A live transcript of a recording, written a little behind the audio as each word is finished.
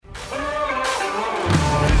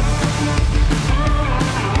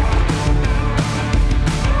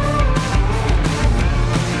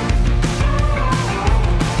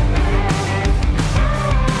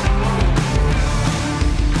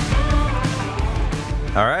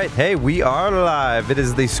All right. Hey, we are live. It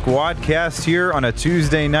is the SquadCast here on a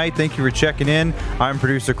Tuesday night. Thank you for checking in. I'm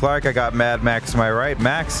producer Clark. I got Mad Max to my right.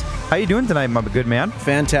 Max, how you doing tonight, my good man?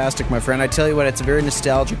 Fantastic, my friend. I tell you what, it's a very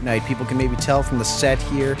nostalgic night. People can maybe tell from the set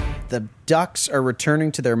here. The Ducks are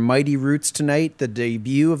returning to their mighty roots tonight. The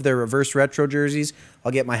debut of their reverse retro jerseys.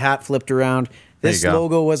 I'll get my hat flipped around. This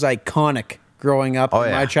logo was iconic growing up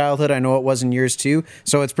in my childhood. I know it was in yours too.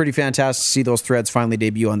 So it's pretty fantastic to see those threads finally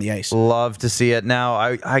debut on the ice. Love to see it. Now,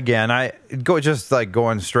 I go just like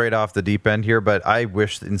going straight off the deep end here, but I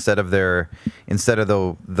wish instead of the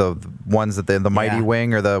ones that the Mighty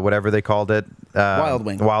Wing or the whatever they called it, Wild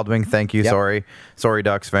Wing. Thank you. Yep. Sorry,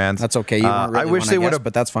 Ducks fans. That's okay. You weren't really I wish they would have,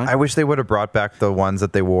 but that's fine. I wish they would have brought back the ones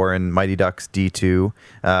that they wore in Mighty Ducks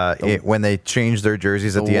D2 when they changed their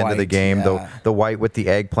jerseys at the end of the game. The white with the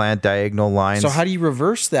eggplant diagonal lines. So how do you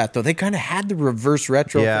reverse that, though? They kind of had the reverse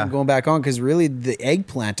retro thing going back on, because really the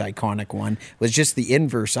eggplant iconic one was just the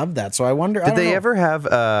inverse of that. So I wonder, did they ever have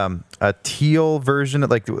a teal version,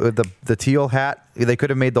 like the teal hat? They could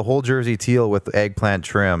have made the whole jersey teal with eggplant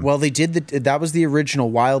trim. Well, they did that was the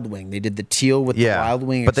original Wild Wing. They did the teal with the Wild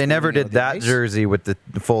Wing. But they never did that jersey with the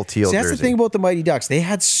full teal jersey. That's the thing about the Mighty Ducks. They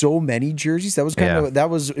had so many jerseys. That was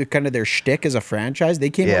kind of their shtick as a franchise. They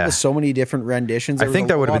came up with so many different renditions. I think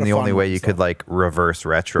that would have been the only way you could like reverse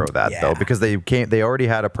retro that though, because they already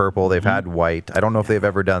had a purple. They've had white. I don't know if they've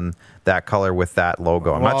ever done that color with that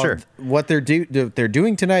logo. I'm not sure what they're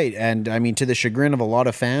doing tonight. And I mean, to the chagrin of a lot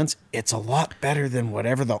of fans, it's a lot better than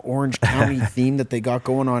whatever the Orange County theme that they got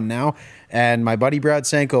going on now. And my buddy Brad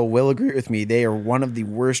Sanko will agree with me. They are one of the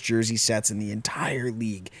worst jersey sets in the entire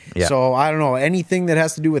league. Yeah. So I don't know, anything that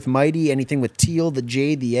has to do with Mighty, anything with teal, the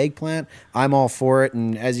jade, the eggplant, I'm all for it.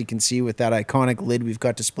 And as you can see with that iconic lid we've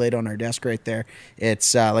got displayed on our desk right there,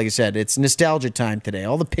 it's like I said, it's nostalgia time today.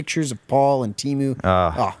 All the pictures of Paul and Timu.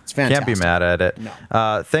 It's fantastic. Can't be mad at it.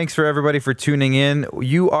 No. Thanks for everybody for tuning in.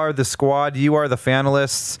 You are the squad. You are the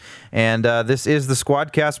finalists. And this is the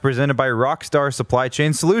SquadCast presented by Rockstar Supply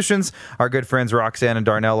Chain Solutions. Our good friends Roxanne and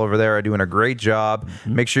Darnell over there are doing a great job.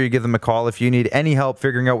 Make sure you give them a call if you need any help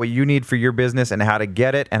figuring out what you need for your business and how to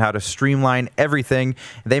get it and how to streamline everything.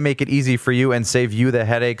 They make it easy for you and save you the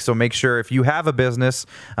headache. So make sure if you have a business,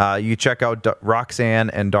 you check out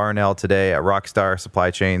Roxanne and Darnell today at Rockstar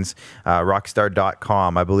Supply Chains.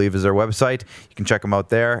 Rockstar.com, I believe, is their website. You can check them out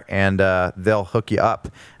there, and they'll hook you up.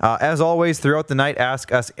 As always, throughout the night,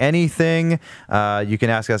 ask us anything. You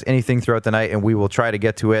can ask us anything throughout the night, and we will try to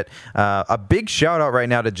get to it. A big shout out right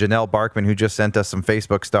now to Janelle Barkman, who just sent us some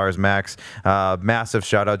Facebook stars, Max. Massive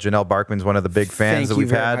shout out. Janelle Barkman's one of the big fans that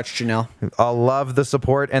we've had. Thank you very much, Janelle. I love the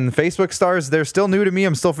support. And the Facebook stars, they're still new to me.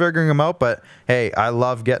 I'm still figuring them out, but hey, I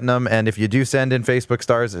love getting them. And if you do send in Facebook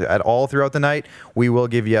stars at all throughout the night, we will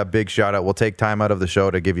give you a big shout out. We'll take time out of the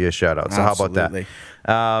show to give you a shout out. So Absolutely.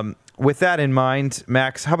 How about that? With that in mind,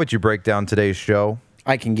 Max, how about you break down today's show?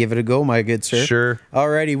 I can give it a go, my good sir. Sure.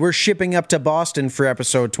 Alrighty, we're shipping up to Boston for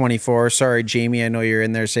episode 24. Sorry, Jamie, I know you're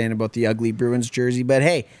in there saying about the ugly Bruins jersey, but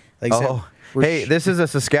hey, like I said, this is a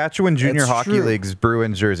Saskatchewan Junior Hockey League's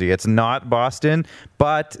Bruins jersey. It's not Boston,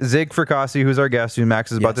 but Zig Fracassi, who's our guest, who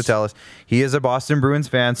Max is about to tell us, he is a Boston Bruins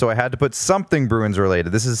fan, so I had to put something Bruins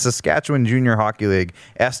related. This is Saskatchewan Junior Hockey League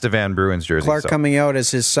Estevan Bruins jersey. Clark coming out as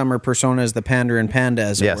his summer persona as the Pander and Panda,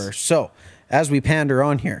 as it were. So, as we pander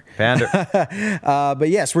on here. But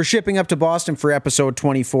yes, we're shipping up to Boston for episode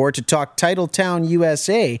 24 to talk Titletown,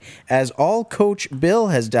 USA, as all Coach Bill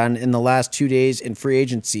has done in the last 2 days in free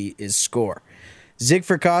agency is score. Zig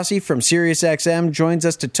Fracassi from SiriusXM joins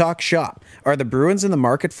us to talk shop. Are the Bruins in the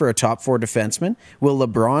market for a top 4 defenseman? Will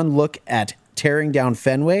LeBron look at tearing down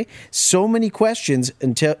Fenway? So many questions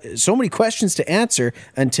to answer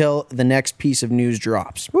until the next piece of news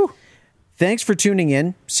drops. Woo. Thanks for tuning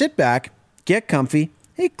in. Sit back. Get comfy.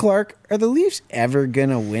 Hey, Clark, are the Leafs ever going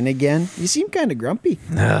to win again? You seem kind of grumpy.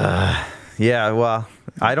 Yeah, well,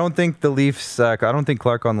 I don't think the Leafs, I don't think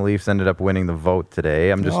Clark on the Leafs ended up winning the vote today.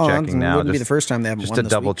 I'm just checking now. It wouldn't be the first time they haven't won just to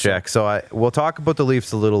double check. So we'll talk about the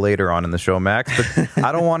Leafs a little later on in the show, Max, but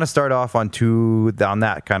I don't want to start off on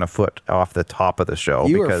that kind of foot off the top of the show.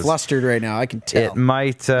 You are flustered right now, I can tell. It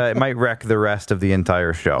might wreck the rest of the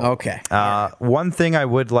entire show. Okay. One thing I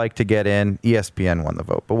would like to get in, ESPN won the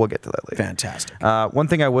vote, but we'll get to that later. Fantastic. One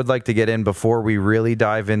thing I would like to get in before we really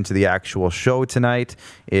dive into the actual show tonight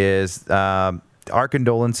is our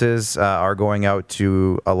condolences are going out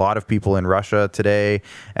to a lot of people in Russia today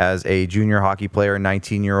as a junior hockey player,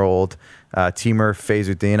 19-year-old Timur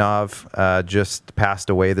Feyzudinov just passed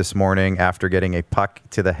away this morning after getting a puck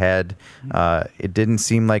to the head. It didn't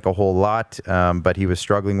seem like a whole lot, but he was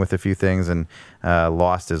struggling with a few things and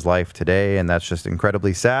lost his life today, and that's just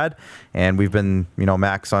incredibly sad. And we've been,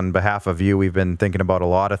 Max, on behalf of you, we've been thinking about a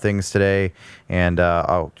lot of things today, and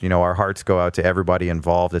our hearts go out to everybody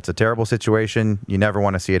involved. It's a terrible situation. You never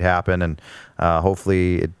want to see it happen, and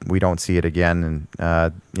hopefully we don't see it again.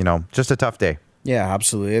 And just a tough day. Yeah,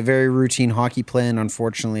 absolutely. A very routine hockey play, and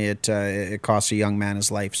unfortunately it cost a young man his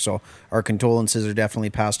life. So our condolences are definitely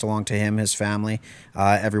passed along to him, his family,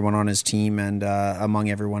 everyone on his team, and among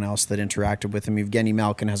everyone else that interacted with him. Evgeny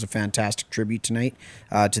Malkin has a fantastic tribute tonight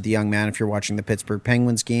to the young man. If you're watching the Pittsburgh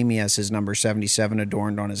Penguins game, he has his number 77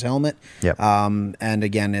 adorned on his helmet. Yep. And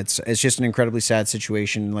again, it's just an incredibly sad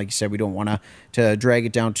situation. Like you said, we don't want to drag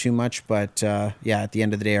it down too much, but at the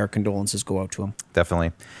end of the day, our condolences go out to him.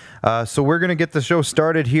 Definitely. So we're going to get the show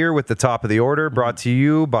started here with the top of the order, brought to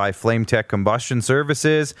you by Flame Tech Combustion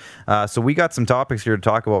Services. So we got some topics here to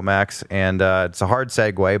talk about, Max, and it's a hard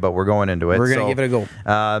segue, but we're going into it. We're going to give it a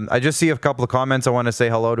go. I just see a couple of comments. I want to say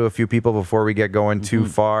hello to a few people before we get going too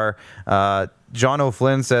far. John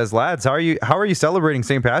O'Flynn says, lads, how are you celebrating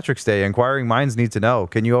St. Patrick's Day? Inquiring minds need to know.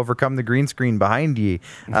 Can you overcome the green screen behind ye?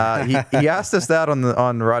 He asked us that on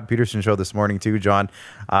the Rod Peterson show this morning too, John.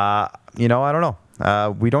 I don't know.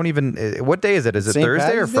 We don't even. What day is it? Is it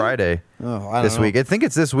Thursday or Friday? Oh, I don't this know. week. I think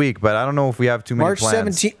it's this week, but I don't know if we have too many March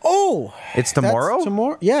plans. 17th. Oh, it's tomorrow?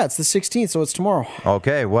 Tomorrow? Yeah, it's the 16th, so it's tomorrow.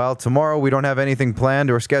 Okay, well, tomorrow we don't have anything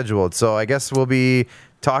planned or scheduled, so I guess we'll be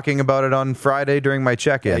talking about it on Friday during my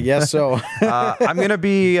check-in. I guess so. I'm going to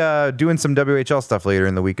be doing some WHL stuff later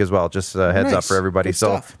in the week as well. Just heads up for everybody. Good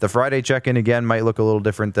so stuff. The Friday check-in again might look a little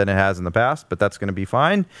different than it has in the past, but that's going to be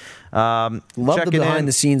fine. Love the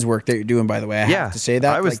behind-the-scenes work that you're doing, by the way. I have to say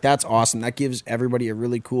that. That's awesome. That gives everybody a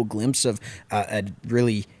really cool glimpse of a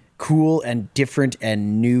really cool and different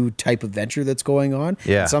and new type of venture that's going on.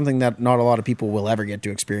 Yeah. It's something that not a lot of people will ever get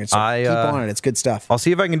to experience. So keep on it. It's good stuff. I'll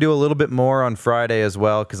see if I can do a little bit more on Friday as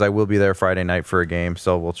well, because I will be there Friday night for a game,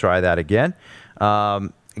 so we'll try that again.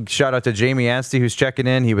 Shout out to Jamie Anstey, who's checking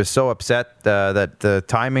in. He was so upset that the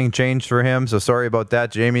timing changed for him, so sorry about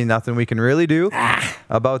that, Jamie. Nothing we can really do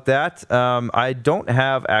about that. I don't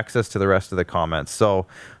have access to the rest of the comments, so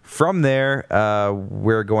from there,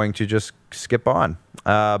 we're going to just skip on.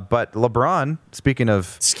 But LeBron, speaking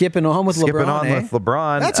of skipping on with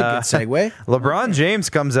LeBron, that's a good segue. LeBron James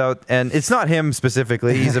comes out, and it's not him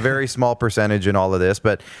specifically. He's a very small percentage in all of this,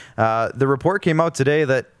 but the report came out today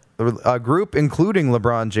that a group including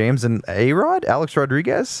LeBron James and A-Rod, Alex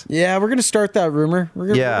Rodriguez. Yeah, we're going to start that rumor. We're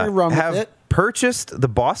going to run with it. Purchased the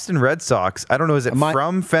Boston Red Sox. I don't know, is it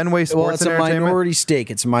from Fenway Sports Well, it's a minority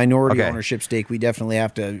stake. It's a minority Okay. ownership stake. We definitely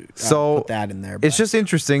have to put that in there. It's just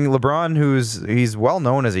interesting. LeBron, he's well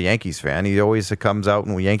known as a Yankees fan. He always comes out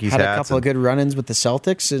in Yankees hats. Had a couple of good run-ins with the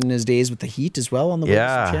Celtics in his days with the Heat as well on the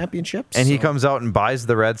World Championships. And he comes out and buys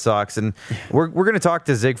the Red Sox. And we're going to talk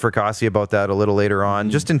to Zig Fracassi about that a little later on,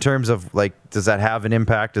 just in terms of, does that have an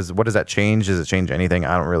impact? What does that change? Does it change anything?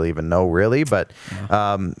 I don't really even know, really. But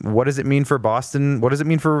what does it mean for Boston? What does it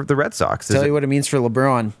mean for the Red Sox? Tell you what it means for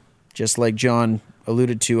LeBron, just like John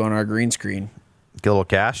alluded to on our green screen. Get a little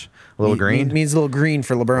cash, a little green. It means a little green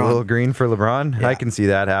for LeBron. A little green for LeBron. Yeah. I can see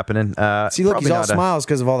that happening. See, look, he's all smiles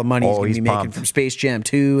because of all the money he's going to be making from Space Jam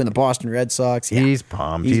 2 and the Boston Red Sox. Yeah. He's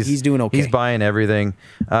pumped. He's doing okay. He's buying everything.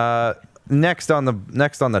 Next on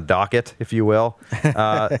the docket, if you will,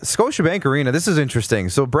 Scotiabank Arena. This is interesting.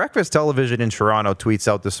 So Breakfast Television in Toronto tweets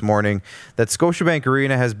out this morning that Scotiabank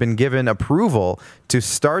Arena has been given approval to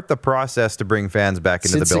start the process to bring fans back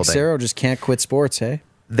into the building. Sid Seixeiro just can't quit sports, hey?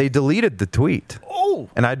 They deleted the tweet. Oh.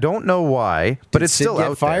 And I don't know why, but it's still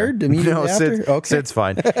out fired there. Immediately after? Okay. Sid's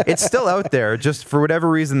fine. It's still out there. Just for whatever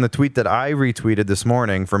reason, the tweet that I retweeted this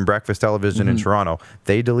morning from Breakfast Television in Toronto,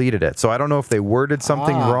 they deleted it. So I don't know if they worded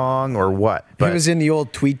something wrong or what. But it was in the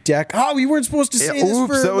old tweet deck. Oh, we weren't supposed to say this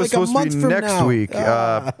for that was like a month to be from next now. week.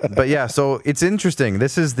 But yeah, so it's interesting.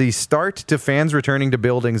 This is the start to fans returning to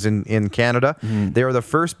buildings in Canada. They are the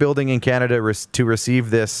first building in Canada to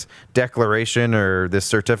receive this declaration or this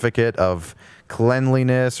certificate of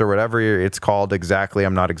cleanliness or whatever it's called exactly.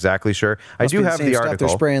 I'm not exactly sure. I do have the article.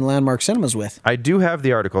 They're spraying Landmark Cinemas with. I do have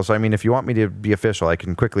the article. So, I mean, if you want me to be official, I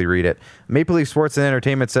can quickly read it. Maple Leaf Sports and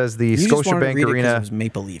Entertainment says the Scotiabank Arena. It was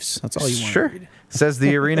Maple Leafs. That's all you want to read. Says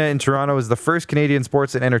the arena in Toronto is the first Canadian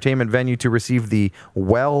sports and entertainment venue to receive the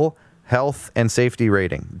Health and Safety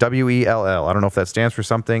Rating, WELL. I don't know if that stands for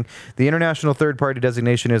something. The international third-party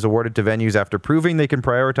designation is awarded to venues after proving they can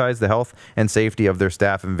prioritize the health and safety of their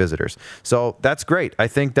staff and visitors. So that's great. I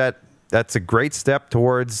think that that's a great step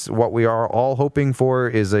towards what we are all hoping for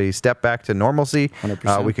is a step back to normalcy.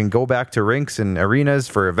 100%. We can go back to rinks and arenas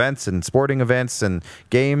for events and sporting events and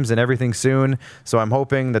games and everything soon. So I'm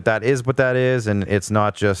hoping that is what that is, and it's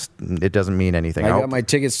not just, it doesn't mean anything. I got my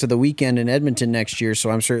tickets to the weekend in Edmonton next year,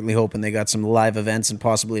 so I'm certainly hoping they got some live events and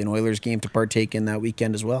possibly an Oilers game to partake in that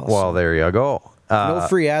weekend as well. Well, there you go. No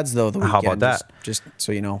free ads, though, the weekend. How about that? Just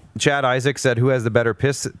so you know. Chad Isaac said, who has the better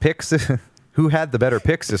picks? Who had the better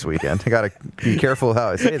picks this weekend? I got to be careful how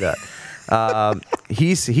I say that.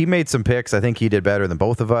 He made some picks. I think he did better than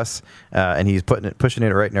both of us, and he's pushing it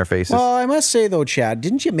right in our faces. Well, I must say, though, Chad,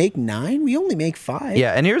 didn't you make 9? We only make 5.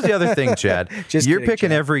 Yeah, and here's the other thing, Chad. You're picking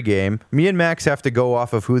Chad. every game. Me and Max have to go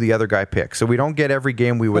off of who the other guy picks, so we don't get every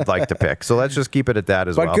game we would like to pick. So let's just keep it at that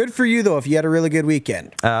as well. But good for you, though, if you had a really good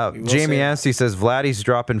weekend. Jamie Anstey says, Vladdy's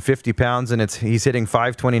dropping 50 pounds, and he's hitting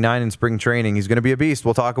 529 in spring training. He's going to be a beast.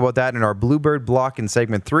 We'll talk about that in our Bluebird block in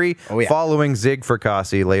segment 3, following Zig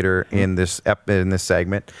Fracassi later in this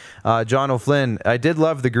segment. John O'Flynn, I did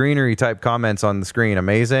love the greenery type comments on the screen.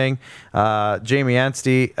 Amazing. Jamie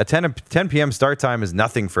Anstey, a 10 p.m. start time is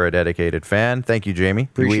nothing for a dedicated fan. Thank you, Jamie.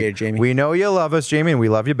 Appreciate it, Jamie. We know you love us, Jamie, and we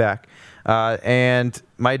love you back. And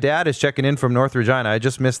my dad is checking in from North Regina. I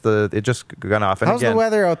just missed it just got off. And how's the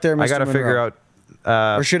weather out there, Mr. I got to figure out.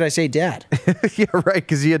 Or should I say dad? Yeah, right,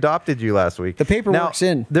 because he adopted you last week. The paperwork's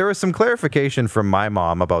in. There was some clarification from my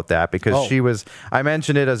mom about that because I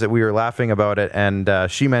mentioned it as we were laughing about it, and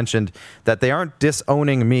she mentioned that they aren't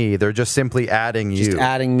disowning me. They're just simply adding you. Just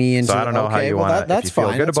adding me into So I don't know how you want to, if you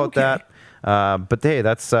feel good about that. But hey,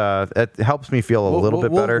 it helps me feel a little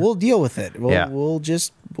bit better. We'll deal with it.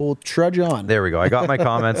 We'll trudge on. There we go. I got my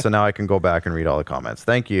comments, so now I can go back and read all the comments.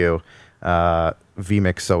 Thank you.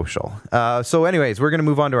 VMix Social. So anyways, we're going to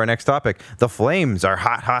move on to our next topic. The Flames are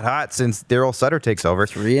hot since Daryl Sutter takes over.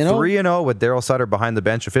 3-0. 3-0 with Daryl Sutter behind the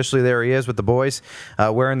bench. Officially, there he is with the boys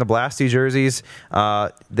wearing the Blasty jerseys.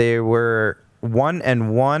 They were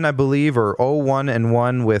 1-1, I believe, or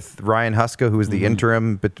 0-1-1 with Ryan Huska, who is the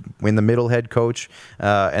interim in the middle head coach,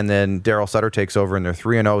 and then Daryl Sutter takes over, and they're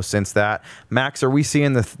 3-0 since that. Max, are we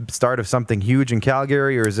seeing the start of something huge in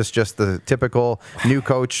Calgary, or is this just the typical new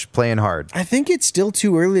coach playing hard? I think it's still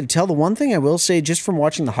too early to tell. The one thing I will say, just from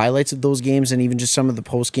watching the highlights of those games and even just some of the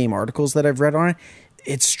post-game articles that I've read on it,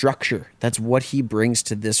 it's structure. That's what he brings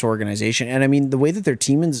to this organization. And I mean, the way that their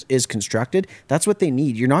team is constructed, that's what they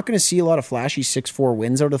need. You're not going to see a lot of flashy 6-4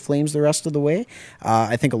 wins out of the Flames the rest of the way.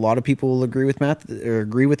 I think a lot of people will agree with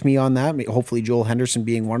me on that. Hopefully Joel Henderson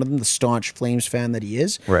being one of them, the staunch Flames fan that he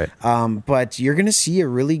is. Right. But you're going to see a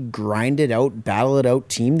really grinded out, battle it out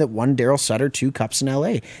team that won Daryl Sutter 2 cups in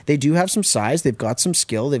LA. They do have some size. They've got some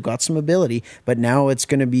skill. They've got some ability. But now it's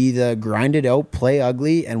going to be the grinded out, play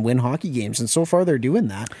ugly, and win hockey games. And so far they're doing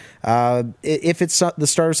that. If it's the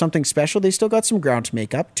start of something special, they still got some ground to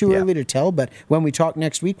make up. Too early to tell, but when we talk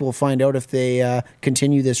next week, we'll find out if they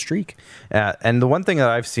continue this streak. And the one thing that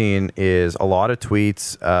I've seen is a lot of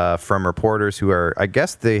tweets from reporters who I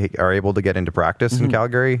guess they are able to get into practice in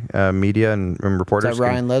Calgary, media and reporters. Is that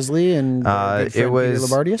Ryan Leslie and it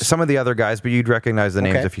was some of the other guys, but you'd recognize the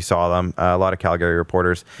names if you saw them. A lot of Calgary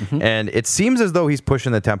reporters. And it seems as though he's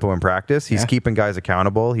pushing the tempo in practice. He's keeping guys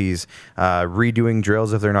accountable. He's redoing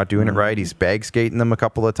drills if they're not doing it right. He's bag skating them a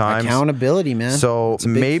couple of times. Accountability, man. So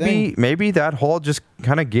maybe that hole just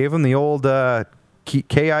kind of gave him the old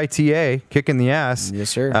KITA, kick in the ass.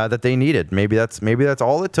 Yes, sir. That they needed. Maybe that's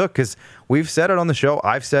all it took, because we've said it on the show.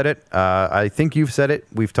 I've said it. I think you've said it.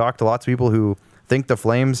 We've talked to lots of people who think the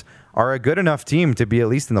Flames are a good enough team to be at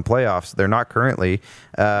least in the playoffs. They're not currently.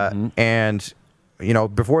 And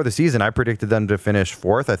before the season, I predicted them to finish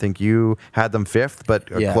 4th. I think you had them 5th, but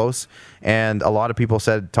close. And a lot of people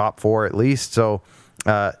said top 4 at least. So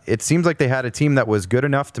it seems like they had a team that was good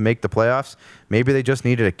enough to make the playoffs. Maybe they just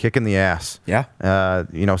needed a kick in the ass. Yeah.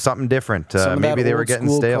 Something different. Maybe they were getting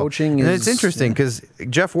stale. And it's interesting because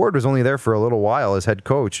Jeff Ward was only there for a little while as head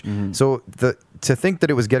coach. So to think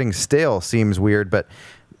that it was getting stale seems weird, but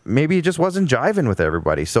maybe it just wasn't jiving with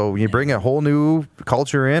everybody. So you bring a whole new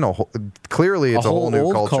culture in. Clearly, it's a whole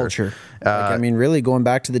new culture. Really going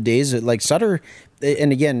back to the days that, like, Sutter,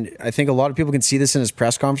 and again, I think a lot of people can see this in his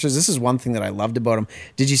press conferences. This is one thing that I loved about him.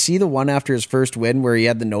 Did you see the one after his first win where he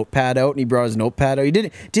had the notepad out and he brought his notepad out? He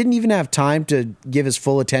didn't even have time to give his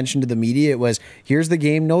full attention to the media. It was, here's the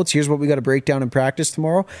game notes. Here's what we got to break down in practice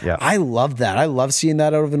tomorrow. Yeah. I love that. I love seeing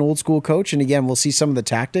that out of an old school coach. And again, we'll see some of the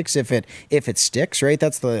tactics if it sticks, right?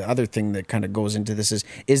 That's the other thing that kind of goes into this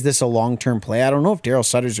is this a long-term play? I don't know if Daryl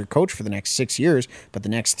Sutter's your coach for the next 6 years, but the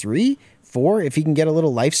next 3, 4 if he can get a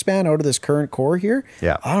little lifespan out of this current core here.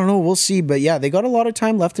 Yeah. I don't know. We'll see. But yeah, they got a lot of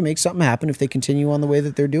time left to make something happen if they continue on the way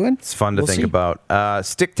that they're doing. It's fun to think about.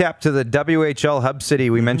 Stick tap to the WHL Hub City.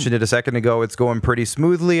 We mentioned it a second ago. It's going pretty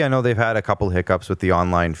smoothly. I know they've had a couple hiccups with the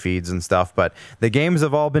online feeds and stuff, but the games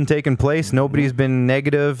have all been taking place. Nobody's been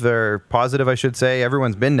negative or positive, I should say.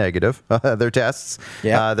 Everyone's been negative, their tests.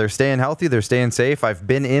 Yeah. They're staying healthy. They're staying safe. I've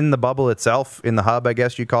been in the bubble itself, in the hub, I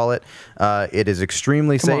guess you call it. It is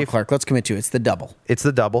extremely safe. Come on, Clark. Let's commit to it. It's the double. It's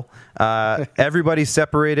the double. Everybody's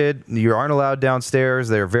separated. You aren't allowed downstairs.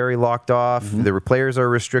 They're very locked off. The players are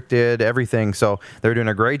restricted, everything. So they're doing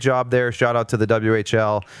a great job there. Shout out to the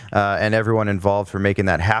WHL and everyone involved for making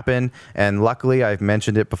that happen. And luckily, I've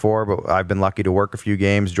mentioned it before, but I've been lucky to work a few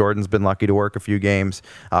games. Jordan's been lucky to work a few games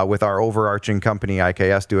with our overarching company,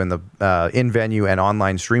 IKS, doing the in-venue and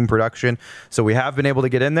online stream production. So we have been able to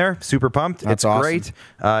get in there. Super pumped. That's it's awesome. Great.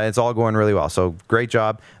 It's all going really well. So great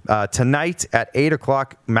job. Tonight at 8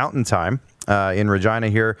 o'clock Mountain Time in Regina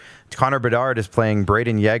here, Connor Bedard is playing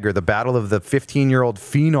Braden Yeager, the battle of the 15-year-old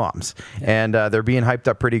phenoms. And they're being hyped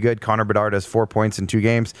up pretty good. Connor Bedard has 4 points in 2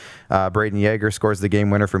 games. Braden Yeager scores the game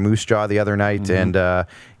winner for Moose Jaw the other night. And,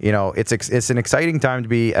 it's an exciting time to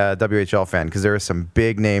be a WHL fan because there are some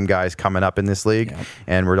big-name guys coming up in this league,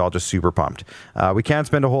 and we're all just super pumped. We can't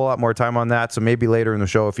spend a whole lot more time on that, so maybe later in the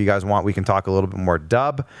show, if you guys want, we can talk a little bit more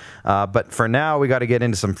dub. But for now, we got to get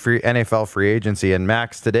into some NFL free agency. And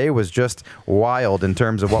Max, today was just wild in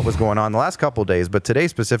terms of what was going on the last couple of days, but today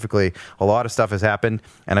specifically, a lot of stuff has happened,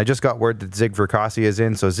 and I just got word that Zig Fracassi is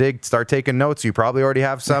in. So Zig, start taking notes. You probably already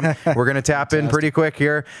have some. We're going to tap in pretty quick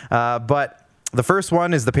here, but the first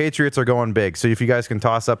one is the Patriots are going big. So if you guys can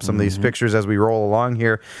toss up some of these pictures as we roll along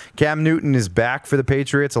here. Cam Newton is back for the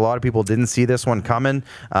Patriots. A lot of people didn't see this one coming.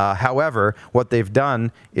 However, what they've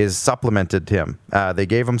done is supplemented him. They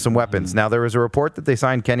gave him some weapons. Now, there was a report that they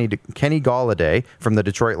signed Kenny Golladay from the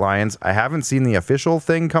Detroit Lions. I haven't seen the official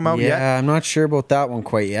thing come out yet. Yeah, I'm not sure about that one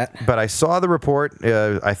quite yet. But I saw the report,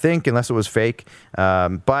 I think, unless it was fake.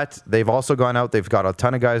 But they've also gone out. They've got a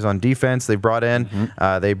ton of guys on defense they've brought in.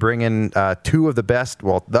 They bring in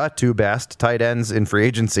the two best tight ends in free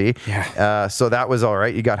agency. Yeah. So that was all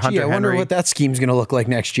right. You got Hunter Henry. I wonder what that scheme's going to look like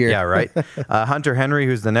next year. Yeah, right. Hunter Henry,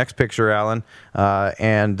 who's the next picture, Alan.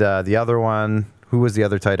 And the other one, who was the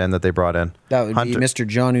other tight end that they brought in? That would be Mr.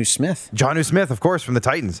 Jonnu Smith. Jonnu Smith, of course, from the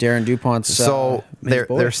Titans. Darren DuPont's So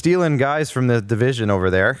they're stealing guys from the division over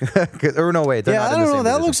there. Or no, wait, they're not in the same division.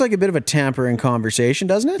 That looks like a bit of a tampering conversation,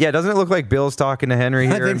 doesn't it? Yeah, doesn't it look like Bill's talking to Henry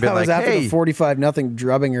here and being like, after the 45-0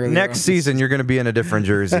 drubbing earlier. Next season, you're going to be in a different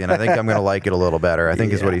jersey, and I think I'm going to like it a little better, I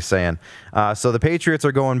think is what he's saying. So the Patriots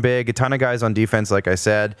are going big. A ton of guys on defense, like I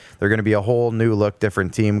said. They're going to be a whole new look,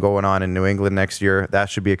 different team going on in New England next year. That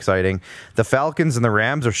should be exciting. The Falcons and the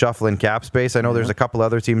Rams are shuffling cap space. I know there's a couple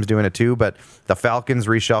other teams doing it too, but the Falcons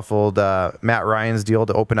reshuffled Matt Ryan's deal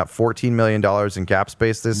to open up $14 million in cap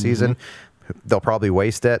space this season. They'll probably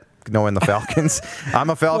waste it, knowing the Falcons. I'm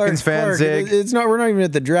a Falcons fan, Zig. It's not. We're not even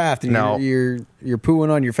at the draft. And no, you're pooing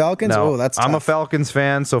on your Falcons. No, Oh, that's tough. I'm a Falcons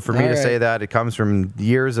fan, so for me to say that, it comes from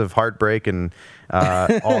years of heartbreak and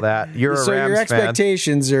all that. You're a Rams fan. So your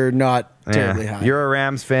expectations are not terribly high. You're a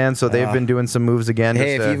Rams fan, so they've been doing some moves again.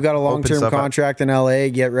 Hey, if you've got a long-term contract in LA,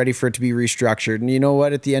 get ready for it to be restructured. And you know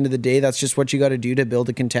what? At the end of the day, that's just what you got to do to build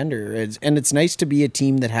a contender. And it's nice to be a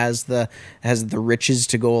team that has the riches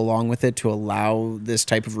to go along with it to allow this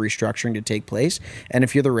type of restructuring to take place. And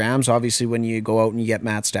if you're the Rams, obviously when you go out and you get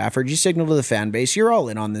Matt Stafford, you signal to the fan base you're all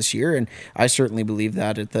in on this year. And I certainly believe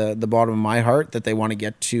that at the bottom of my heart that they want to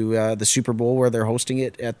get to the Super Bowl where they're hosting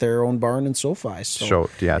it at their own barn in SoFi. So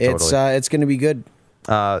totally. It's going to be good.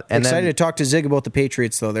 Excited to talk to Zig about the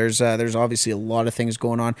Patriots, though. There's obviously a lot of things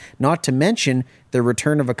going on. Not to mention the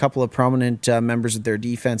return of a couple of prominent members of their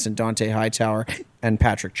defense in Dante Hightower and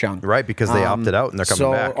Patrick Chung. Right, because they opted out and they're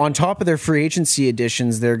coming back. So on top of their free agency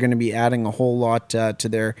additions, they're going to be adding a whole lot to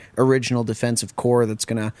their original defensive core that's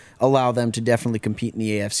going to allow them to definitely compete in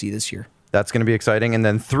the AFC this year. That's going to be exciting. And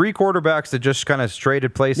then 3 quarterbacks that just kind of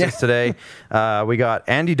traded places today. We got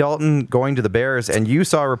Andy Dalton going to the Bears, and you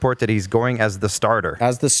saw a report that he's going as the starter.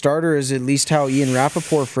 As the starter is at least how Ian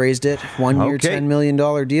Rappaport phrased it. 1 year, $10 million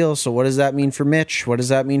deal. So what does that mean for Mitch? What does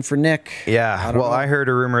that mean for Nick? Yeah, I heard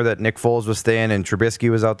a rumor that Nick Foles was staying and Trubisky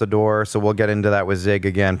was out the door. So we'll get into that with Zig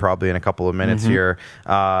again probably in a couple of minutes here.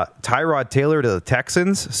 Tyrod Taylor to the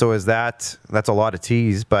Texans. So that's a lot of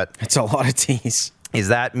tease, but it's a lot of tease. Does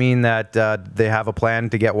that mean that they have a plan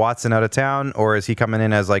to get Watson out of town, or is he coming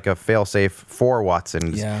in as like a fail-safe for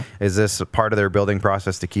Watson? Yeah. Is this part of their building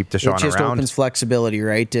process to keep Deshaun around? It just opens flexibility,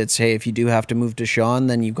 right? It's, hey, if you do have to move Deshaun,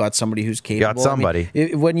 then you've got somebody who's capable. You got somebody.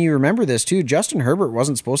 When you remember this, too, Justin Herbert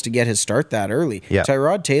wasn't supposed to get his start that early. Yeah.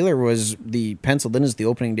 Tyrod Taylor was penciled in as the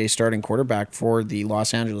opening day starting quarterback for the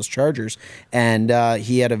Los Angeles Chargers, and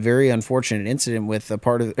he had a very unfortunate incident with a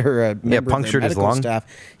part of member punctured of their medical staff.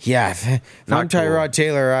 Yeah, if I'm Tyrod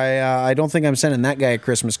Taylor, I don't think I'm sending that guy a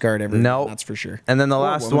Christmas card ever. No, that's for sure. And then the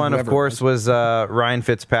last one, of course, was Ryan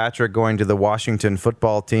Fitzpatrick going to the Washington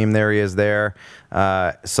football team. There he is there.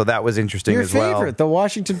 So that was interesting as well. Your favorite, the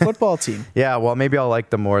Washington football team. Yeah, well, maybe I'll like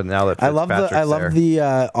them more now that Fitzpatrick's I love the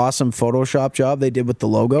awesome Photoshop job they did with the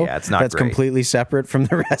logo. Yeah, it's not That's great. Completely separate from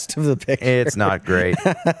the rest of the picture. It's not great.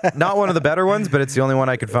 Not one of the better ones, but it's the only one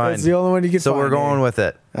I could find. It's the only one you could find. So we're going with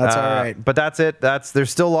it. That's all right. But that's it. There's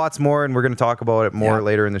still lots more, and we're going to talk about it more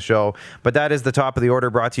later in the show. But that is the top of the order,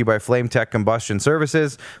 brought to you by FlameTech Combustion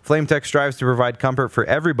Services. FlameTech strives to provide comfort for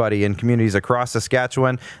everybody in communities across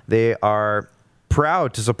Saskatchewan. They are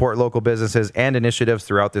proud to support local businesses and initiatives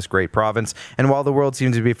throughout this great province. And while the world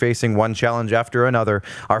seems to be facing one challenge after another,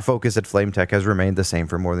 our focus at FlameTech has remained the same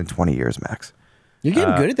for more than 20 years, Max. You're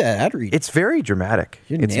getting good at that ad read. It's very dramatic.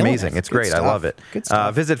 It's amazing. It's great. Stuff. I love it. Good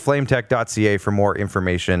stuff. Visit flametech.ca for more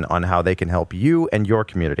information on how they can help you and your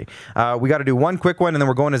community. We got to do one quick one, and then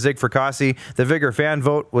we're going to Zig Fracassi. The Vigor fan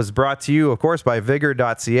vote was brought to you, of course, by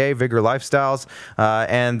Vigor.ca, Vigor Lifestyles.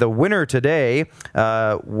 And the winner today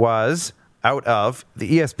was out of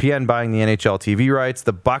the ESPN buying the NHL TV rights.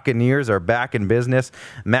 The Buccaneers are back in business.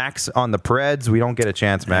 Max on the Preds. We don't get a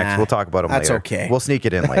chance, Max. We'll talk about them later. That's okay. We'll sneak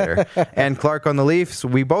it in later. And Clark on the Leafs.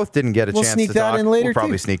 We both didn't get a chance to talk. We'll sneak that in later, We'll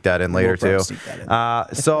probably sneak that in later, too.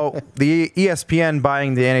 So the ESPN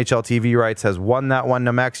buying the NHL TV rights has won that one.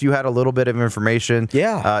 Now, Max, you had a little bit of information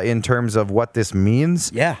in terms of what this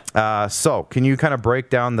means. Yeah. So can you kind of break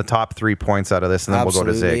down the top 3 points out of this, and then we'll go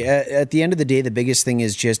to Zig? At the end of the day, the biggest thing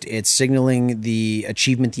is just it's signaling the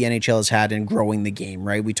achievement the NHL has had in growing the game,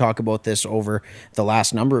 right? We talk about this over the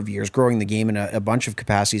last number of years, growing the game in a bunch of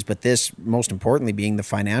capacities, but this, most importantly, being the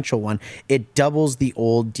financial one. It doubles the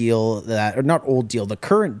old deal the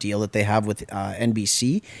current deal that they have with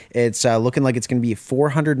NBC. It's looking like it's going to be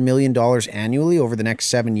 $400 million annually over the next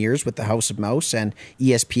 7 years with the House of Mouse and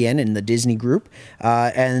ESPN and the Disney Group.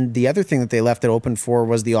 And the other thing that they left it open for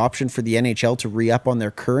was the option for the NHL to re-up on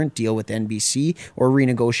their current deal with NBC or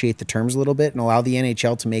renegotiate the terms a little bit and allow the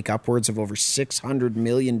NHL to make upwards of over $600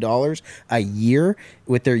 million a year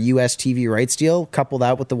with their US TV rights deal. Couple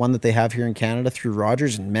that with the one that they have here in Canada through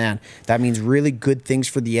Rogers, and man, that means really good things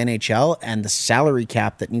for the NHL and the salary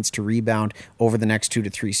cap that needs to rebound over the next 2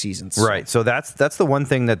 to 3 seasons. Right. So that's the one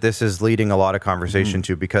thing that this is leading a lot of conversation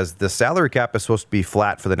to, because the salary cap is supposed to be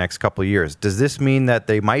flat for the next couple of years. Does this mean that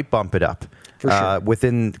they might bump it up? For sure.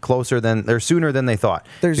 Within sooner than they thought,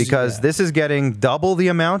 because this is getting double the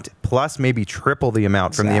amount plus maybe triple the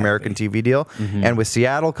amount from the American TV deal. And with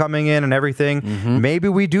Seattle coming in and everything, maybe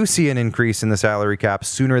we do see an increase in the salary cap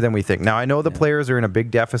sooner than we think. Now, I know the players are in a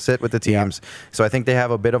big deficit with the teams, so I think they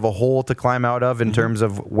have a bit of a hole to climb out of in terms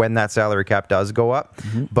of when that salary cap does go up,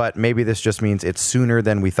 but maybe this just means it's sooner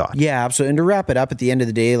than we thought. Yeah, absolutely. And to wrap it up, at the end of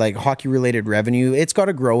the day, like hockey-related revenue, it's got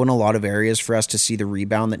to grow in a lot of areas for us to see the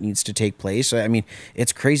rebound that needs to take place. I mean,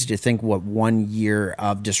 it's crazy to think what 1 year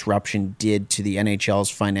of disruption did to the NHL's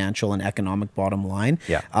financial and economic bottom line.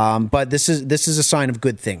 Yeah. But this is a sign of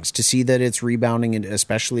good things to see that it's rebounding,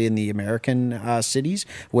 especially in the American cities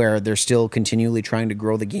where they're still continually trying to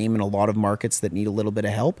grow the game in a lot of markets that need a little bit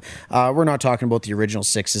of help. We're not talking about the original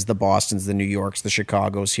sixes, the Bostons, the New Yorks, the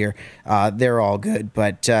Chicagos here. They're all good.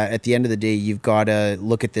 But at the end of the day, you've got to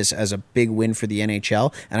look at this as a big win for the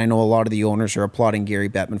NHL. And I know a lot of the owners are applauding Gary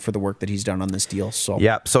Bettman for the work that he's done on this deal. So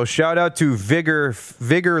so shout out to Vigor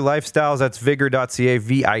Lifestyles. That's vigor.ca,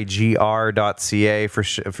 vigr.ca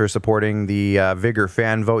for supporting the Vigor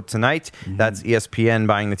fan vote tonight. That's ESPN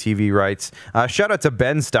buying the TV rights. Shout out to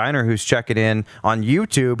Ben Steiner, who's checking in on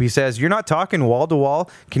YouTube. He says, "You're not talking wall-to-wall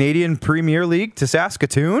Canadian Premier League to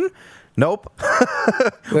Saskatoon?" Nope.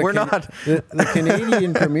 We're not. The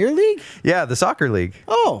Canadian Premier League? Yeah, the soccer league.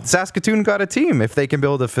 Oh. Saskatoon got a team if they can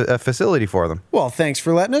build a facility for them. Well, thanks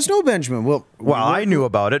for letting us know, Benjamin. Well, I knew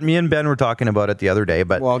about it. Me and Ben were talking about it the other day.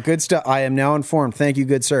 But well, good stuff. I am now informed. Thank you,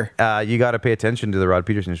 good sir. You got to pay attention to the Rod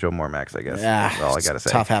Peterson show more, Max, I guess. That's all I got to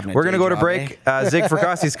say. Tough having We're going to go to break. Zig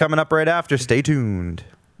Fracassi's coming up right after. Stay tuned.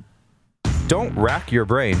 Don't rack your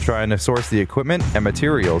brain trying to source the equipment and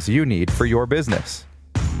materials you need for your business.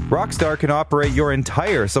 Rockstar can operate your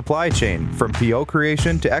entire supply chain, from PO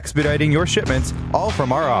creation to expediting your shipments, all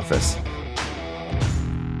from our office.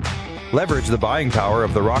 Leverage the buying power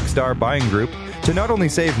of the Rockstar Buying Group to not only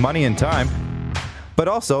save money and time, but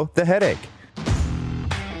also the headache.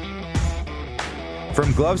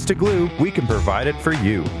 From gloves to glue, we can provide it for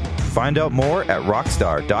you. Find out more at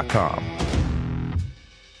rockstar.com.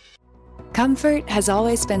 Comfort has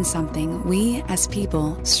always been something we, as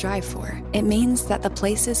people, strive for. It means that the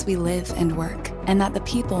places we live and work, and that the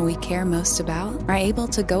people we care most about, are able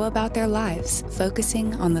to go about their lives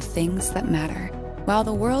focusing on the things that matter. While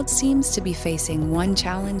the world seems to be facing one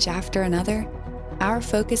challenge after another, our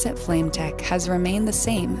focus at FlameTech has remained the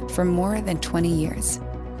same for more than 20 years.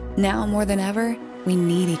 Now more than ever, we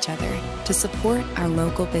need each other to support our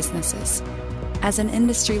local businesses. As an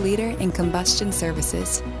industry leader in combustion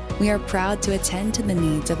services, we are proud to attend to the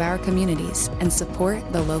needs of our communities and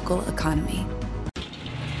support the local economy.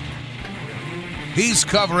 He's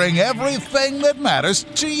covering everything that matters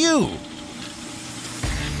to you.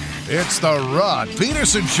 It's the Rod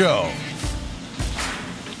Peterson Show.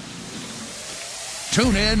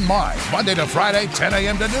 Tune in live Monday to Friday, 10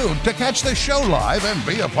 a.m. to noon to catch the show live and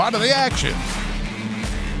be a part of the action.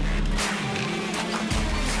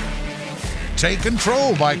 Take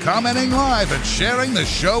control by commenting live and sharing the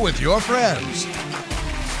show with your friends.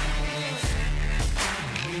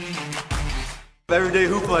 Everyday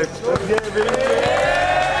hoop life. Let's get it, baby.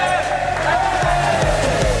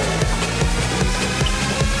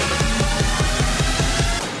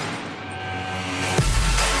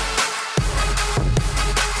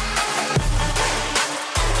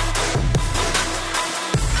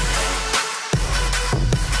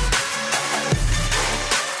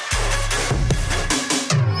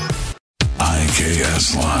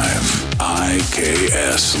 IKS Live.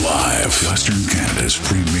 IKS Live. Western Canada's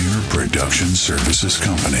premier production services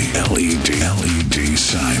company. LED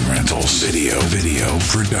sign rentals. Video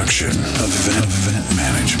production. Event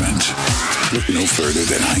management. Look no further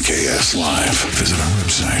than IKS Live. Visit our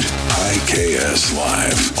website. IKS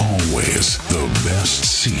Live. Always the best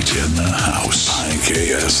seat in the house.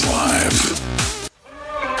 IKS Live.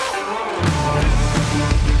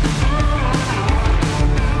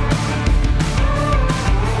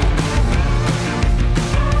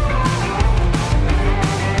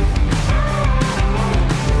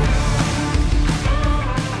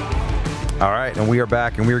 All right, and we are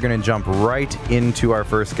back, and we are going to jump right into our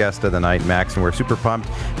first guest of the night, Max, and we're super pumped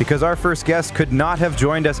because our first guest could not have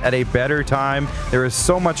joined us at a better time. There is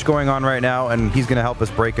so much going on right now, and he's going to help us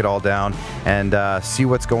break it all down and see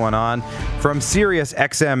what's going on from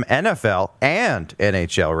SiriusXM NFL and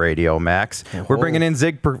NHL Radio, Max. We're bringing in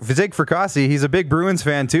Zig Fracassi. He's a big Bruins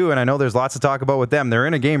fan, too, and I know there's lots to talk about with them. They're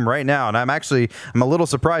in a game right now, and I'm a little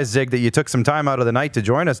surprised, Zig, that you took some time out of the night to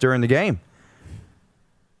join us during the game.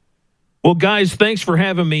 Well, guys, thanks for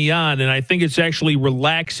having me on, and I think it's actually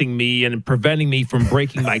relaxing me and preventing me from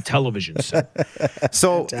breaking my television set.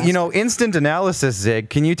 So, instant analysis,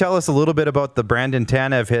 Zig, can you tell us a little bit about the Brandon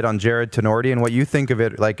Tanev hit on Jared Tenorti and what you think of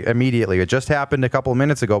it, like, immediately? It just happened a couple of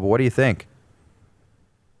minutes ago, but what do you think?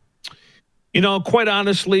 Quite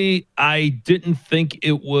honestly, I didn't think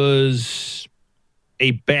it was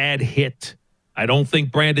a bad hit. I don't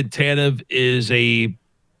think Brandon Tanev is a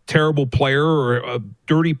terrible player or a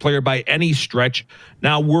dirty player by any stretch.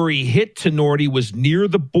 Now, where he hit Tenorti was near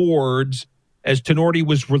the boards as Tenorti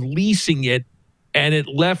was releasing it, and it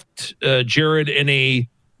left Jared in a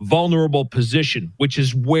vulnerable position, which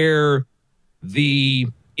is where the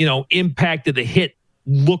impact of the hit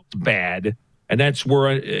looked bad. And that's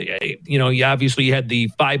where, you obviously had the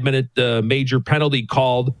 5-minute major penalty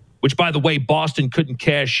called, which, by the way, Boston couldn't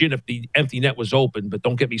cash in if the empty net was open, but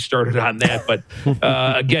don't get me started on that. But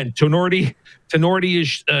again, Tenorti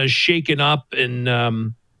is shaken up, and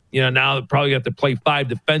now they probably have to play 5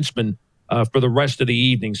 defensemen for the rest of the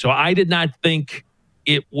evening. So I did not think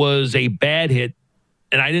it was a bad hit,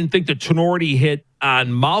 and I didn't think the Tenorti hit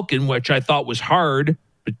on Malkin, which I thought was hard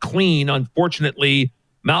but clean. Unfortunately,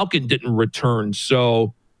 Malkin didn't return.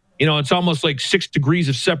 So, it's almost like 6 degrees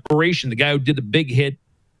of separation. The guy who did the big hit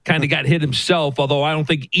kind of got hit himself, although I don't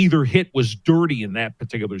think either hit was dirty in that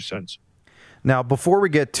particular sense. Now, before we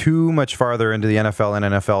get too much farther into the NFL and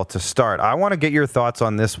NFL to start, I want to get your thoughts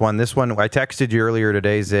on this one. This one, I texted you earlier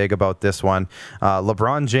today, Zig, about this one.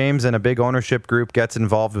 LeBron James and a big ownership group gets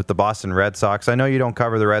involved with the Boston Red Sox. I know you don't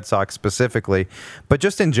cover the Red Sox specifically, but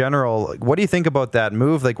just in general, what do you think about that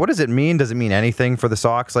move? Like, what does it mean? Does it mean anything for the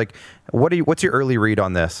Sox? Like, what's your early read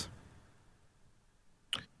on this?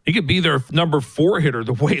 He could be their number 4 hitter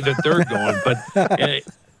the way that they're going, but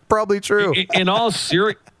probably true. In all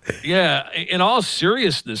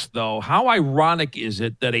seriousness, though, how ironic is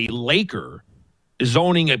it that a Laker is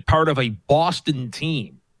owning a part of a Boston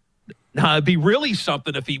team? Now, it'd be really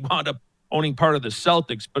something if he wound up owning part of the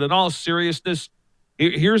Celtics. But in all seriousness,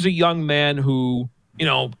 here's a young man who,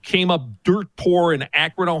 came up dirt poor in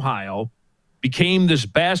Akron, Ohio, became this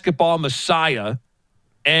basketball messiah,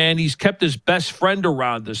 and he's kept his best friend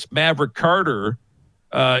around us, Maverick Carter,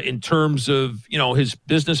 in terms of, his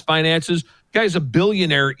business finances. Guy's a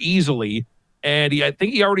billionaire easily, and I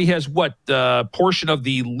think he already has portion of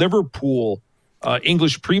the Liverpool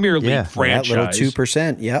English Premier League franchise. That little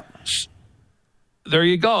 2%, yep. There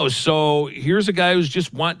you go. So here's a guy who's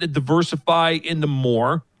just wanting to diversify into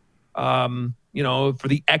more, for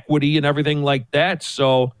the equity and everything like that.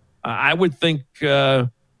 So I would think I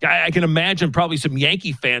can imagine probably some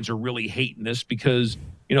Yankee fans are really hating this because,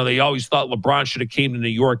 they always thought LeBron should have came to New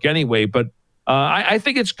York anyway. But I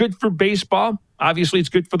think it's good for baseball. Obviously, it's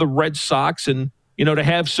good for the Red Sox. And, to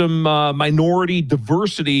have some minority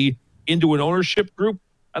diversity into an ownership group,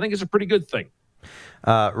 I think it's a pretty good thing.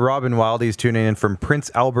 Robin Wildy's tuning in from Prince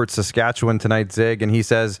Albert, Saskatchewan tonight, Zig, and he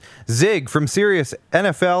says, Zig from Sirius,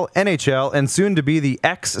 NFL, NHL, and soon to be the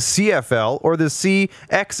XCFL or the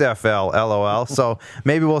CXFL, LOL. So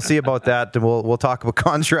maybe we'll see about that, and we'll talk about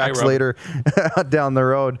contracts later down the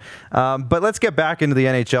road. But let's get back into the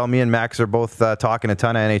NHL. Me and Max are both talking a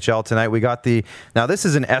ton of NHL tonight. We got now this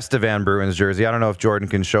is an Estevan Bruins jersey. I don't know if Jordan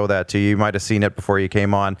can show that to you. You might have seen it before you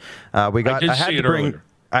came on.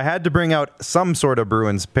 I had to bring out some sort of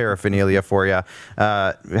Bruins paraphernalia for you.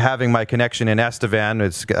 Having my connection in Estevan,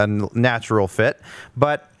 it's a natural fit.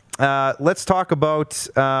 But let's talk about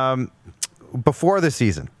before the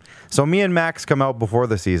season. So me and Max come out before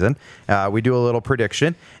the season. We do a little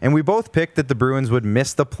prediction, and we both picked that the Bruins would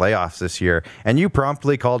miss the playoffs this year. And you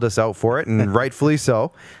promptly called us out for it, and rightfully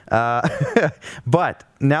so. But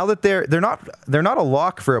now that they're not a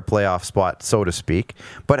lock for a playoff spot, so to speak.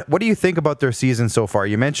 But what do you think about their season so far?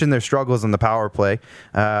 You mentioned their struggles in the power play.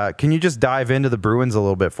 Can you just dive into the Bruins a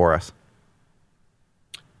little bit for us?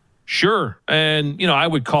 Sure, and I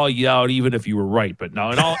would call you out even if you were right. But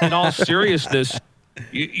no, in all seriousness.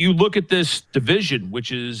 You look at this division,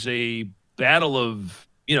 which is a battle of,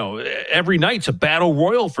 every night's a battle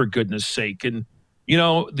royal, for goodness sake. And,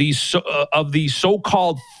 of the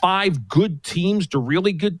so-called 5 good teams to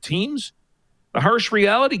really good teams, the harsh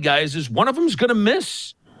reality, guys, is one of them is going to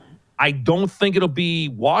miss. I don't think it'll be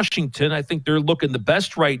Washington. I think they're looking the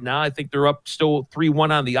best right now. I think they're up still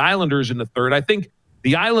 3-1 on the Islanders in the third. I think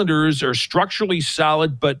the Islanders are structurally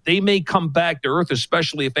solid, but they may come back to earth,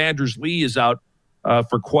 especially if Anders Lee is out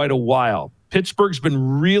for quite a while. Pittsburgh's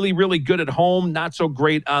been really, really good at home, not so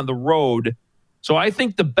great on the road. So I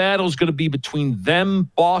think the battle's going to be between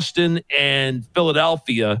them, Boston, and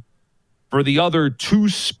Philadelphia for the other 2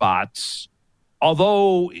 spots.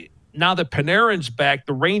 Although now that Panarin's back,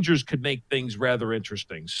 the Rangers could make things rather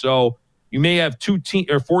interesting. So you may have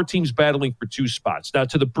 4 teams battling for 2 spots. Now,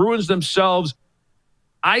 to the Bruins themselves,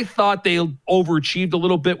 I thought they overachieved a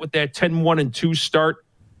little bit with that 10-1-2 start.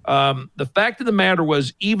 The fact of the matter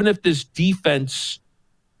was, even if this defense,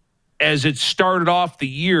 as it started off the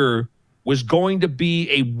year, was going to be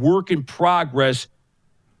a work in progress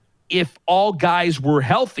if all guys were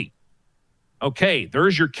healthy. Okay,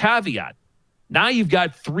 there's your caveat. Now you've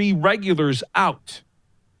got 3 regulars out.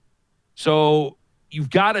 So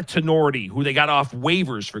you've got a Tenorti, who they got off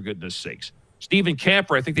waivers, for goodness sakes. Stephen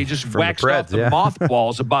Camper, I think they just waxed off the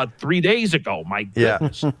mothballs about 3 days ago. My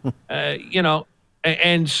goodness.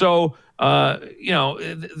 And so,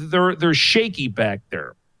 they're shaky back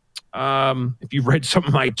there. If you've read some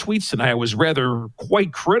of my tweets tonight, I was rather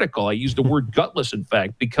quite critical. I used the word gutless, in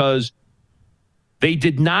fact, because they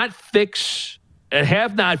did not fix and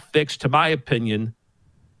have not fixed, to my opinion,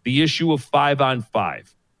 the issue of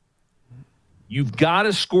 5-on-5. You've got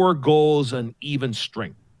to score goals on even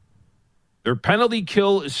strength. Their penalty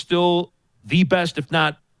kill is still the best, if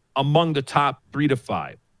not among the top 3 to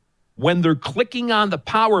 5. When they're clicking on the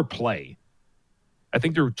power play, I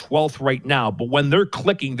think they're 12th right now, but when they're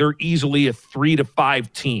clicking, they're easily a 3 to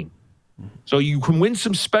 5 team. So you can win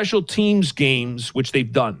some special teams games, which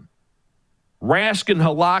they've done. Rask and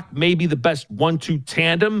Halak may be the best 1-2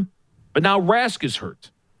 tandem, but now Rask is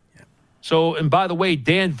hurt. So, and by the way,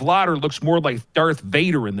 Dan Vladar looks more like Darth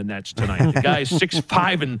Vader in the Nets tonight. The guy's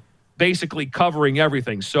 6'5" and basically covering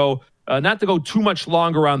everything. So, not to go too much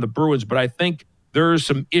longer on the Bruins, but I think there's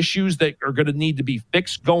some issues that are going to need to be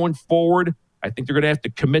fixed going forward. I think they're going to have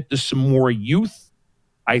to commit to some more youth.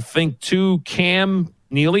 I think, too, Cam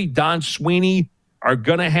Neely, Don Sweeney are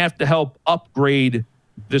going to have to help upgrade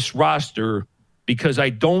this roster, because I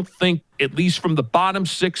don't think, at least from the bottom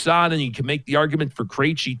 6 on, and you can make the argument for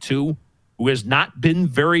Krejci, too, who has not been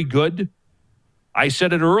very good, I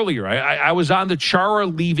said it earlier. I was on the Chara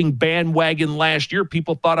leaving bandwagon last year.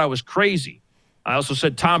 People thought I was crazy. I also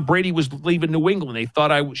said Tom Brady was leaving New England. They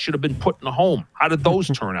thought I should have been put in a home. How did those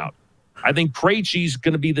turn out? I think Krejci's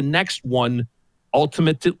going to be the next one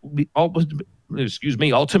ultimately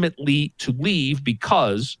to leave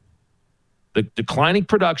because the declining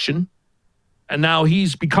production, and now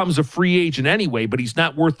he's becomes a free agent anyway, but he's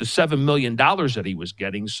not worth the $7 million that he was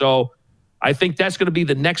getting. So I think that's going to be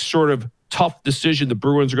the next sort of tough decision the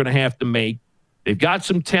Bruins are going to have to make. They've got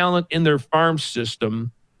some talent in their farm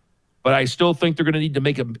system, but I still think they're going to need to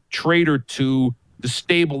make a trade or two to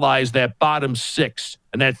stabilize that bottom six.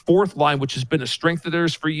 And that fourth line, which has been a strength of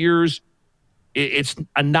theirs for years, it's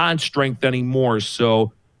a non-strength anymore.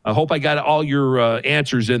 So I hope I got all your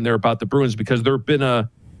answers in there about the Bruins, because there have been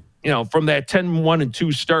from that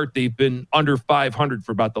 10-1-2 start, they've been under 500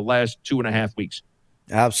 for about the last 2.5 weeks.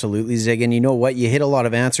 Absolutely, Zig. And you know what? You hit a lot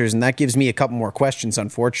of answers, and that gives me a couple more questions,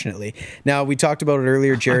 unfortunately. Now, we talked about it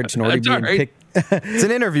earlier, Jared Tenorti being picked. It's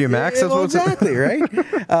an interview, Max. That's exactly, right?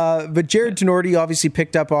 But Jared Tenorti obviously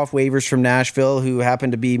picked up off waivers from Nashville, who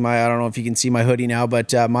happened to be I don't know if you can see my hoodie now,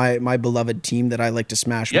 but my beloved team that I like to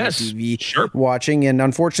smash my TV watching. And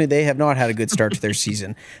unfortunately, they have not had a good start to their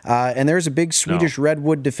season. And there's a big Swedish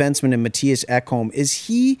Redwood defenseman in Mattias Ekholm. Is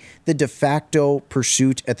he the de facto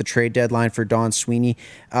pursuit at the trade deadline for Don Sweeney?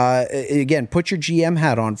 Again, put your GM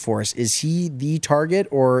hat on for us. Is he the target,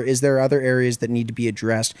 or is there other areas that need to be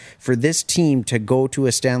addressed for this team to go to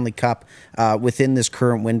a Stanley Cup within this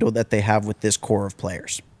current window that they have with this core of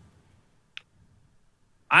players?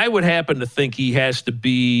 I would happen to think he has to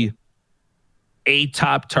be a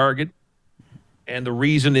top target. And the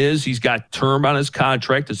reason is he's got term on his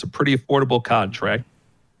contract. It's a pretty affordable contract.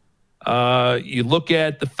 You look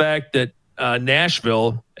at the fact that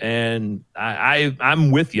Nashville, and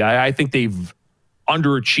I'm with you. I think they've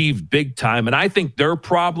underachieved big time. And I think their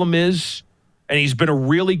problem is, and he's been a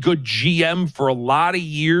really good GM for a lot of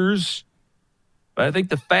years, but I think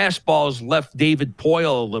the fastball has left David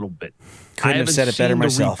Poile a little bit. Couldn't have said it better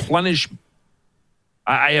myself.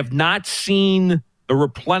 I have not seen the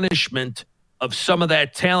replenishment of some of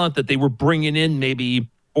that talent that they were bringing in maybe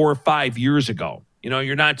 4 or 5 years ago.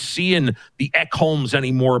 You're not seeing the Ekholms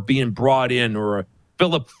anymore being brought in, or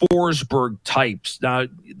Philip Forsberg types. Now,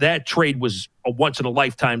 that trade was a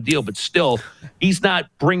once-in-a-lifetime deal, but still, he's not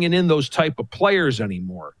bringing in those type of players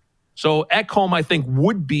anymore. So Ekholm, I think,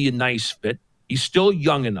 would be a nice fit. He's still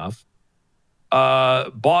young enough.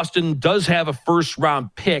 Boston does have a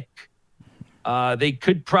first-round pick. They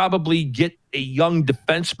could probably get a young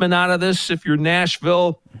defenseman out of this if you're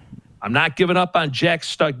Nashville. I'm not giving up on Jack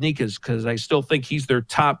Studnickas because I still think he's their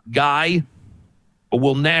top guy. But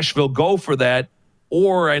will Nashville go for that?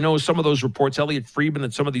 Or I know some of those reports, Elliot Friedman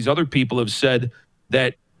and some of these other people have said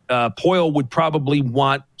that Poile would probably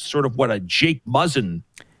want sort of a Jake Muzzin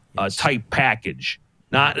type package.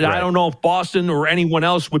 Now, I don't know if Boston or anyone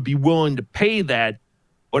else would be willing to pay that,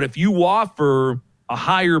 but if you offer a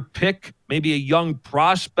higher pick, maybe a young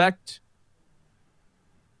prospect,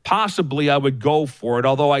 possibly I would go for it,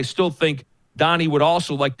 although I still think Donnie would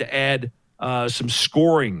also like to add some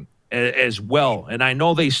scoring as well. And I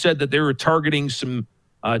know they said that they were targeting some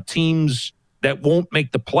teams that won't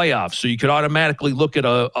make the playoffs. So you could automatically look at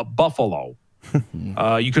a Buffalo.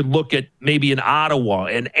 You could look at maybe an Ottawa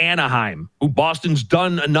and Anaheim, who Boston's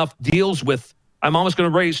done enough deals with. I'm almost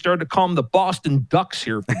going to start to call them the Boston Ducks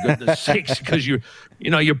here, for goodness sakes, because you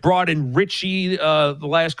brought in Richie the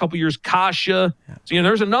last couple years, Kasha. So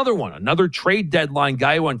there's another trade deadline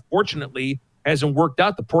guy who unfortunately hasn't worked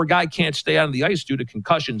out. The poor guy can't stay out on the ice due to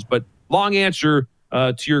concussions. But long answer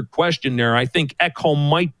to your question there, I think Ekholm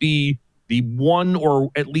might be the one or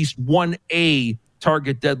at least 1A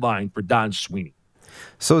target deadline for Don Sweeney.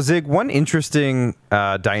 So, Zig, one interesting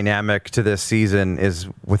dynamic to this season is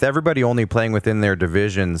with everybody only playing within their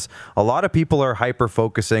divisions, a lot of people are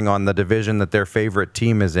hyper-focusing on the division that their favorite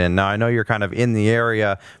team is in. Now, I know you're kind of in the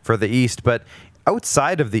area for the East, but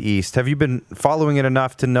outside of the East, have you been following it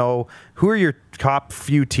enough to know who are your top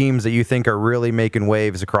few teams that you think are really making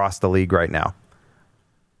waves across the league right now?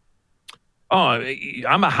 Oh,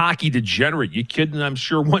 I'm a hockey degenerate. You kidding? I'm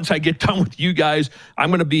sure once I get done with you guys, I'm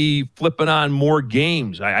going to be flipping on more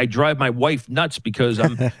games. I drive my wife nuts because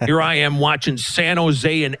here I am watching San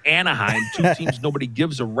Jose and Anaheim, two teams nobody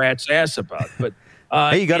gives a rat's ass about. But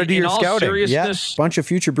hey, you got to do your scouting. Yeah, bunch of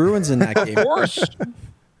future Bruins in that game. Of course.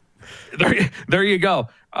 There you go.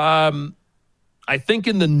 I think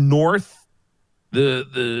in the North,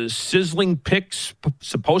 the sizzling pick's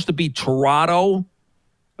supposed to be Toronto.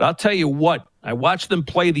 But I'll tell you what, I watched them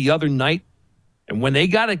play the other night, and when they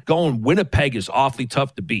got it going, Winnipeg is awfully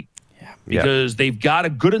tough to beat. Yeah. because they've got a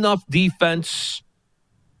good enough defense.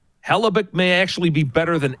 Hellebuck may actually be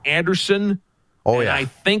better than Anderson. I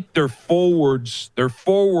think their forwards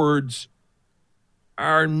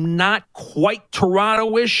are not quite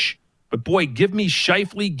Toronto-ish, but boy, give me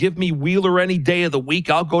Scheifele, give me Wheeler any day of the week.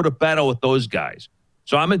 I'll go to battle with those guys.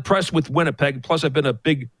 So I'm impressed with Winnipeg. Plus, I've been a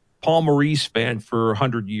big Paul Maurice fan for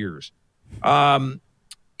 100 years.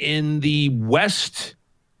 In the West,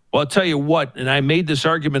 well, I'll tell you what, and I made this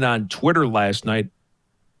argument on Twitter last night.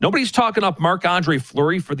 Nobody's talking up Marc-Andre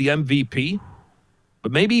Fleury for the MVP,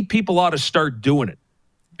 but maybe people ought to start doing it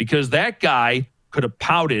because that guy could have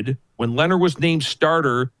pouted when Leonard was named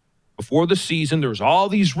starter before the season. There was all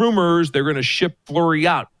these rumors they're going to ship Fleury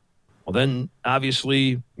out. Well, then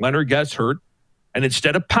obviously Leonard gets hurt. And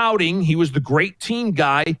instead of pouting, he was the great team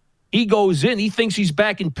guy. He goes in. He thinks he's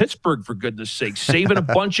back in Pittsburgh, for goodness sake, saving a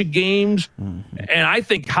bunch of games. And I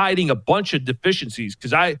think hiding a bunch of deficiencies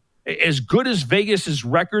because as good as Vegas'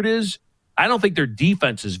 record is, I don't think their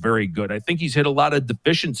defense is very good. I think he's hit a lot of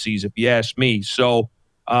deficiencies, if you ask me. So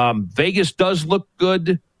Vegas does look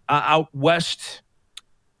good out west.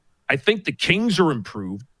 I think the Kings are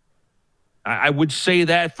improved. I would say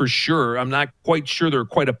that for sure. I'm not quite sure they're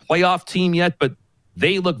quite a playoff team yet, but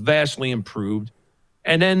they look vastly improved.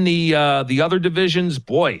 And then the other divisions,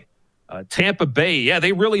 boy, Tampa Bay,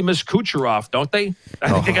 they really miss Kucherov, don't they? I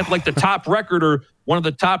think they got like the top record or one of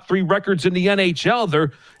the top 3 records in the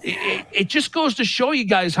NHL. It just goes to show you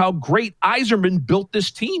guys how great Yzerman built this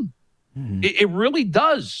team. It really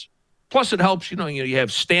does. Plus, it helps, you have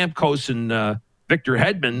Stamkos and Victor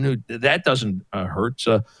Hedman, that doesn't hurt.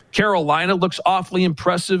 Carolina looks awfully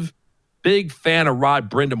impressive. Big fan of Rod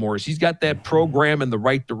Brindamore's. He's got that program in the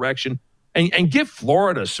right direction. And give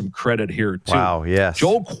Florida some credit here, too. Wow, yes.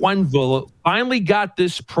 Joe Quenneville finally got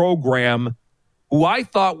this program, who I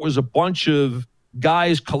thought was a bunch of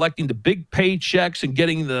guys collecting the big paychecks and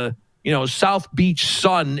getting the, South Beach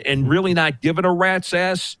sun and really not giving a rat's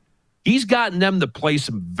ass. He's gotten them to play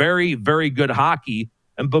some very, very good hockey.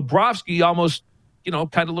 And Bobrovsky almost,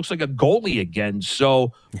 kind of looks like a goalie again.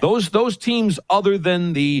 So those teams, other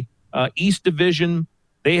than the East Division,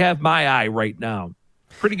 they have my eye right now.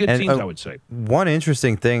 Pretty good teams, I would say. One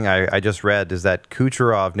interesting thing I just read is that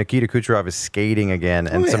Nikita Kucherov is skating again,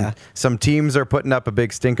 and some teams are putting up a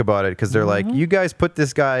big stink about it because they're like, you guys put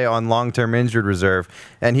this guy on long-term injured reserve,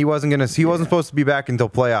 and he wasn't supposed to be back until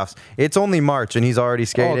playoffs. It's only March, and he's already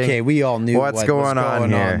skating. Okay, we all knew what's going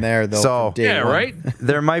on there, though. So right.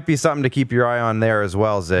 There might be something to keep your eye on there as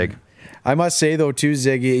well, Zig. I must say, though, too,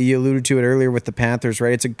 Zig, you alluded to it earlier with the Panthers,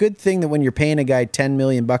 right? It's a good thing that when you're paying a guy $10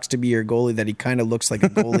 million to be your goalie, that he kind of looks like a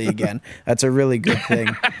goalie again. That's a really good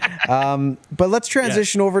thing. But let's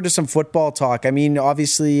transition over to some football talk. I mean,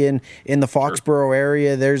 obviously, in the Foxborough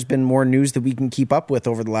area, there's been more news that we can keep up with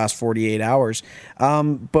over the last 48 hours.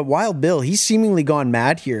 But Wild Bill, he's seemingly gone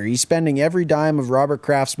mad here. He's spending every dime of Robert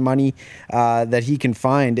Kraft's money that he can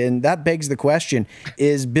find. And that begs the question,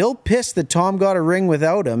 is Bill pissed that Tom got a ring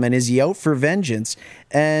without him, and is he out for vengeance?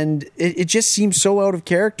 And it just seems so out of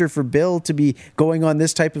character for Bill to be going on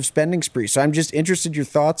this type of spending spree. So I'm just interested in your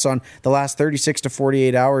thoughts on the last 36 to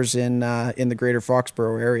 48 hours in the greater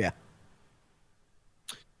Foxborough area.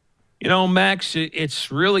 Max,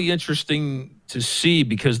 it's really interesting to see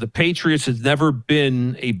because the Patriots have never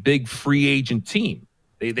been a big free agent team.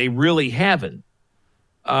 They really haven't.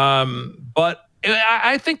 But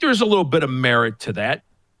I think there's a little bit of merit to that.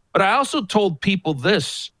 But I also told people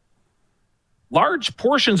this. Large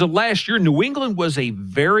portions of last year, New England was a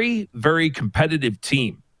very, very competitive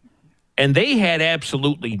team. And they had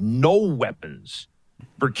absolutely no weapons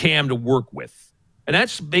for Cam to work with. And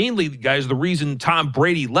that's mainly, guys, the reason Tom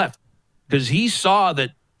Brady left. Because he saw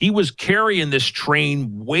that he was carrying this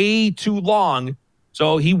train way too long.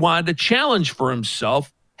 So he wanted a challenge for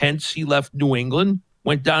himself. Hence, he left New England,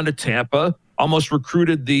 went down to Tampa, almost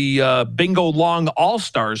recruited the Bingo Long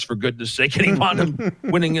All-Stars, for goodness sake, and he wanted him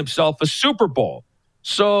winning himself a Super Bowl.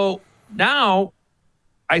 So now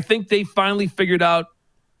I think they finally figured out,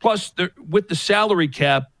 plus with the salary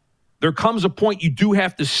cap, there comes a point you do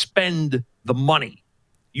have to spend the money.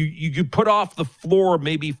 You put off the floor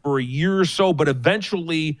maybe for a year or so, but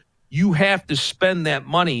eventually you have to spend that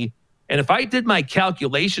money. And if I did my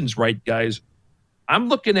calculations right, guys, I'm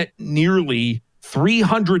looking at nearly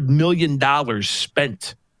 $300 million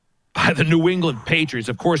spent by the New England Patriots.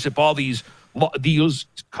 Of course, if all these deals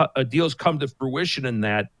come to fruition in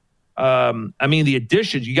that, I mean, the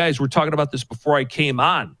additions, you guys were talking about this before I came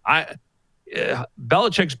on.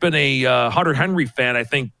 Belichick's been a Hunter Henry fan, I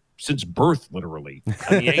think, since birth, literally.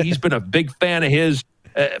 I mean, he's been a big fan of his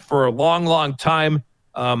for a long, long time.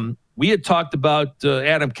 we had talked about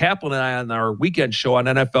Adam Kaplan and I on our weekend show on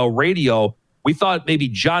NFL radio. We thought maybe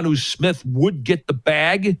Jonnu Smith would get the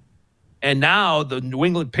bag, and now the New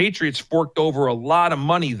England Patriots forked over a lot of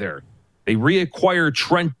money there. They reacquired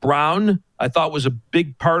Trent Brown, I thought was a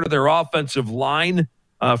big part of their offensive line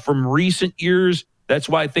from recent years. That's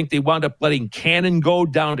why I think they wound up letting Cannon go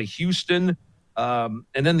down to Houston. And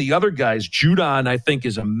then the other guys, Judon, I think,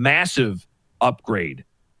 is a massive upgrade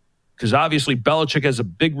because obviously Belichick has a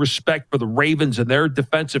big respect for the Ravens and their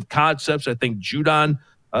defensive concepts. I think Judon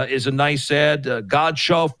is a nice add.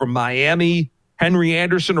 Godshaw from Miami, Henry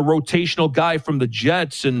Anderson, a rotational guy from the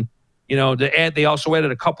Jets. And, they also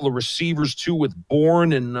added a couple of receivers too with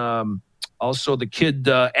Bourne and also the kid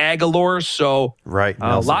Aguilar. So right,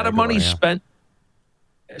 a lot of money spent.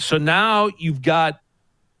 So now you've got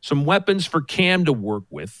some weapons for Cam to work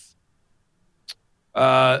with.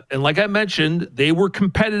 And like I mentioned, they were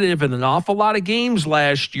competitive in an awful lot of games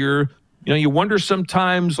last year. You wonder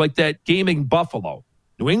sometimes, like that game in Buffalo.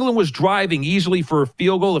 New England was driving easily for a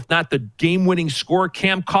field goal, if not the game-winning score.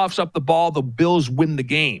 Cam coughs up the ball, the Bills win the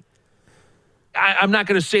game. I'm not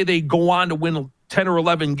going to say they go on to win 10 or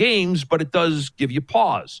 11 games, but it does give you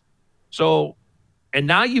pause. So, and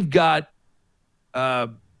now you've got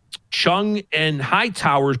Chung and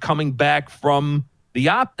Hightower coming back from the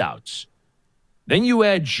opt-outs. Then you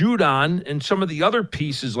add Judon and some of the other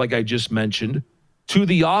pieces, like I just mentioned, to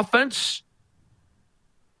the offense.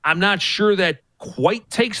 I'm not sure that quite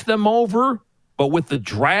takes them over, but with the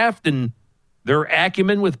draft and their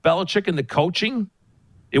acumen with Belichick and the coaching,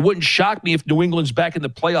 it wouldn't shock me if New England's back in the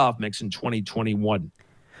playoff mix in 2021.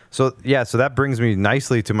 So that brings me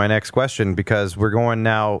nicely to my next question, because we're going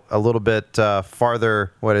now a little bit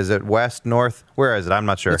farther. What is it? West, north? Where is it? I'm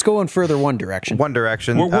not sure. Let's go in further one direction. One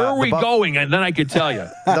direction. Where are we going? And then I could tell you.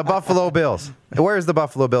 The Buffalo Bills. Where's the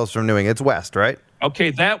Buffalo Bills from New England? It's west, right?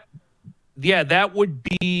 Okay, that would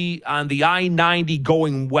be on the I-90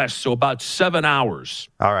 going west, so about 7 hours.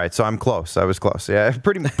 All right, so I'm close. I was close. Yeah,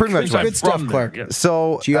 pretty much. Good stuff, Clark. Yeah.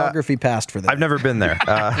 So geography passed for that. I've never been there.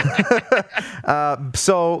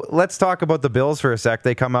 So let's talk about the Bills for a sec.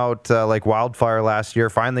 They come out like wildfire last year,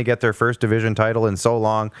 finally get their first division title in so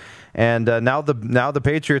long. And now the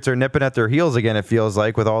Patriots are nipping at their heels again, it feels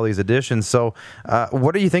like, with all these additions. So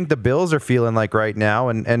what do you think the Bills are feeling like right now?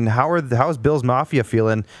 And how's Bills Mafia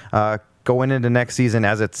feeling going into next season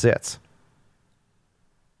as it sits?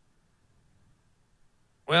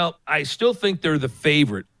 Well, I still think they're the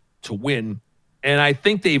favorite to win. And I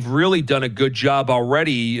think they've really done a good job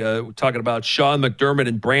already, talking about Sean McDermott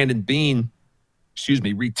and Brandon Beane,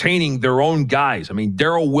 retaining their own guys. I mean,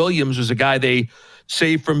 Darrell Williams was a guy they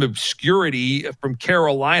saved from obscurity from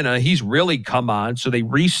Carolina. He's really come on, so they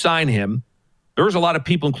re-sign him. There was a lot of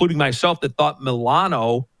people, including myself, that thought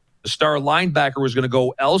Milano, the star linebacker, was going to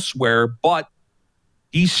go elsewhere, but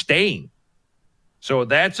he's staying. So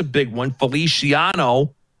that's a big one.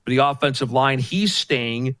 Feliciano, for the offensive line, he's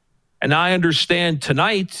staying. And I understand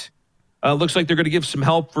tonight, looks like they're going to give some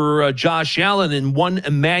help for Josh Allen and one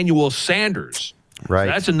Emmanuel Sanders. Right.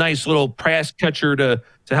 So that's a nice little pass catcher to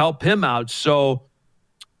help him out. So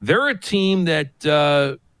they're a team that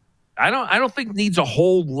I don't think needs a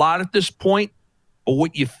whole lot at this point. But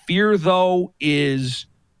what you fear, though, is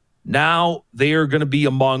now they are going to be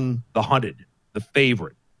among the hunted, the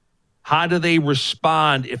favorite. How do they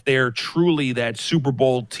respond if they're truly that Super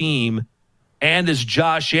Bowl team? And is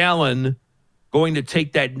Josh Allen going to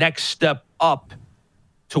take that next step up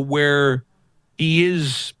to where he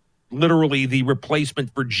is literally the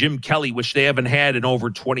replacement for Jim Kelly, which they haven't had in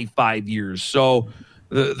over 25 years? So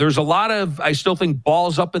there's a lot of, I still think,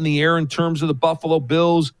 balls up in the air in terms of the Buffalo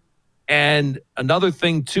Bills. And another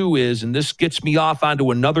thing, too, is, and this gets me off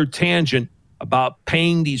onto another tangent about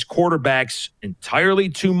paying these quarterbacks entirely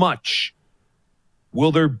too much.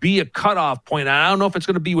 Will there be a cutoff point? I don't know if it's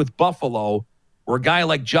going to be with Buffalo, where a guy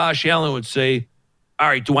like Josh Allen would say, all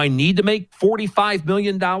right, do I need to make $45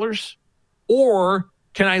 million? Or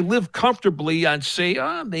can I live comfortably on, say,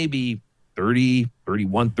 maybe $30,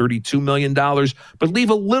 $31, $32 million, but leave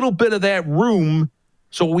a little bit of that room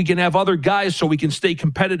so we can have other guys so we can stay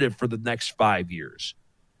competitive for the next 5 years.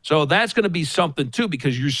 So that's going to be something, too,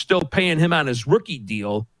 because you're still paying him on his rookie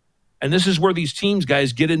deal. And this is where these teams,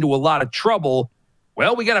 guys, get into a lot of trouble.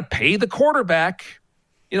 Well, we got to pay the quarterback.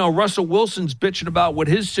 You know, Russell Wilson's bitching about what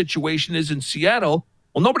his situation is in Seattle.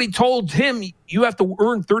 Well, nobody told him you have to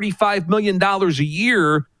earn $35 million a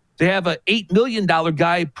year to have an $8 million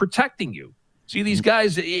guy protecting you. See, these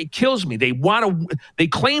guys, it kills me. They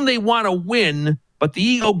claim they want to win, but the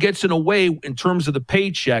ego gets in the way in terms of the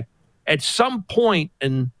paycheck. At some point,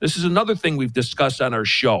 and this is another thing we've discussed on our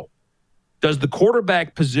show, does the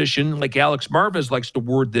quarterback position, like Alex Marvez likes to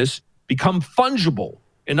word this, become fungible?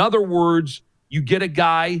 In other words, you get a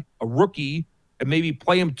guy, a rookie, and maybe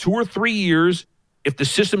play him 2 or 3 years. If the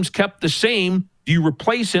system's kept the same, do you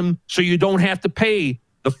replace him so you don't have to pay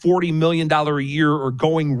the $40 million a year or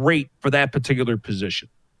going rate for that particular position?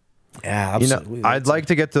 Yeah, absolutely. I'd like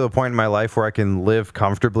to get to the point in my life where I can live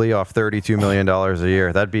comfortably off $32 million a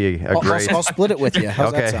year. That'd be a great... I'll split it with you.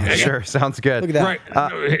 How's that sound? Sure. Sounds good. Look at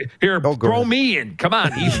that. Right. Here, throw me in. Come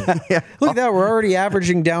on. Look at that. We're already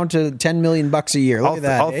averaging down to $10 million a year. Look at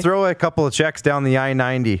that. I'll throw a couple of checks down the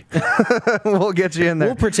I-90. We'll get you in there.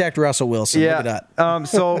 We'll protect Russell Wilson. Yeah. Look at that.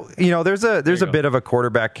 So, there's a bit of a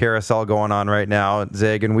quarterback carousel going on right now,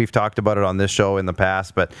 Zig, and we've talked about it on this show in the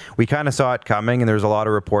past, but we kind of saw it coming, and there's a lot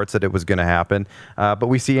of reports that it was going to happen. But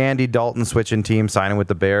we see Andy Dalton switching teams, signing with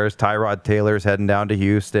the Bears. Tyrod Taylor's heading down to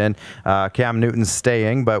Houston. Cam Newton's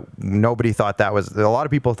staying, but nobody thought that was... A lot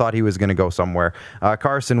of people thought he was going to go somewhere.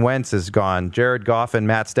 Carson Wentz is gone. Jared Goff and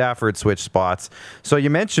Matt Stafford switched spots. So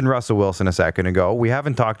you mentioned Russell Wilson a second ago. We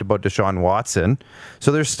haven't talked about Deshaun Watson.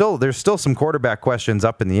 So there's still some quarterback questions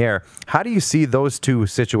up in the air. How do you see those two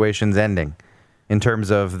situations ending in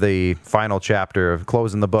terms of the final chapter of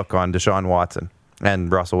closing the book on Deshaun Watson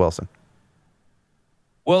and Russell Wilson?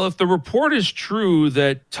 Well, if the report is true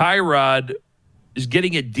that Tyrod is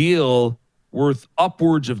getting a deal worth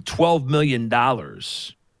upwards of $12 million, I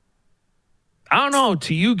don't know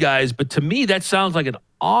to you guys, but to me, that sounds like an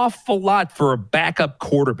awful lot for a backup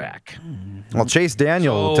quarterback. Well, Chase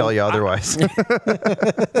Daniel will tell you otherwise.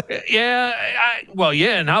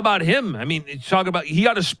 And how about him? I mean, talk about he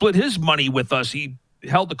ought to split his money with us. He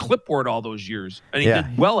held the clipboard all those years, and he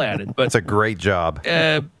did well at it. But it's a great job.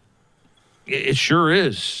 It sure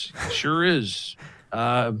is. It sure is.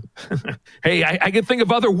 Hey, I can think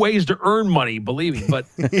of other ways to earn money, believe me. But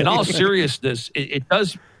in all seriousness, it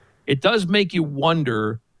does make you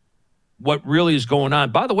wonder what really is going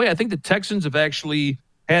on. By the way, I think the Texans have actually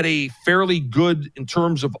had a fairly good in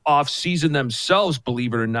terms of off-season themselves,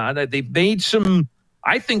 believe it or not. They've made some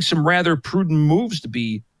rather prudent moves, to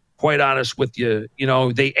be quite honest with you.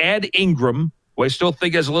 They add Ingram, who I still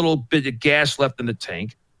think has a little bit of gas left in the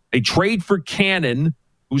tank. They trade for Cannon,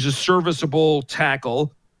 who's a serviceable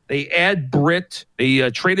tackle. They add Britt.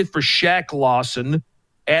 They traded for Shaq Lawson,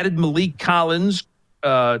 added Malik Collins.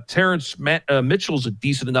 Terrence Mitchell's a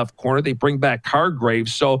decent enough corner. They bring back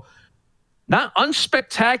Hargraves. So not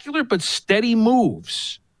unspectacular, but steady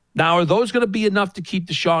moves. Now, are those going to be enough to keep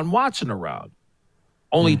Deshaun Watson around?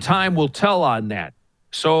 Only time will tell on that.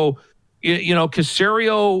 So,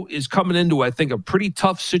 Caserio is coming into, I think, a pretty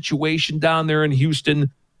tough situation down there in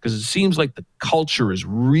Houston, because it seems like the culture is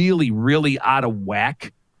really, really out of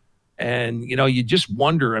whack. And, you just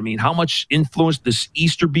wonder, how much influence this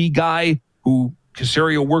Easterby guy who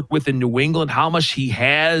Caserio worked with in New England, how much he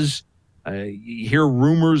has. You hear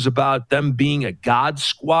rumors about them being a God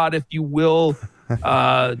squad, if you will.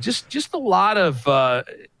 Just a lot of,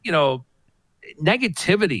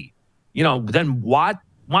 negativity. Then Watt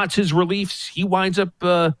wants his relief. He winds up,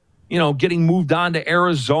 getting moved on to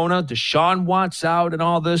Arizona. Deshaun Watt's out and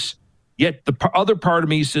all this. Yet the other part of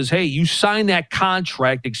me says, hey, you signed that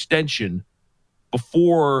contract extension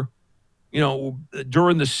before,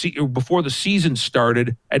 before the season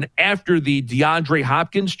started, and after the DeAndre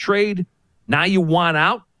Hopkins trade, now you want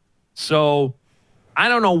out. So I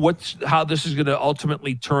don't know how this is going to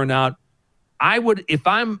ultimately turn out. If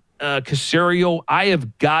I'm Caserio, I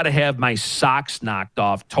have got to have my socks knocked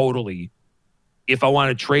off totally if I want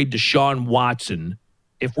to trade Deshaun Watson.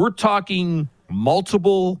 If we're talking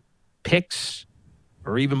multiple picks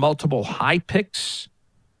or even multiple high picks,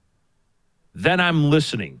 then I'm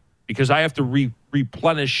listening, because I have to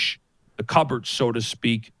replenish the cupboard, so to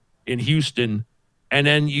speak, in Houston. And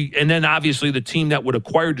then obviously the team that would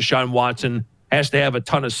acquire Deshaun Watson has to have a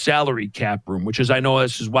ton of salary cap room, which is, I know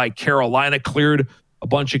this is why Carolina cleared a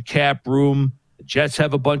bunch of cap room. The Jets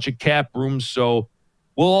have a bunch of cap room. So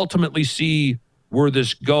we'll ultimately see where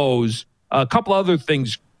this goes. A couple other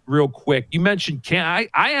things real quick. You mentioned Cam.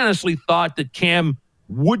 I honestly thought that Cam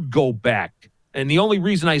would go back. And the only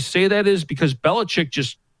reason I say that is because Belichick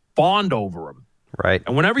just fawned over him. Right.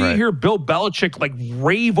 And whenever you hear Bill Belichick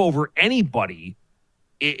rave over anybody,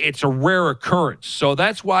 it's a rare occurrence. So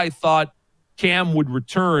that's why I thought Cam would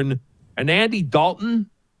return. And Andy Dalton,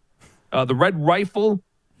 the Red Rifle,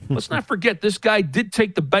 let's not forget this guy did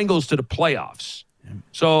take the Bengals to the playoffs.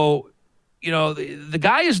 So, the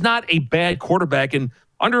guy is not a bad quarterback. And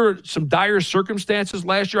under some dire circumstances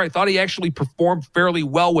last year, I thought he actually performed fairly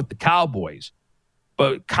well with the Cowboys.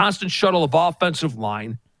 But constant shuttle of offensive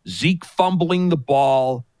line, Zeke fumbling the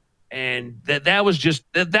ball, And that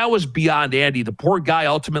was beyond Andy. The poor guy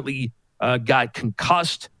ultimately got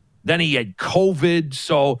concussed. Then he had COVID.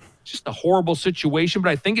 So just a horrible situation.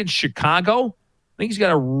 But I think in Chicago, I think he's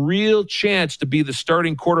got a real chance to be the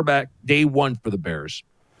starting quarterback day one for the Bears.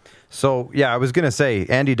 So, yeah, I was going to say,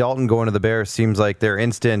 Andy Dalton going to the Bears seems like they're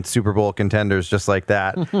instant Super Bowl contenders just like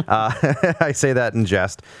that. I say that in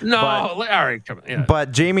jest. No, all right. Come on. Yeah.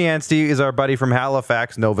 But Jamie Anstey is our buddy from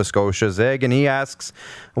Halifax, Nova Scotia, Zig, and he asks,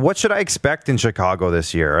 what should I expect in Chicago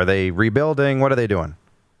this year? Are they rebuilding? What are they doing?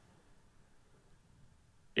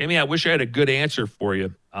 Jamie, I wish I had a good answer for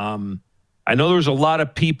you. I know there's a lot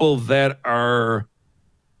of people that are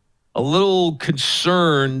a little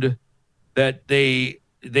concerned that they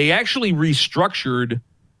actually restructured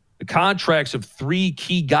the contracts of 3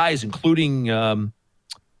 key guys, including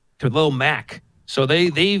Khalil Mack. So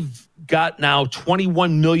they've got now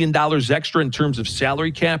 $21 million extra in terms of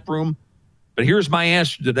salary cap room. But here's my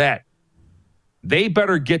answer to that. They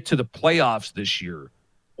better get to the playoffs this year,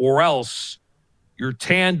 or else your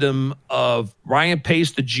tandem of Ryan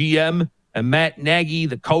Pace, the GM, and Matt Nagy,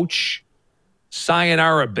 the coach,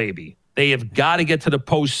 sayonara, baby. They have got to get to the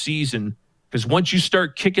postseason. Because once you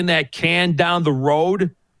start kicking that can down the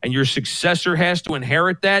road and your successor has to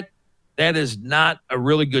inherit that is not a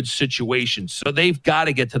really good situation. So they've got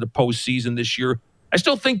to get to the postseason this year. I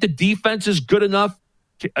still think the defense is good enough.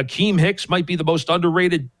 Akeem Hicks might be the most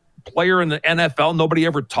underrated player in the NFL. Nobody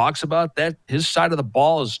ever talks about that. His side of the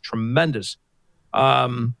ball is tremendous.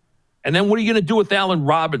 And then what are you going to do with Allen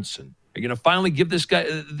Robinson? Are you going to finally give this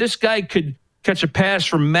guy could catch a pass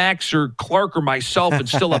from Max or Clark or myself and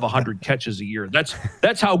still have 100 catches a year.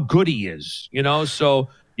 That's how good he is, So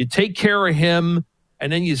you take care of him,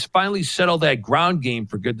 and then you finally settle that ground game,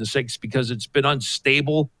 for goodness sakes, because it's been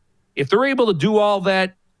unstable. If they're able to do all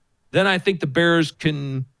that, then I think the Bears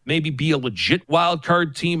can maybe be a legit wild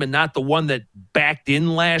card team and not the one that backed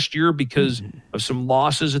in last year because of some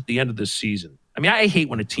losses at the end of the season. I mean, I hate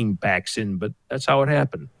when a team backs in, but that's how it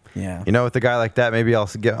happened. Yeah. With a guy like that, maybe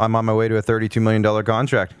I'm on my way to a $32 million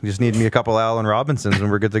contract. You just need me a couple Allen Robinsons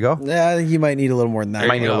and we're good to go. Yeah, you might need a little more than that. I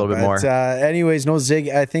might need a little bit more. Anyways, no, Zig,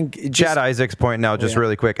 I think... Chad Isaac's point now,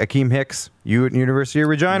 really quick. Akeem Hicks, University of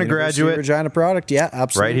Regina graduate. Regina product, yeah,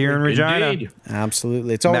 absolutely. Right here in Regina. Indeed.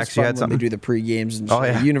 Absolutely. It's always Max, fun when they do the pre-games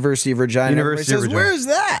and University of Regina. University of Regina. Where's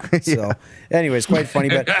that? So, anyways, quite funny.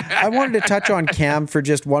 But I wanted to touch on Cam for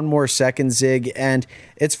just one more second, Zig. And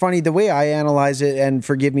it's funny, the way I analyze it, and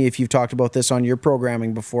forgive me if you've talked about this on your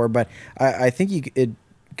programming before, but I think it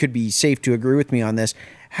could be safe to agree with me on this.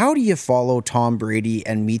 How do you follow Tom Brady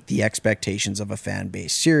and meet the expectations of a fan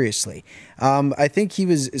base? Seriously. I think he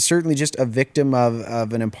was certainly just a victim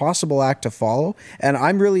of an impossible act to follow. And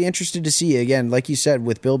I'm really interested to see, again, like you said,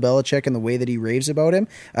 with Bill Belichick and the way that he raves about him,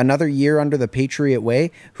 another year under the Patriot way,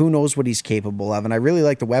 who knows what he's capable of. And I really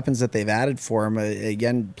like the weapons that they've added for him,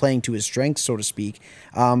 again, playing to his strengths, so to speak.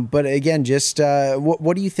 But again, just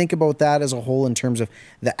what do you think about that as a whole in terms of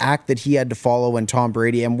the act that he had to follow and Tom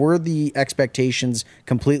Brady? And were the expectations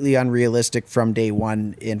completely unrealistic from day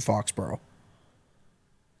one in Foxborough?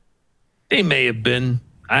 They may have been.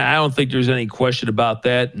 I don't think there's any question about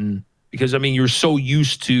that. And because, I mean, you're so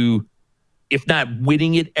used to, if not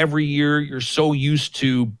winning it every year, you're so used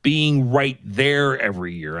to being right there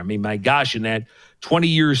every year. I mean, my gosh, in that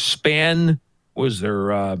 20-year span, was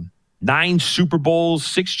there 9 Super Bowls,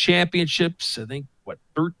 6 championships, I think,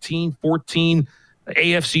 13, 14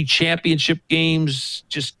 AFC championship games,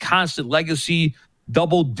 just constant legacy,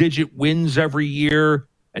 double-digit wins every year,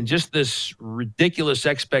 and just this ridiculous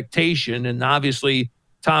expectation. And obviously,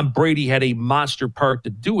 Tom Brady had a monster part to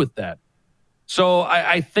do with that. So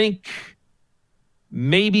I think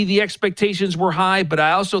maybe the expectations were high, but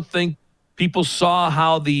I also think people saw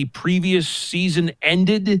how the previous season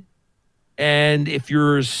ended. And if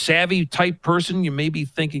you're a savvy type person, you may be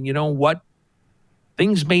thinking, you know what?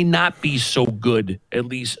 Things may not be so good, at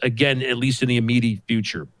least in the immediate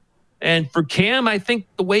future. And for Cam, I think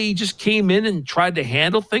the way he just came in and tried to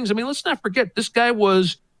handle things. I mean, let's not forget, this guy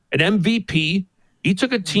was an MVP. He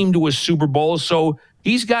took a team to a Super Bowl. So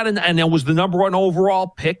he's got and it was the number 1 overall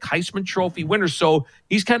pick, Heisman Trophy winner. So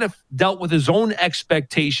he's kind of dealt with his own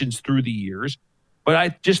expectations through the years. But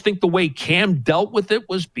I just think the way Cam dealt with it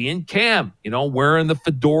was being Cam, wearing the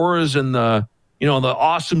fedoras and the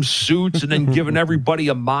awesome suits and then giving everybody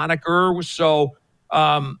a moniker. So,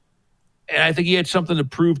 and I think he had something to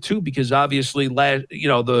prove too, because obviously,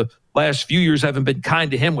 the last few years haven't been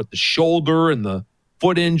kind to him with the shoulder and the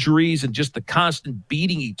foot injuries and just the constant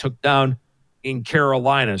beating he took down in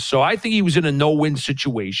Carolina. So I think he was in a no-win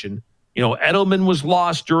situation. Edelman was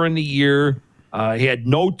lost during the year. He had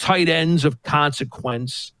no tight ends of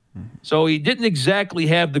consequence. So he didn't exactly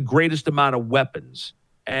have the greatest amount of weapons.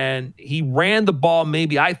 And he ran the ball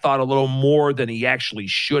maybe, I thought, a little more than he actually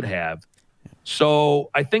should have.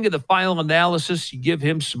 So I think in the final analysis, you give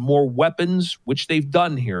him some more weapons, which they've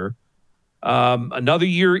done here. Another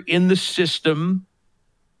year in the system.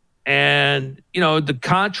 And, the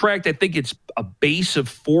contract, I think it's a base of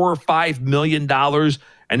 $4 or $5 million.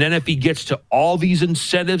 And then if he gets to all these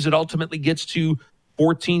incentives, it ultimately gets to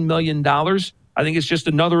 $14 million. I think it's just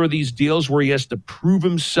another of these deals where he has to prove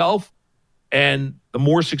himself. And the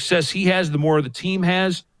more success he has, the more the team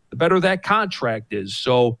has, the better that contract is.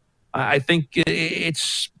 So I think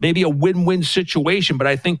it's maybe a win-win situation, but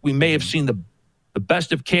I think we may have seen the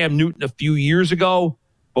best of Cam Newton a few years ago.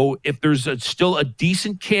 But if there's still a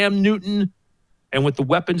decent Cam Newton, and with the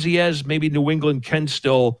weapons he has, maybe New England can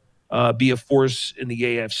still be a force in the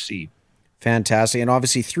AFC. Fantastic. And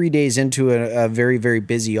obviously 3 days into a very, very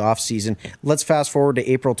busy offseason. Let's fast forward to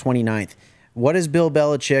April 29th. What is Bill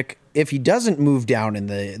Belichick, if he doesn't move down in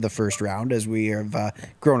the first round, as we have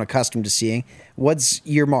grown accustomed to seeing, what's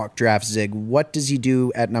your mock draft, Zig? What does he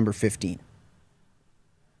do at number 15?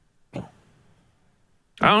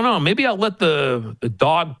 I don't know. Maybe I'll let the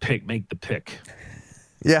dog pick make the pick.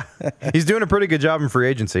 Yeah, he's doing a pretty good job in free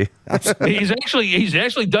agency. He's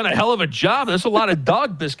actually done a hell of a job. There's a lot of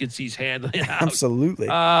dog biscuits he's handling out. Absolutely.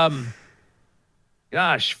 Gosh,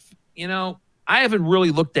 I haven't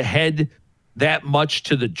really looked ahead that much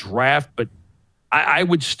to the draft, but I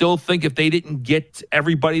would still think if they didn't get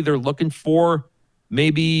everybody they're looking for,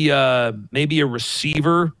 maybe a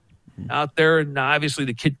receiver out there. Now, obviously,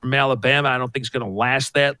 the kid from Alabama, I don't think is going to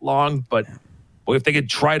last that long, but boy, if they could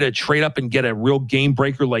try to trade up and get a real game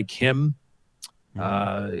breaker like him,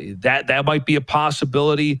 that might be a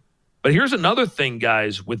possibility. But here's another thing,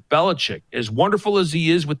 guys, with Belichick. As wonderful as he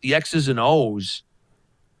is with the X's and O's,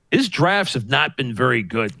 his drafts have not been very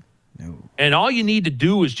good. No. And all you need to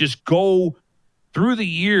do is just go through the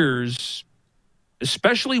years,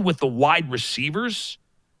 especially with the wide receivers.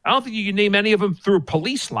 I don't think you can name any of them through a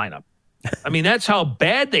police lineup. I mean, that's how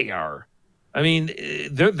bad they are. I mean,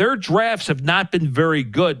 their drafts have not been very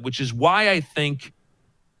good, which is why I think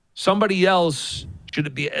somebody else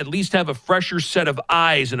should be at least have a fresher set of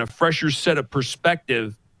eyes and a fresher set of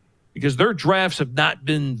perspective, because their drafts have not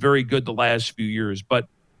been very good the last few years. But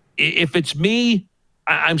if it's me,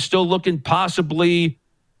 I'm still looking possibly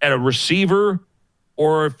at a receiver,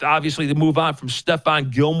 or if obviously they move on from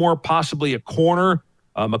Stephon Gilmore, possibly a corner.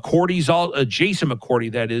 Jason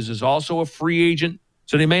McCourty, that is also a free agent.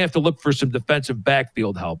 So they may have to look for some defensive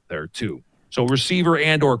backfield help there too. So receiver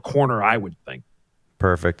and or corner, I would think.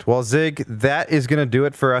 Perfect. Well, Zig, that is going to do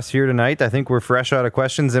it for us here tonight. I think we're fresh out of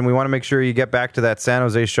questions, and we want to make sure you get back to that San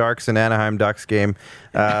Jose Sharks and Anaheim Ducks game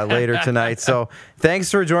later tonight. So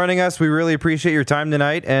thanks for joining us. We really appreciate your time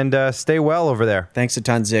tonight, and stay well over there. Thanks a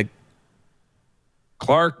ton, Zig.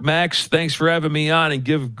 Clark, Max, thanks for having me on, and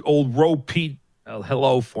give old Ro Pete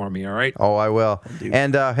hello for me, all right? Oh, I will.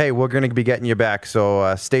 And, hey, we're going to be getting you back,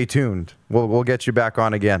 so stay tuned. We'll get you back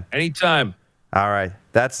on again. Anytime. All right.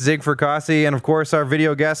 That's Zig Fracassi, and, of course, our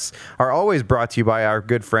video guests are always brought to you by our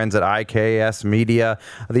good friends at IKS Media.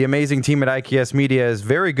 The amazing team at IKS Media is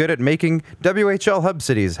very good at making WHL hub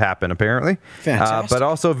cities happen, apparently. Fantastic. But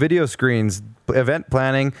also video screens, event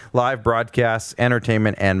planning, live broadcasts,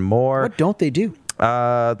 entertainment, and more. What don't they do?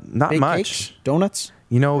 Not Bake much. Cakes? Donuts?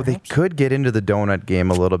 Perhaps? They could get into the donut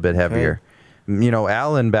game a little bit heavier.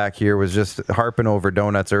 Alan back here was just harping over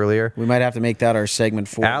donuts earlier. We might have to make that our segment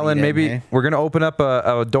for Alan, maybe we're going to open up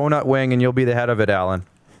a donut wing and you'll be the head of it, Alan.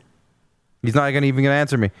 He's not even going to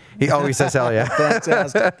answer me. He says hell yeah.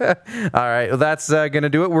 Fantastic. All right, well, that's going to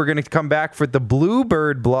do it. We're going to come back for the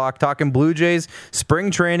Bluebird block, talking Blue Jays, spring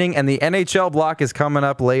training, and the NHL block is coming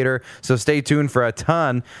up later, so stay tuned for a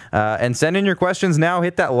ton. And send in your questions now.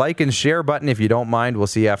 Hit that like and share button if you don't mind. We'll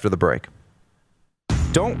see you after the break.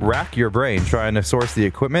 Don't rack your brain trying to source the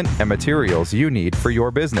equipment and materials you need for your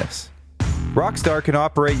business. Rockstar can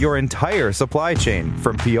operate your entire supply chain,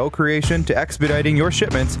 from PO creation to expediting your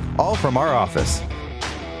shipments, all from our office.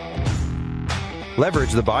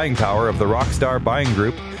 Leverage the buying power of the Rockstar buying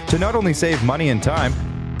group to not only save money and time,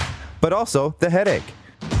 but also the headache.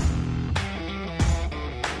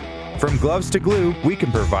 From gloves to glue, we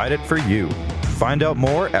can provide it for you. Find out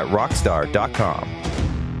more at rockstar.com.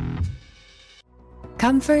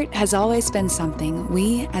 Comfort has always been something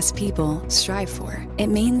we, as people, strive for. It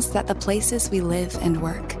means that the places we live and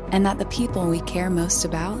work, and that the people we care most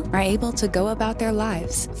about, are able to go about their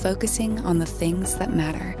lives focusing on the things that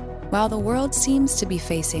matter. While the world seems to be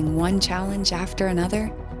facing one challenge after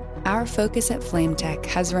another, our focus at FlameTech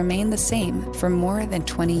has remained the same for more than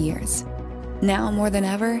 20 years. Now more than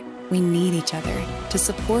ever, we need each other to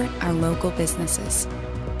support our local businesses.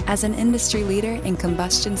 As an industry leader in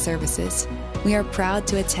combustion services, we are proud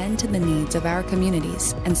to attend to the needs of our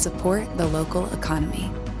communities and support the local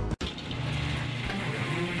economy.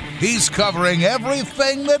 He's covering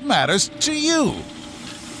everything that matters to you.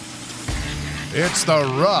 It's the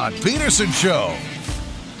Rod Peterson Show.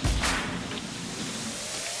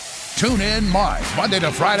 Tune in Monday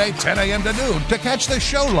to Friday, 10 a.m. to noon to catch the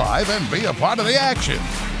show live and be a part of the action.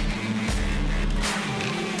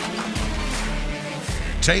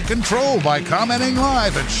 Take control by commenting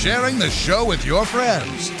live and sharing the show with your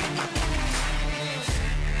friends.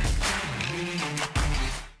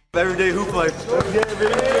 Everyday hoop life. Yeah,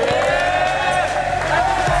 baby.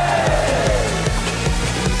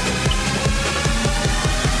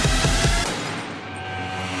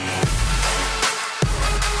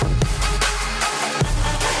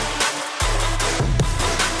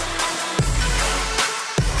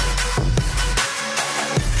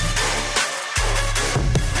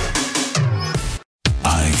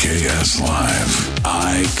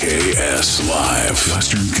 IKS Live.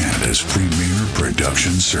 Western Canada's premier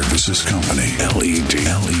production services company.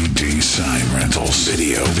 LED sign rentals.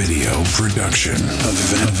 Video production.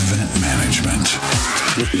 Event management.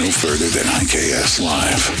 Look no further than IKS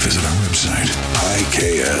Live. Visit our website.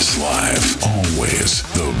 IKS Live. Always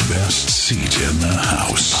the best seat in the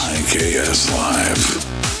house. IKS Live.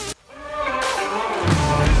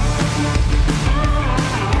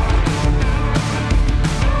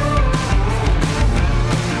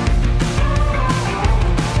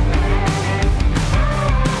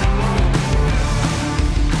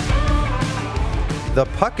 The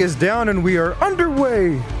puck is down and we are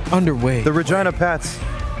underway. The Regina Pats.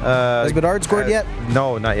 Has Bedard scored yet?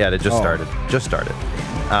 No, not yet. It just started.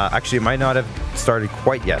 Actually, it might not have started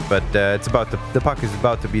quite yet, but the puck is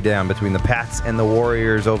about to be down between the Pats and the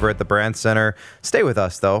Warriors over at the Brandt Center. Stay with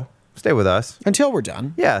us, though. Stay with us until we're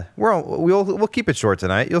done. Yeah, we'll keep it short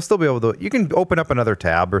tonight. You'll still be able to. You can open up another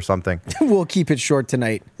tab or something. We'll keep it short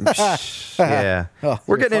tonight. Yeah,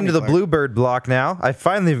 we're getting into the Bluebird block now. I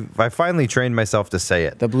finally trained myself to say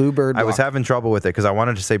it. The Bluebird block. I was having trouble with it because I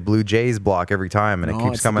wanted to say Blue Jays block every time, and it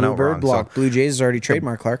keeps coming out wrong. Bluebird block. So, Blue Jays is already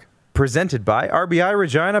trademarked, Clark. Presented by RBI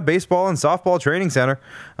Regina Baseball and Softball Training Center.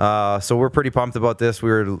 So we're pretty pumped about this. We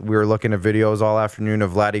were looking at videos all afternoon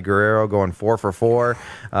of Vladdy Guerrero going 4 for 4.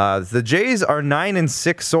 The Jays are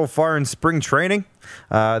 9-6 so far in spring training.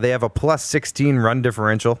 They have a plus 16 run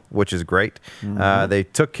differential, which is great. They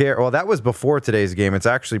took care. Well, that was before today's game. It's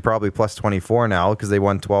actually probably plus 24 now because they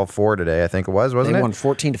won 12-4 today. I think it wasn't it? They won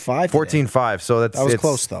 14-5. 14-5. So that was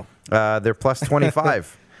close though. They're plus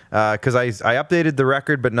 25. Because I updated the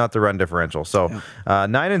record, but not the run differential. So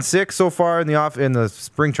 9-6 so far in the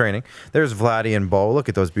spring training. There's Vladdy and Bo. Look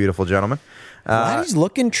at those beautiful gentlemen. Vladdy's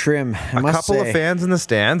looking trim. A couple of fans in the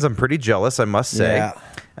stands. I'm pretty jealous, I must say.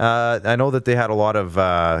 Yeah. I know that they had a lot of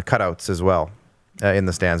cutouts as well in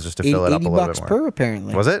the stands just to fill it up a little bit more. $80 per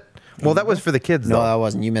apparently. Was it? Well, that was for the kids, though. No, that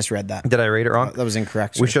wasn't. You misread that. Did I read it wrong? That was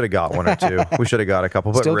incorrect. We should have got one or two. We should have got a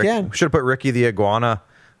couple. Still can. We should have put Ricky the Iguana.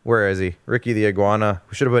 Where is he? Ricky the Iguana.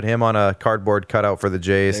 We should have put him on a cardboard cutout for the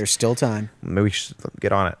Jays. There's still time. Maybe we should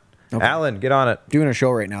get on it. Okay. Alan, get on it. Doing a show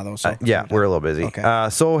right now, though. So yeah, we're a little busy. Okay.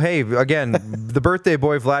 So, hey, again, the birthday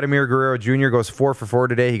boy, Vladimir Guerrero Jr. goes 4 for 4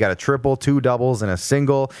 today. He got a triple, 2 doubles, and a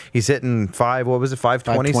single. He's hitting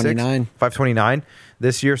 529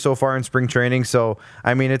 this year so far in spring training. So,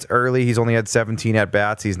 I mean, it's early. He's only had 17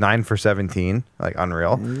 at-bats. He's 9 for 17. Like,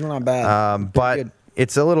 unreal. Not bad. But good.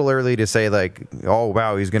 It's a little early to say, like, oh,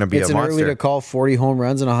 wow, he's going to be a monster. It's early to call 40 home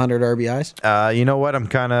runs and 100 RBIs? You know what? I'm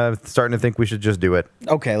kind of starting to think we should just do it.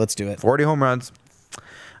 Okay, let's do it. 40 home runs.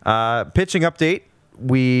 Pitching update.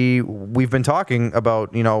 We've been talking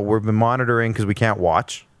about, we've been monitoring because we can't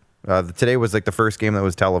watch. Today was like the first game that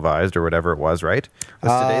was televised or whatever it was, right?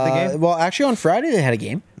 Was today the game? Well, actually, on Friday they had a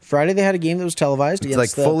game. That was televised. It's like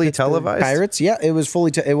fully televised? Pirates. Yeah, it was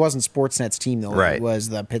fully. It wasn't Sportsnet's team though. Right. It was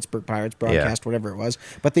the Pittsburgh Pirates broadcast, whatever it was.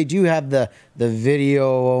 But they do have the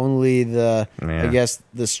video only. I guess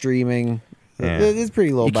the streaming. Yeah. It's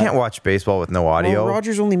pretty low. You can't watch baseball with no audio. Well,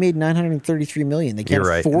 Rogers only made $933 million. They can't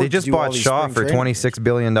afford. They just bought Shaw for $26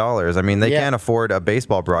 billion. I mean, they can't afford a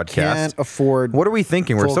baseball broadcast. Can't afford. What are we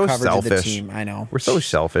thinking? We're so selfish. Team. I know. We're so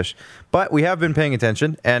selfish. But we have been paying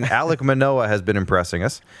attention, and Alek Manoah has been impressing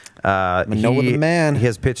us. Manoah the man. He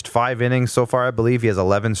has pitched 5 innings so far, I believe. He has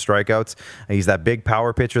 11 strikeouts. He's that big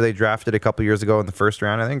power pitcher they drafted a couple years ago in the first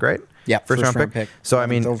round, I think, right? Yeah, first round pick. So, I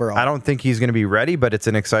mean, overall. I don't think he's going to be ready, but it's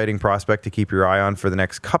an exciting prospect to keep your eye on for the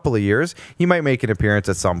next couple of years. He might make an appearance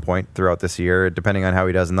at some point throughout this year, depending on how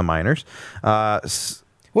he does in the minors.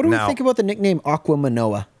 What do we think about the nickname Aqua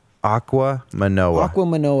Manoa? Aqua Manoa. Aqua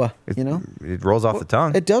Manoa, It rolls off the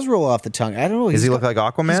tongue. It does roll off the tongue. I don't know. Does he look like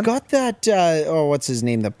Aquaman? He's got that, what's his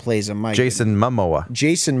name that plays him? Jason Momoa.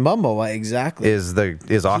 Jason Momoa, exactly. Is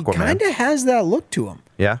Aquaman. He kind of has that look to him.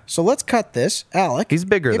 Yeah. So let's cut this. Alec. He's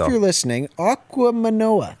bigger, though. If you're listening, Aqua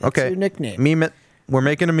Manoa. That's your nickname. Meme it. We're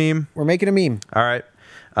making a meme. We're making a meme. All right.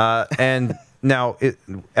 And now,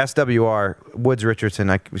 SWR, Woods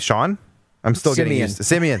Richardson, Sean? I'm still getting used to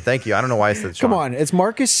Simeon. Thank you. I don't know why I said Sean. Come on, it's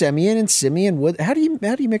Marcus Semien and Simeon Wood. How do you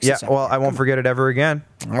mix this up? Yeah, well, I won't forget it ever again.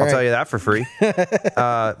 I'll tell you that for free.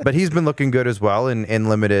 But he's been looking good as well in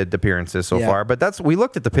limited appearances so far. But we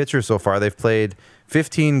looked at the pitchers so far. They've played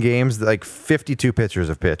 15 games, like 52 pitchers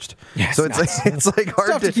have pitched. Yes, so it's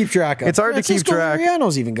hard to keep track of. It's hard to keep track.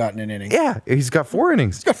 Mariano's even gotten an inning. Yeah, he's got 4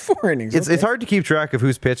 innings. He's got 4 innings. It's hard to keep track of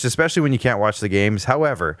who's pitched, especially when you can't watch the games.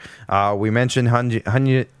 However, we mentioned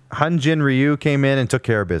Hyunjin Ryu came in and took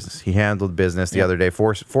care of business. He handled business the other day.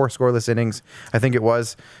 4 scoreless innings, I think it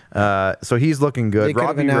was. So he's looking good. They could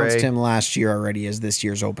have announced him last year already as this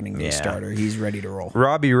year's opening day starter. He's ready to roll.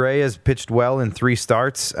 Robbie Ray has pitched well in 3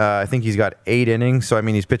 starts. I think he's got 8 innings. So, I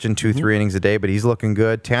mean, he's pitching 2-3 innings a day, but he's looking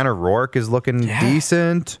good. Tanner Rourke is looking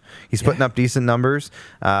decent. He's putting up decent numbers.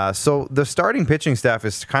 So the starting pitching staff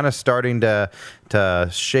is kind of starting to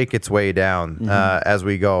shake its way down as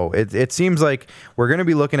we go. It seems like we're going to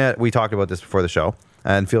be looking at, we talked about this before the show,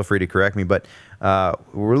 and feel free to correct me, but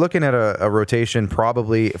we're looking at a rotation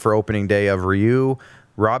probably for opening day of Ryu,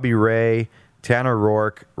 Robbie Ray, Tanner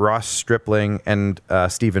Rourke, Ross Stripling, and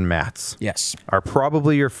Steven Matz. Yes. Are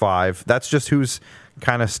probably your 5. That's just who's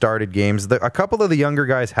kind of started games. A couple of the younger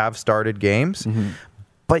guys have started games,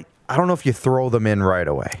 but I don't know if you throw them in right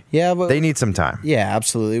away. Yeah, but they need some time. Yeah,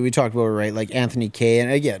 absolutely. We talked about it, right? Like Anthony Kay,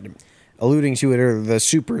 and again, alluding to it are the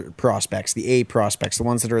super prospects, the A prospects, the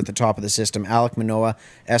ones that are at the top of the system. Alec Manoa,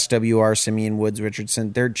 SWR, Simeon Woods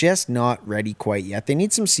Richardson. They're just not ready quite yet. They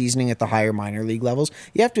need some seasoning at the higher minor league levels.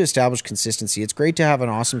 You have to establish consistency. It's great to have an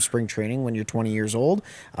awesome spring training when you're 20 years old.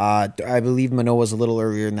 I believe Manoa's a little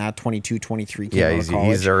earlier than that, 22, 23. Yeah,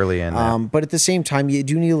 he's early in that. But at the same time, you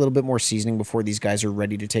do need a little bit more seasoning before these guys are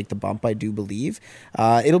ready to take the bump, I do believe.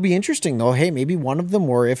 It'll be interesting, though. Hey, maybe one of them,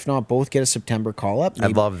 or if not both, get a September call-up.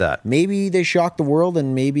 I'd love that. Maybe they shock the world,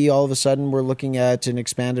 and maybe all of a sudden we're looking at an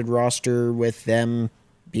expanded roster with them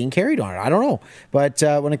being carried on it. I don't know. But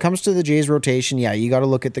when it comes to the Jays rotation, you got to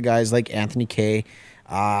look at the guys like Anthony Kay.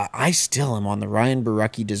 I still am on the Ryan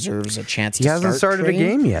Borucki deserves a chance to start. He hasn't started a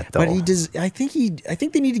game yet, though. But he does. I think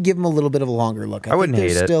they need to give him a little bit of a longer look. I wouldn't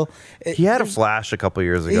hate it. He had a flash a couple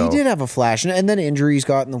years ago. He did have a flash, and then injuries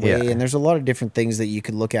got in the way, and there's a lot of different things that you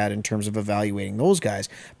could look at in terms of evaluating those guys.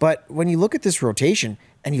 But when you look at this rotation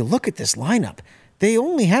and you look at this lineup, they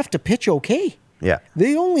only have to pitch okay. Yeah.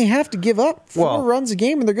 They only have to give up 4 runs a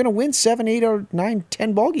game, and they're going to win 7, 8, or 9,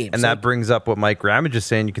 10 ball games. And that brings up what Mike Ramage is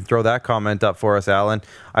saying. You can throw that comment up for us, Alan.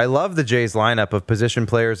 I love the Jays lineup of position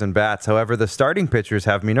players and bats. However, the starting pitchers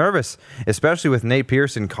have me nervous, especially with Nate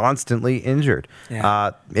Pearson constantly injured.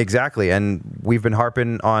 Yeah. Exactly. And we've been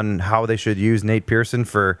harping on how they should use Nate Pearson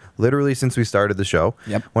for literally since we started the show.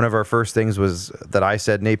 Yep. One of our first things was that I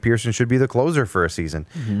said Nate Pearson should be the closer for a season.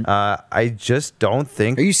 I just don't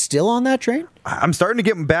think... Are you still on that train? I'm starting to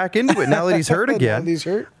get back into it now that he's hurt again. Now that he's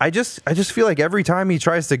hurt? I just feel like every time he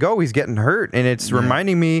tries to go, he's getting hurt. And it's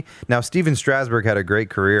reminding me... Now, Steven Strasburg had a great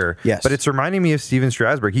career. Yes. But it's reminding me of Steven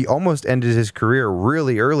Strasburg. He almost ended his career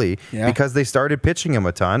really early because they started pitching him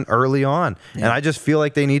a ton early on. Yeah. And I just feel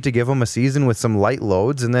like they need to give him a season with some light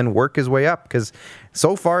loads and then work his way up. Because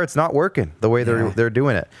so far, it's not working the way they're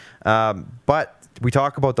doing it. But... we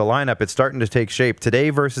talk about the lineup. It's starting to take shape.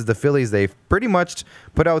 Today versus the Phillies, they've pretty much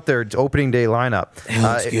put out their opening day lineup.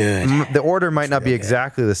 That's good. The order might not be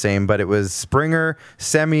exactly the same, but it was Springer,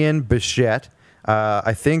 Semien, Bichette.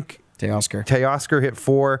 I think Teoscar hit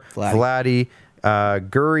 4. Vladdy,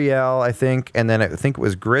 Gurriel, I think. And then I think it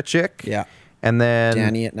was Grichuk. Yeah. And then...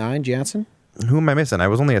 Danny at 9, Jansen. Who am I missing? I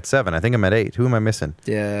was only at 7. I think I'm at 8. Who am I missing?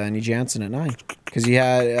 Danny Jansen at 9. Because you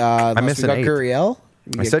had... I'm missing 8. Gurriel.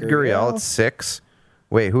 I said Gurriel at 6.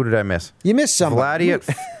 Wait, who did I miss? You missed somebody. Vladdy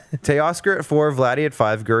at Teoscar at 4, Vladdy at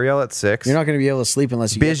 5, Gurriel at 6. You're not going to be able to sleep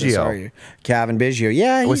unless you get this, are you? Kevin Biggio.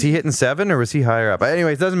 Yeah. Was he hitting 7 or was he higher up?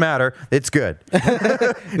 Anyways, it doesn't matter. It's good. They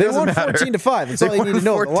won 14-5. That's all you need to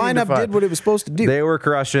know. The lineup did what it was supposed to do. They were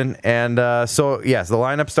crushing. And so, yes, the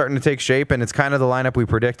lineup's starting to take shape, and it's kind of the lineup we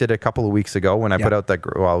predicted a couple of weeks ago when I put out that,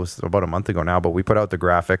 well, it was about a month ago now, but we put out the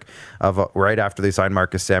graphic of right after they signed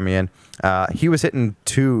Marcus Semien. He was hitting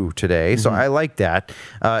 2 today, so I like that.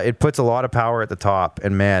 It puts a lot of power at the top,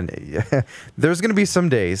 and man, there's going to be some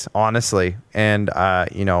days, honestly, and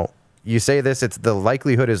you say this, it's the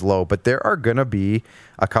likelihood is low, but there are going to be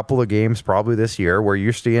a couple of games probably this year where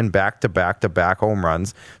you're seeing back-to-back home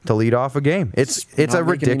runs to lead off a game. It's a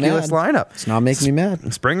ridiculous lineup. It's not making me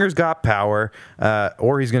mad. Springer's got power,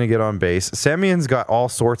 or he's going to get on base. Semyon's got all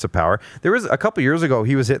sorts of power. There was a couple years ago,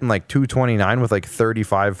 he was hitting like 229 with like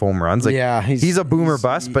 35 home runs. Like, yeah, he's a boomer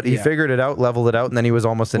bust, but he figured it out, leveled it out, and then he was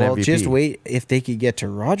almost an MVP. Just wait if they could get to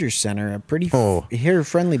Rogers Center, a pretty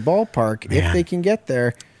hitter-friendly ballpark, if they can get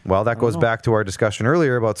there. Well, that goes back to our discussion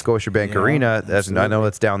earlier about Scotiabank Arena. I know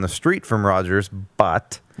it's down the street from Rogers,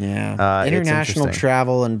 but international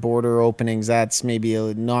travel and border openings, that's maybe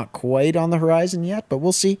not quite on the horizon yet, but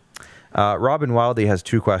we'll see. Robin Wildy has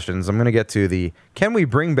 2 questions. I'm going to get to can we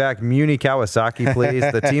bring back Muni Kawasaki,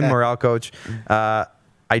 please, the team morale coach?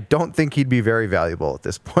 I don't think he'd be very valuable at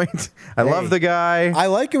this point. I love the guy. I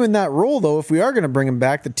like him in that role, though. If we are going to bring him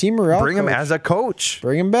back, the team morale Bring him as a coach.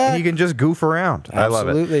 Bring him back. He can just goof around.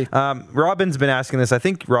 Absolutely. I love it. Robin's been asking this. I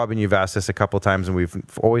think, Robin, you've asked this a couple times, and we've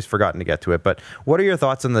always forgotten to get to it. But what are your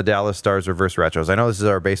thoughts on the Dallas Stars reverse retros? I know this is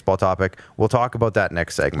our baseball topic. We'll talk about that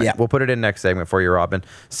next segment. Yeah. We'll put it in next segment for you, Robin.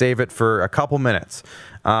 Save it for a couple minutes.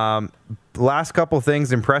 Last couple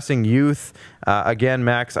things, impressing youth. Again,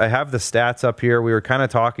 Max, I have the stats up here. We were kind of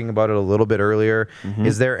talking about it a little bit earlier. Mm-hmm.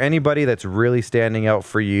 Is there anybody that's really standing out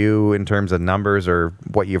for you in terms of numbers or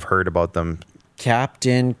what you've heard about them?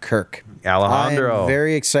 Captain Kirk. Alejandro. I'm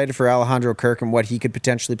very excited for Alejandro Kirk and what he could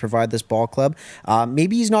potentially provide this ball club.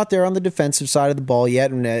 Maybe he's not there on the defensive side of the ball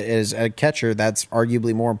yet, and as a catcher, that's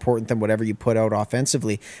arguably more important than whatever you put out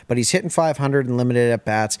offensively. But he's hitting 500 in limited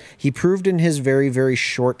at-bats. He proved in his very, very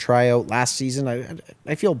short tryout last season.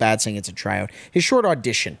 I feel bad saying it's a tryout. His short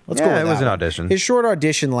audition. Let's go with that. It was an audition. His short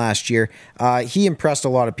audition last year, he impressed a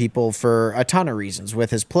lot of people for a ton of reasons,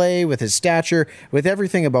 with his play, with his stature, with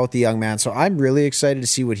everything about the young man. So I'm really excited to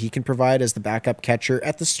see what he can provide as the backup catcher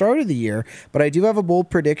at the start of the year. But I do have a bold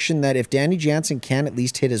prediction that if Danny Jansen can at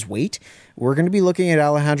least hit his weight, we're going to be looking at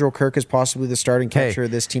Alejandro Kirk as possibly the starting catcher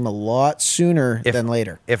of this team a lot sooner than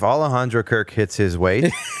later. If Alejandro Kirk hits his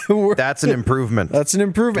weight, that's an improvement. That's an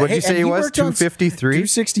improvement. What did you say he was? 253?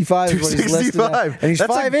 265 is what he's listed at. And he's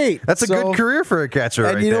 5'8". That's a good career for a catcher right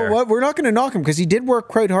there. And you know what? We're not going to knock him because he did work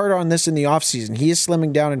quite hard on this in the offseason. He is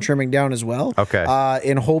slimming down and trimming down as well. Okay.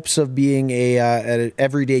 In hopes of being an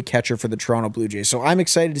everyday catcher for the Toronto Blue Jays. So I'm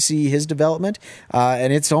excited to see his development.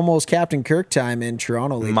 And it's almost Captain Kirk time in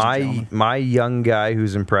Toronto, ladies and gentlemen. My young guy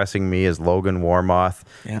who's impressing me is Logan Warmoth.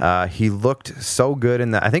 Yeah. He looked so good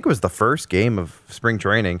in that. I think it was the first game of spring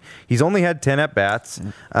training. He's only had 10 at-bats,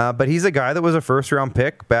 but he's a guy that was a first-round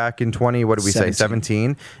pick back in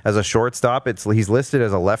 17 as a shortstop. He's listed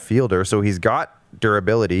as a left fielder, so he's got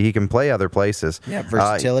durability. He can play other places. Yeah,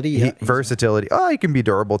 versatility. Versatility. Oh, he can be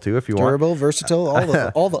durable too if you want. Durable, versatile,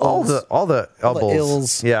 all the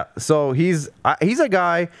ills. Yeah. So he's a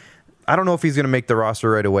guy. I don't know if he's going to make the roster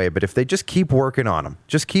right away, but if they just keep working on him,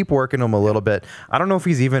 a little bit. I don't know if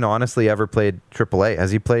he's even honestly ever played AAA.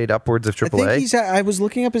 Has he played upwards of AAA? I was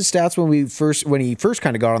looking up his stats when he first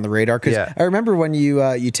kind of got on the radar, because I remember when you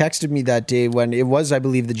texted me that day when it was, I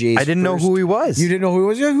believe, the Jays. I didn't know who he was. You didn't know who he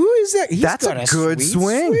was? Yeah, who is that? That's a good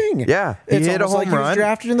swing. Yeah, he hit a home run. He was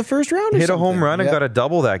drafted in the first round. Hit a home run and got a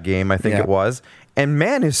double that game. I think it was. And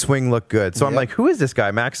man, his swing looked good. So I'm like, who is this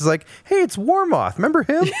guy? Max is like, hey, it's Warmoth. Remember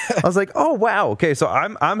him? I was like, oh wow. Okay, so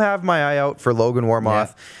I'm having my eye out for Logan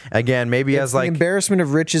Warmoth. Again, maybe it's as like the embarrassment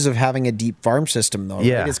of riches of having a deep farm system, though.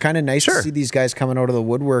 Yeah, right? It's kind of nice to see these guys coming out of the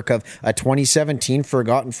woodwork. Of a 2017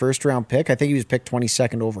 forgotten first round pick. I think he was picked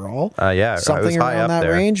 22nd overall. Something around that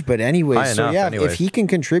range. But anyways, if he can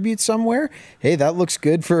contribute somewhere, hey, that looks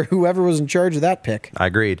good for whoever was in charge of that pick. I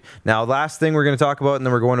agreed. Now, last thing we're going to talk about, and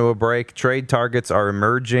then we're going to a break. Trade targets are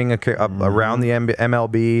emerging around the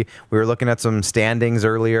MLB. We were looking at some standings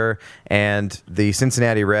earlier, and the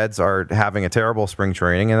Cincinnati Reds are having a terrible spring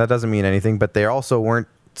training, and that doesn't mean anything, but they also weren't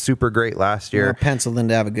super great last year. Penciled in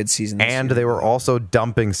to have a good season this and year. They were also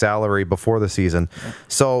dumping salary before the season.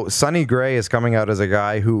 So Sonny Gray is coming out as a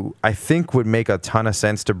guy who I think would make a ton of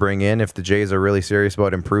sense to bring in if the Jays are really serious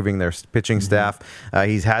about improving their pitching staff.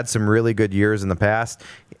 He's had some really good years in the past.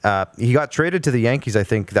 He got traded to the Yankees, I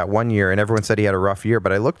think, that one year, and everyone said he had a rough year,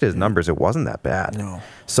 but I looked at his numbers. It wasn't that bad. No.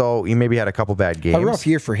 So he maybe had a couple bad games. A rough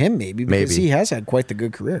year for him, because he has had quite the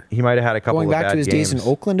good career. He might have had a couple of bad games. Going back to his days in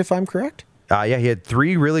Oakland, if I'm correct? Yeah, he had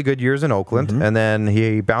 3 really good years in Oakland, and then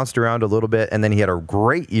he bounced around a little bit, and then he had a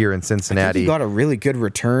great year in Cincinnati. I think he got a really good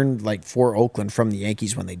return for Oakland from the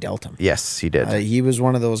Yankees when they dealt him. Yes, he did. He was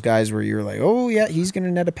one of those guys where you were like, oh, yeah, he's going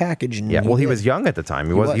to net a package. And he was young at the time.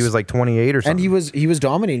 He was like 28 or something. And he was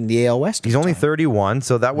dominating the AL West. He's only 31,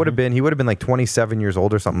 so that would have been, he would have been like 27 years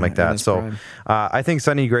old or something like that. So I think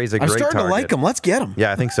Sonny Gray's a great target. I'm starting to like him. Let's get him.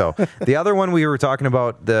 Yeah, I think so. The other one we were talking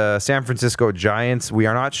about, the San Francisco Giants, we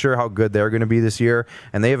are not sure how good they're going to be this year.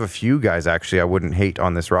 And they have a few guys, actually, I wouldn't hate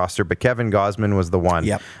on this roster, but Kevin Gausman was the one.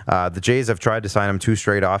 Yep. The Jays have tried to sign him 2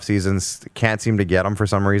 straight off seasons, can't seem to get him for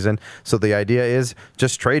some reason. So the idea is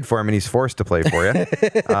just trade for him and he's forced to play for you.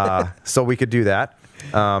 So we could do that.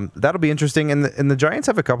 That'll be interesting. And the Giants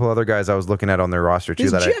have a couple other guys I was looking at on their roster too.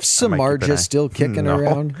 Is Jeff Samardzija still kicking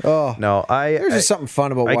around? Oh no, there's just something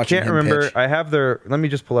fun about watching him pitch. I can't remember. I have let me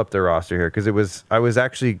just pull up their roster here because I was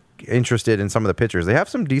actually interested in some of the pitchers. They have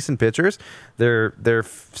some decent pitchers. The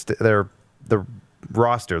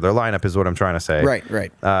roster, their lineup is what I'm trying to say.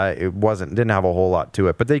 Right. It didn't have a whole lot to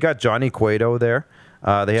it, but they got Johnny Cueto there.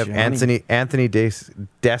 They have Anthony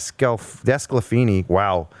Desclafini.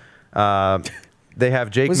 Wow. They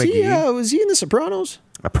have Jake McGee. Was he in The Sopranos?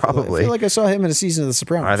 Probably. I feel like I saw him in a season of The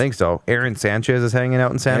Sopranos. I think so. Aaron Sanchez is hanging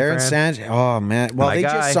out in San Fran. Sanchez. Oh, man. Well, they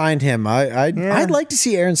just signed him. I'd like to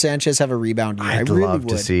see Aaron Sanchez have a rebound year. I'd love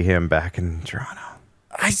to see him back in Toronto.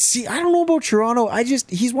 I don't know about Toronto.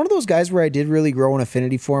 He's one of those guys where I did really grow an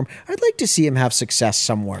affinity for him. I'd like to see him have success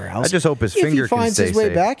somewhere else. I just hope his finger can stay safe. If he finds his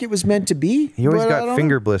way back, it was meant to be. He always got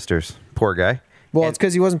finger blisters. Poor guy. Well, it's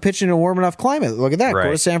because he wasn't pitching in a warm enough climate. Look at that. Right.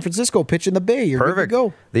 Go to San Francisco, pitch in the Bay. You're good to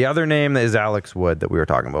go. The other name is Alex Wood that we were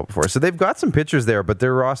talking about before. So they've got some pitchers there, but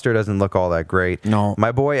their roster doesn't look all that great. No.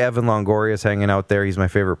 My boy Evan Longoria is hanging out there. He's my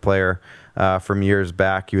favorite player from years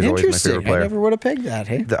back. He was always my favorite player. I never would have pegged that,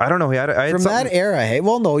 hey? I don't know. From that era, hey?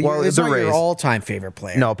 Well, no, it's not your all-time favorite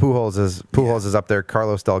player. No, Pujols is up there.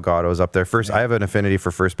 Carlos Delgado is up there. I have an affinity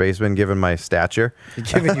for first baseman given my stature.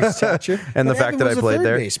 Given your stature? And the fact that I played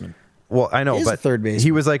there. Baseman. Well, I know, but third baseman.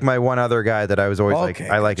 He was like my one other guy that I was always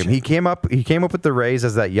I like him. He came up with the Rays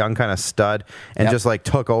as that young kind of stud and just like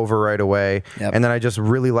took over right away. Yep. And then I just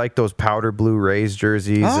really liked those powder blue Rays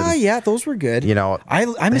jerseys. Yeah, those were good. You know,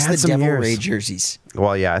 I miss the Devil Ray jerseys.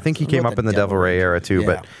 Well, yeah, I think he came up in the Devil Ray era too,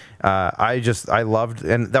 but I loved,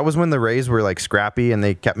 and that was when the Rays were like scrappy and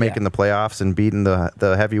they kept making the playoffs and beating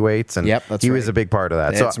the heavyweights, and he was a big part of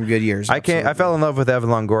that. They had some good years. I fell in love with Evan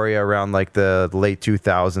Longoria around like the late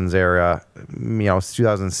 2000s era, 2006,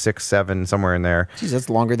 2007, somewhere in there. Jeez, that's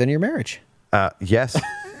longer than your marriage. Yes,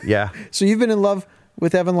 yeah. So you've been in love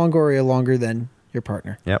with Evan Longoria longer than your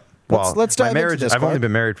partner. Yep. Let's dive into this. I've only Clark.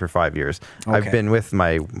 been married for 5 years. Okay. I've been with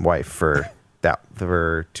my wife for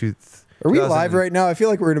 2. Are we live right now? I feel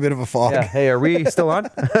like we're in a bit of a fog. Yeah. Hey, are we still on?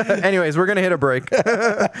 Anyways, we're going to hit a break.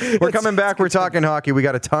 We're coming back. We're talking hockey. We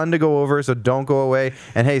got a ton to go over, so don't go away.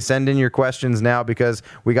 And hey, send in your questions now because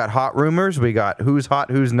we got hot rumors. We got who's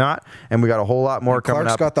hot, who's not. And we got a whole lot more coming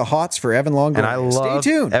up. Clark's got the hots for Evan Longoria. And I love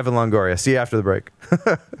Stay tuned. Evan Longoria. See you after the break.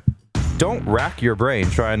 Don't rack your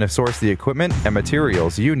brain trying to source the equipment and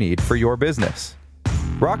materials you need for your business.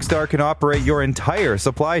 Rockstar can operate your entire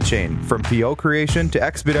supply chain, from PO creation to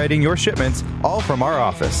expediting your shipments, all from our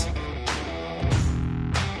office.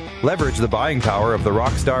 Leverage the buying power of the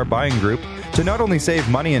Rockstar Buying Group to not only save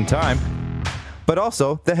money and time, but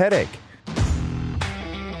also the headache.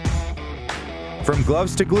 From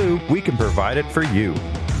gloves to glue, we can provide it for you.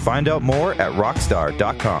 Find out more at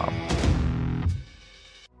rockstar.com.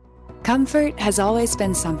 Comfort has always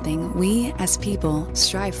been something we, as people,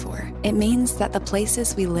 strive for. It means that the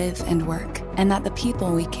places we live and work, and that the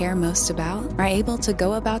people we care most about, are able to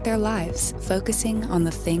go about their lives focusing on the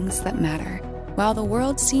things that matter. While the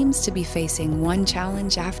world seems to be facing one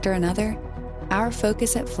challenge after another, our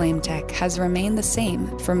focus at FlameTech has remained the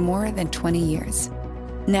same for more than 20 years.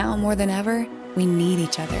 Now more than ever, we need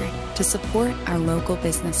each other to support our local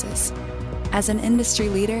businesses. As an industry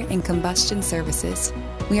leader in combustion services,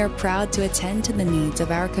 we are proud to attend to the needs of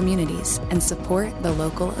our communities and support the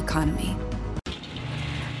local economy.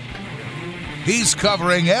 He's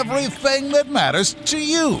covering everything that matters to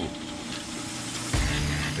you.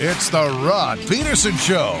 It's the Rod Peterson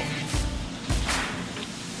Show.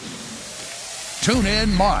 Tune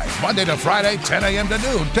in live Monday to Friday, 10 a.m. to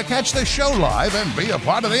noon to catch the show live and be a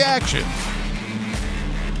part of the action.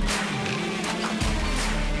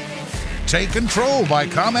 Take control by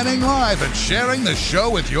commenting live and sharing the show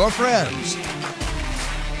with your friends.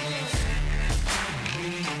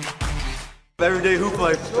 Everyday hoop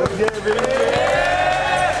life. Let's get it, baby.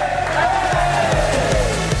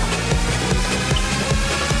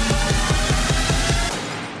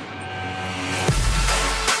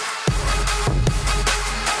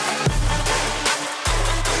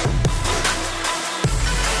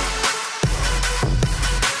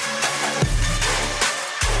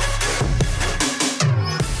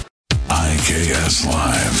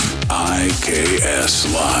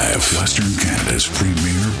 IKS Live, Western Canada's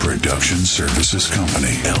premier production services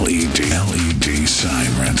company. LED sign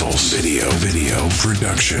rentals, video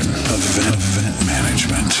production, event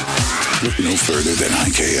management. Look no further than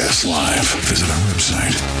IKS Live. Visit our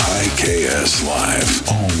website, IKS Live.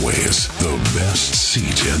 Always the best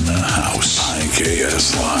seat in the house.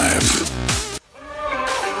 IKS Live.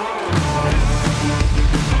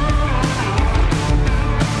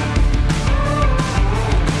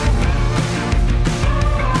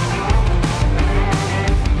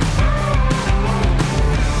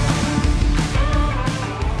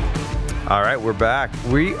 All right, we're back.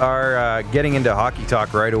 We are getting into hockey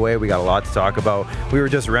talk right away. We got a lot to talk about. We were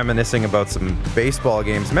just reminiscing about some baseball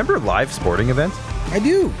games. Remember live sporting events? I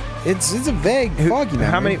do. It's a vague, foggy memory.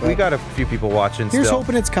 How many? We got a few people watching. Here's still.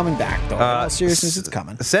 hoping it's coming back, though. In all seriousness, it's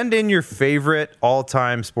coming. Send in your favorite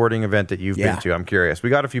all-time sporting event that you've been to. I'm curious. We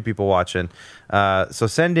got a few people watching. So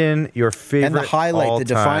send in your favorite and the highlight, all-time. the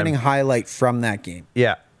defining highlight from that game.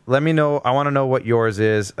 Yeah. Let me know. I want to know what yours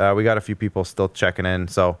is. We got a few people still checking in,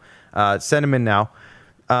 so send them in now.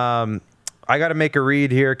 I got to make a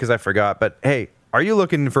read here because I forgot. But hey, are you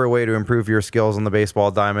looking for a way to improve your skills on the baseball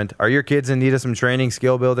diamond? Are your kids in need of some training,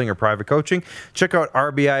 skill building, or private coaching? Check out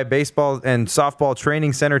RBI Baseball and Softball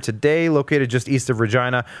Training Center today, located just east of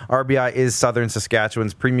Regina. RBI is Southern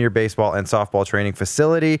Saskatchewan's premier baseball and softball training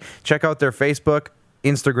facility. Check out their Facebook,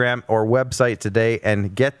 Instagram, or website today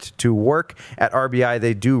and get to work at RBI.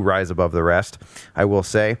 They do rise above the rest, I will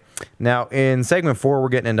say. Now, in segment 4, we're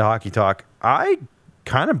getting into hockey talk. I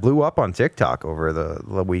kind of blew up on TikTok over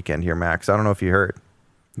the weekend here, Max. I don't know if you heard.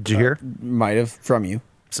 Did you hear? Might have from you.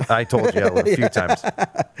 I told you a few times.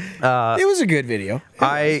 It was a good video.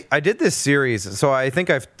 I did this series, so I think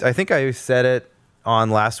I said it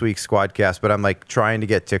on last week's SquadCast, but I'm like trying to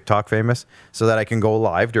get TikTok famous so that I can go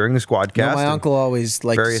live during the SquadCast. No, my uncle always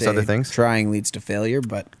liked various to say other things. Trying leads to failure,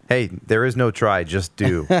 but hey, there is no try, just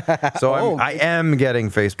do. So I am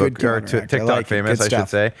getting Facebook or TikTok famous, I should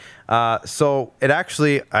say. So it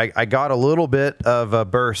actually, I got a little bit of a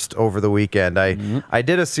burst over the weekend. I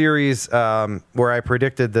did a series where I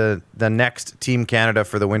predicted the next Team Canada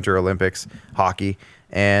for the Winter Olympics hockey,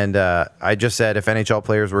 and I just said if NHL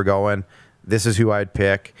players were going, this is who I'd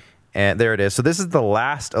pick, and there it is. So this is the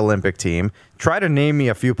last Olympic team. Try to name me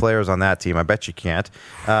a few players on that team. I bet you can't.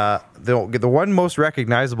 The one most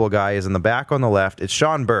recognizable guy is in the back on the left. It's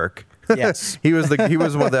Sean Burke. Yes, he was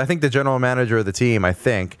I think the general manager of the team. I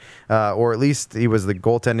think, or at least he was the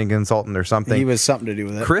goaltending consultant or something. He was something to do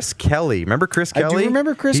with it. Chris Kelly, remember Chris Kelly? I do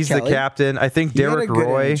remember Chris He's Kelly. He's the captain. I think Derek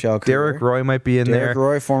Roy. Derek Roy might be in there. Derek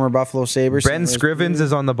Roy, former Buffalo Sabres. Ben Scrivens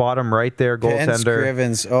is on the bottom right there, goaltender.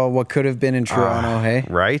 Ben Scrivens. Oh, what could have been in Toronto? Hey,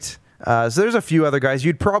 right. So there's a few other guys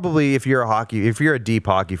you'd probably, if you're a deep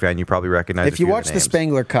hockey fan, you probably recognize. If you watch the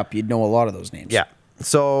Spengler Cup, you'd know a lot of those names. Yeah.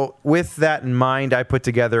 So with that in mind, I put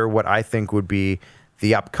together what I think would be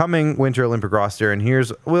the upcoming Winter Olympic roster. And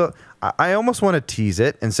I almost want to tease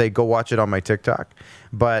it and say, go watch it on my TikTok,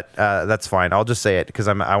 but that's fine. I'll just say it because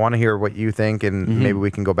I want to hear what you think, and maybe we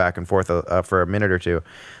can go back and forth for a minute or two.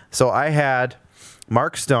 So I had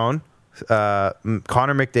Mark Stone, Connor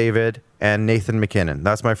McDavid, and Nathan McKinnon.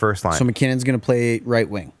 That's my first line. So McKinnon's going to play right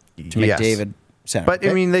wing to McDavid center. But,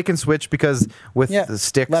 I mean, they can switch because with the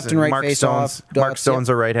sticks, left and right Mark Stone's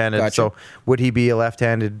a right-handed. Gotcha. So would he be a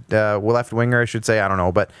left-handed, left winger, I should say? I don't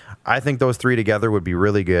know. But I think those three together would be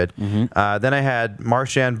really good. Then I had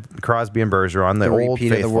Marchand, Crosby, and Bergeron, the old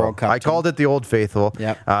faithful. Of the World Cup called it the old faithful.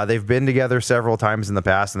 Yep. They've been together several times in the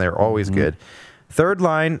past, and they're always good. Third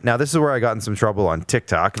line, now this is where I got in some trouble on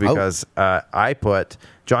TikTok because I put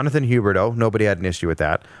Jonathan Huberdeau. Nobody had an issue with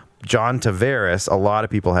that. John Tavares, a lot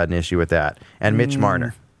of people had an issue with that, and Mitch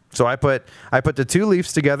Marner. So I put the two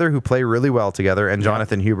Leafs together who play really well together, and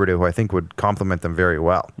Jonathan Huberdeau, who I think would complement them very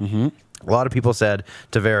well. A lot of people said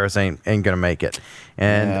Tavares ain't going to make it.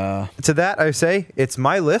 And to that, I say, it's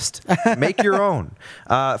my list. Make your own.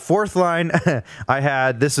 Fourth line, I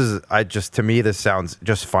had, to me, this sounds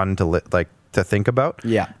just fun to think about.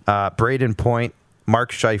 Yeah. Braden Point,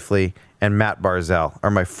 Mark Scheifele, and Matt Barzal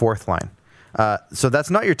are my fourth line. So that's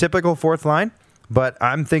not your typical fourth line, but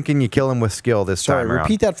I'm thinking you kill him with skill this time around.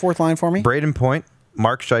 Repeat that fourth line for me. Braden Point,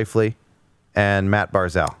 Mark Scheifele, and Matt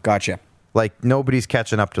Barzal. Gotcha. Like, nobody's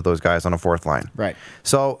catching up to those guys on a fourth line. Right.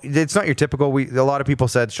 So it's not your typical. A lot of people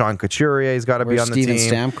said Sean Couturier's got to be on the team.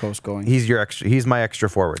 Steven Stamkos going? He's my extra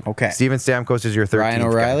forward. Okay. Steven Stamkos is your 13th Ryan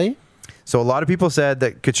O'Reilly? guy. So a lot of people said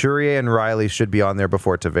that Couturier and Riley should be on there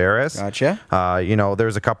before Tavares. Gotcha.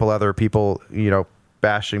 There's a couple other people,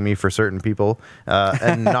 bashing me for certain people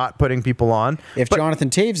and not putting people on. If Jonathan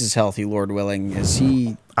Taves is healthy, Lord willing, is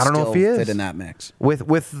he? I don't know if he is fit in that mix.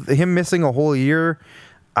 With him missing a whole year,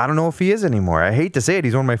 I don't know if he is anymore. I hate to say it,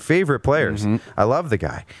 he's one of my favorite players. I love the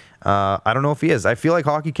guy. I don't know if he is. I feel like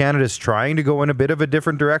Hockey Canada is trying to go in a bit of a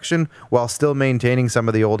different direction while still maintaining some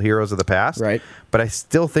of the old heroes of the past. Right. But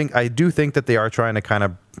I do think that they are trying to kind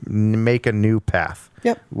of make a new path.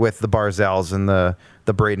 Yep. With the Barzals and the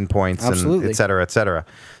Braden Points and et cetera, et cetera.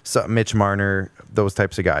 So Mitch Marner, those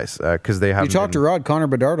types of guys, because they have. You talk to Rod, Connor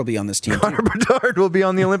Bedard will be on this team. Connor Bedard will be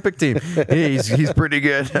on the Olympic team. He's pretty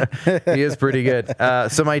good. He is pretty good.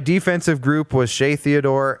 So my defensive group was Shea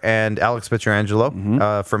Theodore and Alex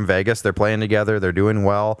Pietrangelo from Vegas. They're playing together. They're doing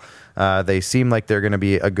well. They seem like they're going to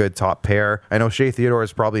be a good top pair. I know Shea Theodore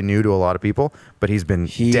is probably new to a lot of people, but he's been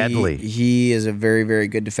deadly. He is a very, very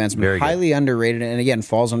good defenseman. Highly underrated, and again,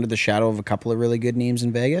 falls under the shadow of a couple of really good names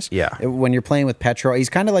in Vegas. Yeah. When you're playing with Petro, he's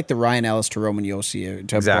kind of like the Ryan Ellis to Roman Josi,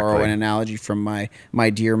 to borrow an analogy from my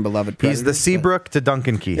dear and beloved Predators. He's the Seabrook to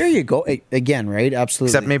Duncan Keith. There you go. Again, right?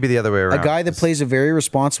 Absolutely. Except maybe the other way around. A guy that plays a very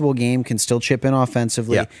responsible game, can still chip in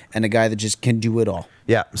offensively, and a guy that just can do it all.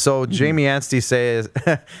 Yeah, so Jamie Anstey says,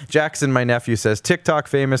 Jackson, my nephew, says, TikTok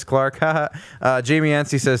famous Clark. Jamie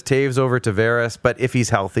Anstey says Taves over Tavares, but if he's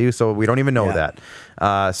healthy, so we don't even know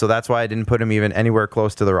that. So that's why I didn't put him even anywhere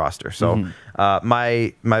close to the roster. So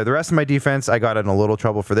the rest of my defense, I got in a little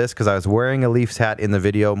trouble for this because I was wearing a Leafs hat in the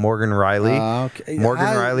video. Morgan Riley.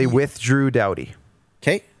 Riley with Drew Doughty.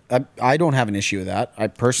 Okay, I don't have an issue with that,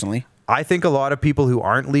 I think a lot of people who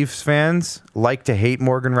aren't Leafs fans like to hate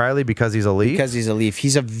Morgan Riley because he's a Leaf.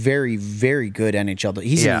 He's a very, very good NHL.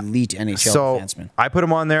 He's an elite NHL defenseman. I put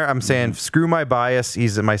him on there. I'm saying, screw my bias.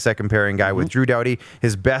 He's my second pairing guy with Drew Doughty,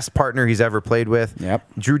 his best partner he's ever played with. Yep.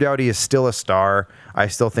 Drew Doughty is still a star. I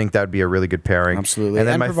still think that would be a really good pairing. Absolutely. And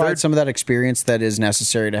then provide some of that experience that is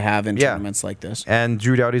necessary to have in tournaments like this. And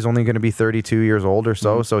Drew Doughty's only going to be 32 years old or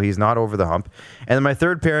so, so he's not over the hump. And then my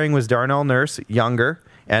third pairing was Darnell Nurse, younger,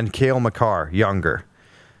 and Cale Makar, younger.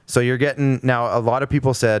 So you're getting, now a lot of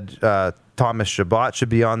people said Thomas Chabot should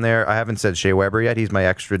be on there. I haven't said Shea Weber yet. He's my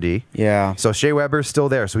extra D. Yeah. So Shea Weber's still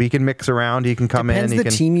there, so he can mix around. He can come Depends in.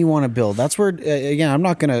 Depends the team you want to build. That's where again, I'm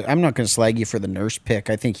not gonna slag you for the Nurse pick.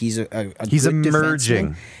 I think he's he's good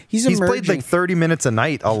emerging. Defenseman. He's played like 30 minutes a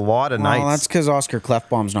night, a lot of nights. That's because Oscar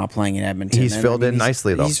Klefbom's not playing in Edmonton. He's filled in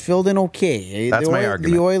nicely though. He's filled in okay. That's my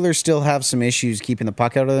argument. The Oilers still have some issues keeping the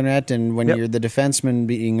puck out of the net, and when you're the defenseman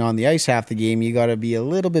being on the ice half the game, you got to be a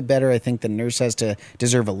little bit better. I think the Nurse has to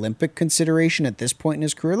deserve Olympic consideration at this point in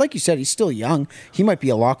his career. Like you said, he's still young. He might be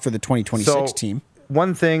a lock for the 2026 team.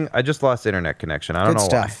 One thing, I just lost internet connection. I don't know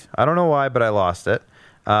why. I don't know why, but I lost it.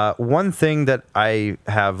 One thing that I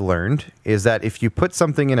have learned is that if you put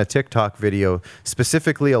something in a TikTok video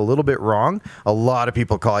specifically a little bit wrong, a lot of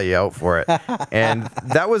people call you out for it. And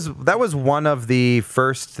that was one of the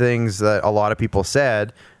first things that a lot of people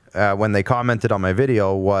said when they commented on my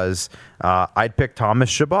video was I'd pick Thomas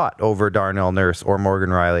Chabot over Darnell Nurse or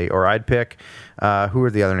Morgan Riley, or I'd pick who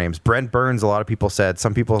are the other names? Brent Burns, a lot of people said.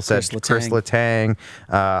 Some people said Chris Letang.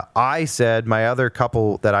 I said my other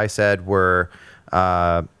couple that I said were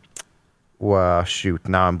shoot,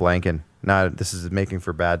 now I'm blanking. Now this is making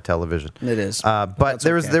for bad television. It is. But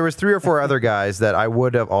there was 3 or 4 other guys that I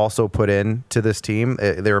would have also put in to this team.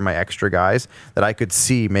 They were my extra guys that I could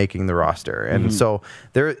see making the roster. And so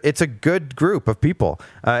it's a good group of people.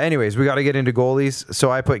 Anyways, we got to get into goalies.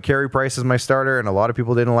 So I put Carey Price as my starter, and a lot of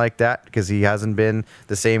people didn't like that because he hasn't been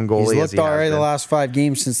the same goalie he's as he looked all right has been. The last 5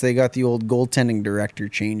 games since they got the old goaltending director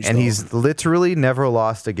changed. And he's literally never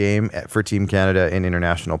lost a game for Team Canada in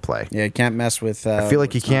international play. Yeah, you can't mess with... I feel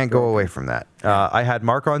like you can't go away from that. I had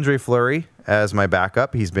Marc-Andre Fleury as my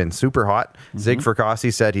backup. He's been super hot. Zig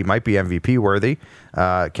Fracassi said he might be MVP worthy.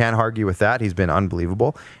 Can't argue with that. He's been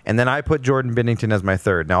unbelievable. And then I put Jordan Binnington as my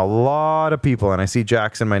third. Now, a lot of people, and I see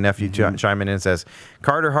Jackson, my nephew, chiming in and says,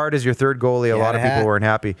 Carter Hart is your third goalie. A lot of people weren't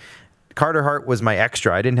happy. Carter Hart was my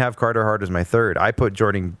extra. I didn't have Carter Hart as my third. I put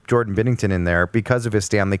Jordan Binnington in there because of his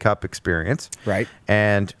Stanley Cup experience. Right.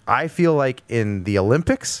 And I feel like in the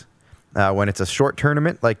Olympics, when it's a short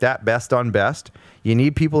tournament like that, best on best, you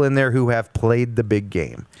need people in there who have played the big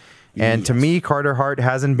game. And to me, Carter Hart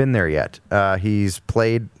hasn't been there yet. He's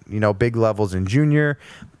played, big levels in junior,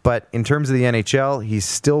 but in terms of the NHL, he's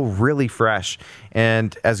still really fresh.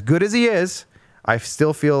 And as good as he is, I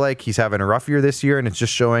still feel like he's having a rough year this year, and it's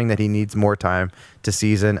just showing that he needs more time to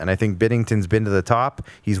season. And I think Binnington's been to the top.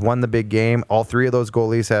 He's won the big game. All 3 of those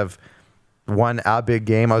goalies have won a big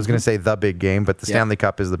game. I was going to say the big game, but the Stanley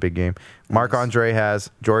Cup is the big game. Marc-Andre has,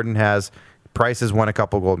 Jordan has, Price has won a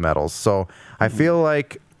couple gold medals. So I feel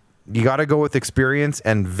like, you got to go with experience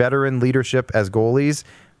and veteran leadership as goalies.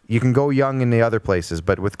 You can go young in the other places,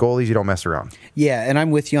 but with goalies, you don't mess around. Yeah, and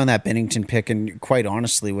I'm with you on that Binnington pick, and quite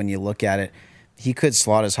honestly, when you look at it, he could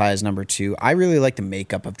slot as high as number 2. I really like the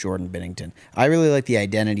makeup of Jordan Binnington. I really like the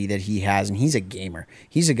identity that he has, and he's a gamer.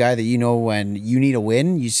 He's a guy that, when you need a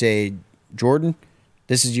win, you say, Jordan,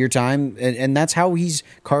 this is your time. And that's how he's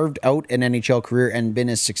carved out an NHL career and been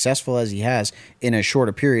as successful as he has in as short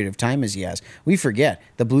a period of time as he has. We forget,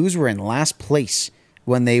 the Blues were in last place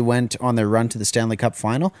when they went on their run to the Stanley Cup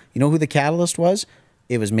final. You know who the catalyst was?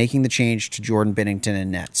 It was making the change to Jordan Binnington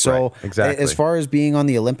in net. So right, exactly. As far as being on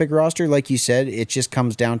the Olympic roster, like you said, it just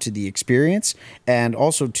comes down to the experience. And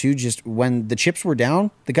also, too, just when the chips were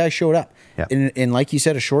down, the guy showed up. Yep. In like you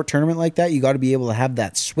said, a short tournament like that, you got to be able to have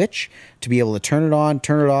that switch to be able to turn it on,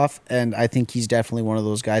 turn it off. And I think he's definitely one of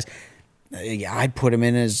those guys. I'd put him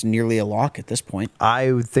in as nearly a lock at this point.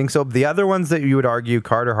 I would think so. The other ones that you would argue,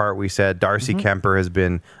 Carter Hart, we said, Darcy Kemper has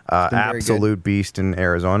been absolute beast in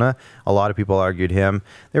Arizona. A lot of people argued him.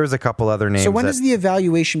 There was a couple other names. So when does the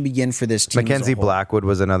evaluation begin for this team? Mackenzie Blackwood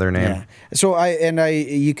was another name. Yeah. So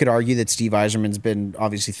you could argue that Steve Yzerman's been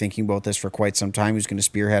obviously thinking about this for quite some time. He's going to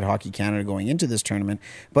spearhead Hockey Canada going into this tournament.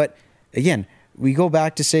 But again, we go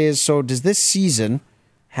back to say, so does this season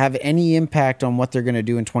have any impact on what they're going to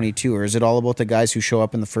do in 22, or is it all about the guys who show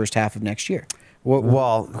up in the first half of next year?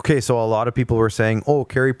 Well, okay, so a lot of people were saying,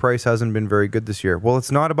 Carey Price hasn't been very good this year. Well, it's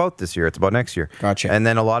not about this year. It's about next year. Gotcha. And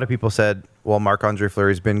then a lot of people said, well, Marc-Andre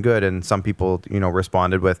Fleury's been good, and some people,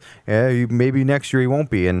 responded with, maybe next year he won't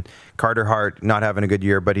be, and Carter Hart not having a good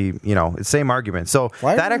year, but he, same argument. So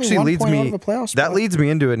that actually leads me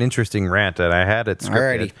into an interesting rant, and I had it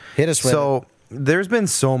scripted. Alrighty, hit us with it. There's been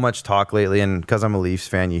so much talk lately, and because I'm a Leafs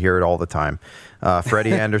fan, you hear it all the time.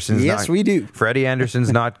 Freddie Anderson's we do. Freddie Anderson's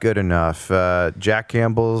not good enough. Jack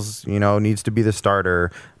Campbell's, needs to be the starter.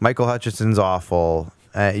 Michael Hutchinson's awful.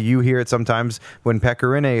 You hear it sometimes when Pekka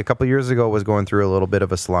Rinne a couple years ago was going through a little bit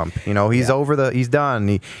of a slump. He's done.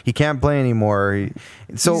 He can't play anymore.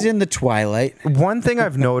 He's in the twilight. One thing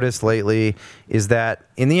I've noticed lately is that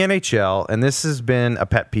in the NHL, and this has been a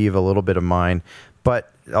pet peeve a little bit of mine, but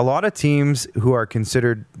a lot of teams who are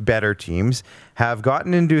considered better teams have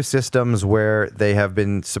gotten into systems where they have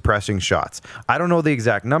been suppressing shots. I don't know the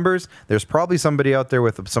exact numbers. There's probably somebody out there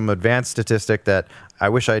with some advanced statistic that I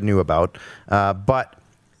wish I knew about. But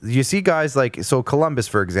you see guys like, Columbus,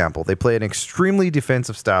 for example, they play an extremely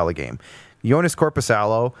defensive style of game. Joonas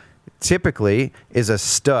Korpisalo typically is a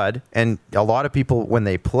stud, and a lot of people, when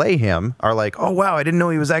they play him, are like, oh, wow, I didn't know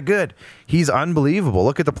he was that good. He's unbelievable.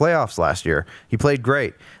 Look at the playoffs last year. He played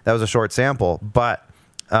great. That was a short sample, but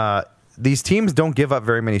these teams don't give up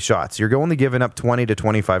very many shots. You're only giving up 20 to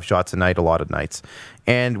 25 shots a night a lot of nights.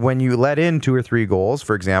 And when you let in 2 or 3 goals,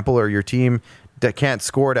 for example, or your team that can't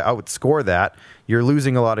score to outscore that, you're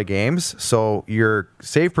losing a lot of games. So your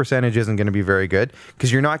save percentage isn't going to be very good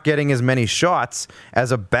because you're not getting as many shots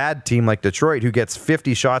as a bad team like Detroit, who gets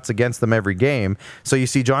 50 shots against them every game. So you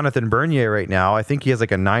see Jonathan Bernier right now, I think he has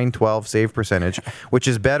like a 912 save percentage, which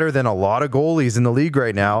is better than a lot of goalies in the league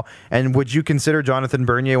right now. And would you consider Jonathan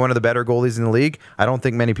Bernier one of the better goalies in the league? I don't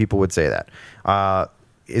think many people would say that.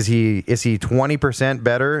 Is he 20%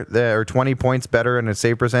 better or 20 points better in a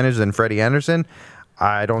save percentage than Freddie Anderson?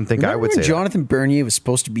 I don't think I would say Jonathan Bernier was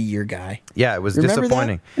supposed to be your guy. Yeah, it was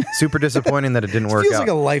disappointing. Super disappointing that it didn't work out. Feels like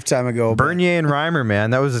a lifetime ago. Bernier and Reimer, man,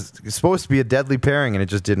 that was supposed to be a deadly pairing, and it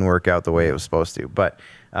just didn't work out the way it was supposed to. But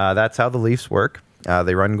that's how the Leafs work.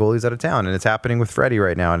 They run goalies out of town, and it's happening with Freddie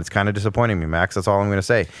right now, and it's kind of disappointing me, Max. That's all I'm going to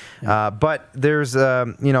say. Yeah. But there's,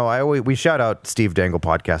 we shout out Steve Dangle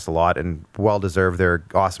podcast a lot, and well-deserved. They're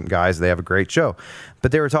awesome guys. They have a great show.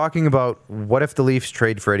 But they were talking about what if the Leafs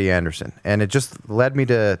trade Freddie Anderson, and it just led me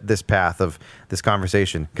to this path of this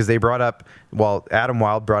conversation because they brought up, Adam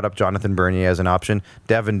Wilde brought up Jonathan Bernier as an option.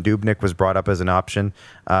 Devin Dubnyk was brought up as an option.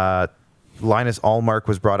 Linus Ullmark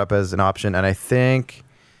was brought up as an option, and I think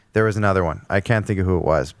there was another one. I can't think of who it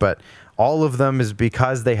was, but all of them is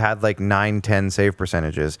because they had like 9-10 save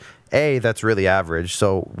percentages. A, that's really average,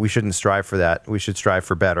 so we shouldn't strive for that. We should strive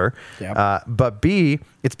for better. Yep. But B,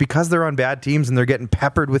 it's because they're on bad teams and they're getting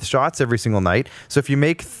peppered with shots every single night. So if you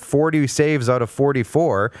make 40 saves out of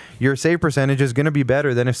 44, your save percentage is going to be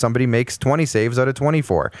better than if somebody makes 20 saves out of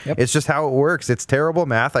 24. Yep. It's just how it works. It's terrible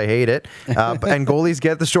math. I hate it. And goalies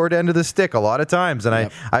get the short end of the stick a lot of times. And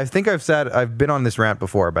yep. I think I've been on this rant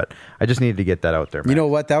before, but I just needed to get that out there, man. You know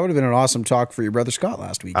what? That would have been an awesome talk for your brother Scott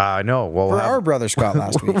last week. I know. Well, our brother Scott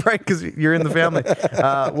last week. Right, because you're in the family.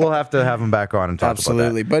 We'll have to have him back on and talk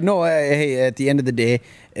Absolutely. about that. But no, hey, at the end of the day,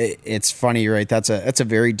 it's funny, right? That's a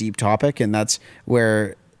very deep topic, and that's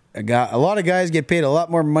where A lot of guys get paid a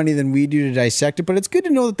lot more money than we do to dissect it, but it's good to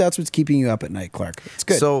know that that's what's keeping you up at night, Clark. It's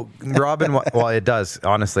good. So Robin, well, it does.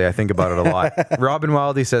 Honestly, I think about it a lot. Robin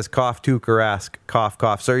Wildy says, "Cough, Tuukka Rask, cough,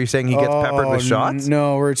 cough." So are you saying he gets peppered with shots?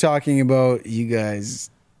 No, we're talking about you guys.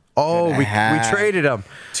 Oh, we traded him.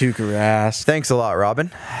 Tuukka Rask. Thanks a lot,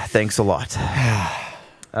 Robin. Thanks a lot.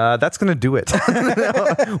 That's going to do it.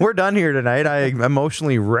 We're done here tonight. I'm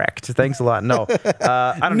emotionally wrecked. Thanks a lot. No.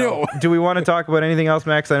 I don't know. Do we want to talk about anything else,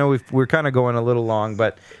 Max? I know we're kind of going a little long,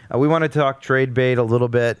 but we want to talk trade bait a little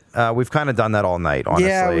bit. We've kind of done that all night, honestly.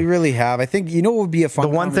 Yeah, we really have. I think, what would be a fun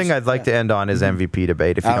The one thing I'd like to end on is MVP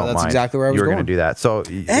debate, if you don't mind. That's exactly where I was going. You were going to do that. So,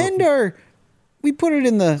 we put it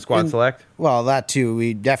in the... Squad select? Well, that too.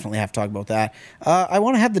 We definitely have to talk about that. I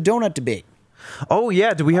want to have the donut debate. Oh,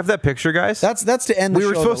 yeah. Do we have that picture, guys? That's to end the show.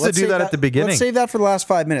 We were supposed to do that at the beginning. Let's save that for the last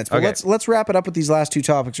 5 minutes. But let's wrap it up with these last two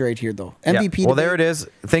topics right here, though. MVP debate. Well, there it is.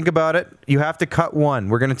 Think about it. You have to cut one.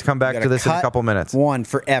 We're going to come back to this in a couple minutes. One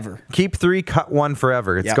forever. Keep 3, cut 1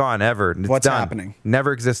 forever. It's gone, ever. It's What's done. happening?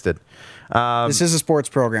 Never existed. This is a sports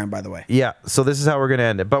program, by the way. Yeah, so this is how we're going to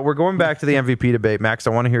end it. But we're going back to the MVP debate. Max, I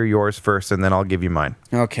want to hear yours first, and then I'll give you mine.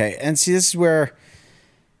 Okay, and see, this is where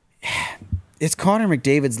it's Connor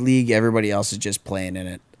McDavid's league. Everybody else is just playing in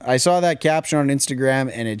it. I saw that caption on Instagram,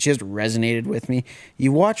 and it just resonated with me.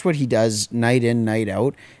 You watch what he does night in, night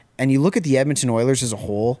out, and you look at the Edmonton Oilers as a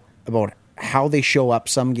whole about how they show up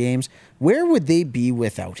some games. Where would they be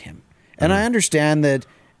without him? And I understand that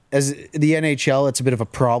as the NHL, it's a bit of a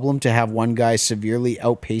problem to have one guy severely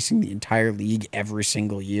outpacing the entire league every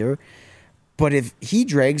single year. But if he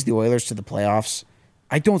drags the Oilers to the playoffs,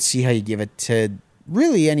 I don't see how you give it to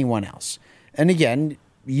really anyone else. And again,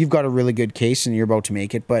 you've got a really good case and you're about to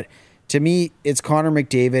make it. But to me, it's Connor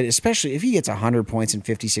McDavid, especially if he gets 100 points in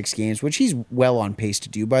 56 games, which he's well on pace to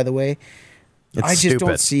do, by the way. I just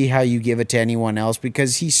don't see how you give it to anyone else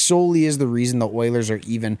because he solely is the reason the Oilers are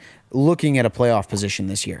even looking at a playoff position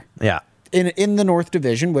this year. Yeah. In the North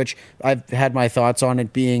Division, which I've had my thoughts on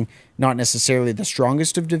it being not necessarily the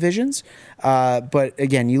strongest of divisions. But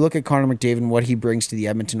again, you look at Connor McDavid and what he brings to the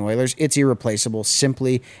Edmonton Oilers, it's irreplaceable,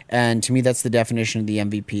 simply. And to me, that's the definition of the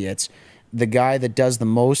MVP. It's the guy that does the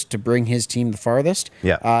most to bring his team the farthest.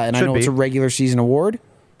 Yeah. And I know it's a regular season award,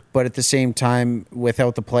 but at the same time,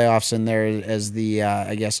 without the playoffs in there as the,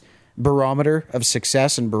 barometer of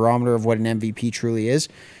success and barometer of what an MVP truly is,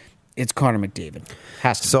 it's Connor McDavid.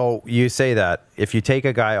 Has to. So you say that if you take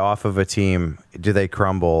a guy off of a team, do they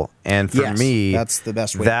crumble? And for me, that's the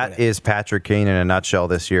best way. That is Patrick Kane in a nutshell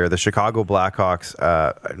this year. The Chicago Blackhawks.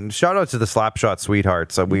 Shout out to the Slapshot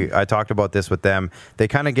Sweethearts. I talked about this with them. They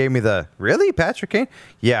kind of gave me the really Patrick Kane.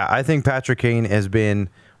 Yeah, I think Patrick Kane has been.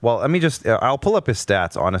 Well, let me just, I'll pull up his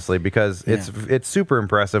stats, honestly, because it's super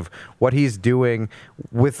impressive what he's doing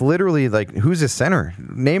with literally, like, who's his center?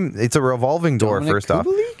 It's a revolving door, Dominic first off.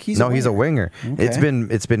 Kubalik? He's a winger. Okay.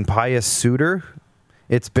 It's been Pius Suter.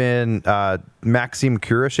 It's been Maxim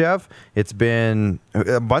Kurashev. It's been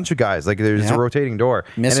a bunch of guys. Like, there's a rotating door.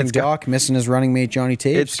 Missing Doc, missing his running mate, Johnny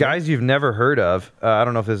Taves. It's guys you've never heard of. I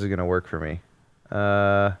don't know if this is going to work for me.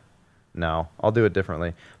 No, I'll do it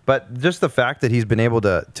differently. But just the fact that he's been able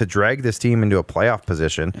to drag this team into a playoff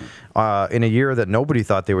position in a year that nobody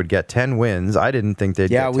thought they would get 10 wins. I didn't think they'd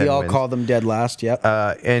get 10 wins. Yeah, we all called them dead last, yep.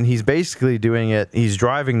 And he's basically doing it. He's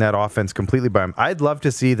driving that offense completely by him. I'd love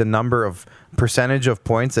to see the number of percentage of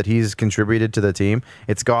points that he's contributed to the team.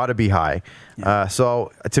 It's got to be high. Yeah.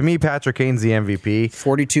 So to me, Patrick Kane's the MVP.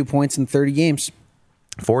 42 points in 30 games.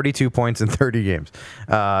 42 points in 30 games.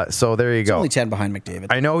 So there you go. Only 10 behind McDavid.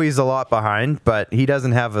 I know he's a lot behind, but he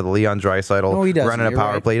doesn't have a Leon Draisaitl running a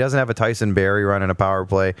power play. He doesn't have a Tyson Barrie running a power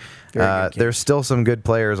play. There's still some good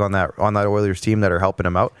players on that Oilers team that are helping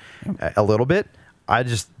him out a little bit.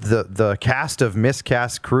 The cast of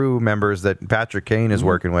miscast crew members that Patrick Kane is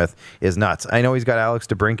working with is nuts. I know he's got Alex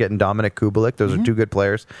DeBrincat and Dominic Kubalik. Those are two good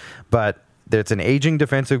players, but it's an aging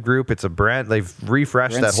defensive group. It's a brand. They've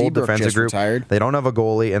refreshed that whole defensive group. Retired. They don't have a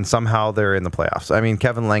goalie, and somehow they're in the playoffs. I mean,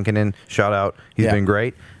 Kevin Lankinen, shout out. He's been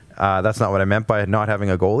great. That's not what I meant by not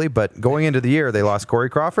having a goalie. But going into the year, they lost Corey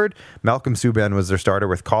Crawford. Malcolm Subban was their starter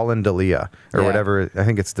with Colin Delia or whatever. I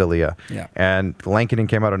think it's Delia. Yeah. And Lankinen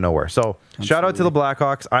came out of nowhere. So shout out to the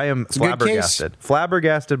Blackhawks. I am flabbergasted.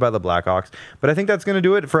 Flabbergasted by the Blackhawks. But I think that's going to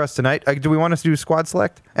do it for us tonight. Do we want us to do squad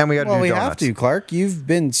select? And we got to do donuts. We have to, Clark. You've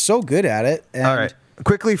been so good at it. And all right.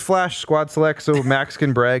 Quickly flash squad select so Max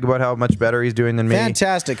can brag about how much better he's doing than me.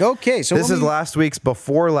 Fantastic. Okay, so this is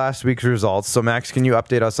before last week's results. So Max, can you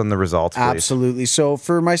update us on the results, please? Absolutely. So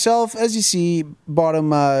for myself, as you see, bottom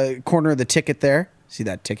corner of the ticket there. See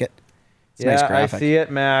that ticket? It's a nice graphic. I see it,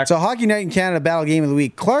 Max. So Hockey Night in Canada Battle Game of the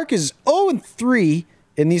Week. Clark is 0-3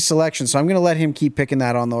 in these selections. So I'm going to let him keep picking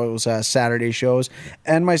that on those Saturday shows.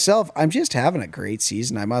 And myself, I'm just having a great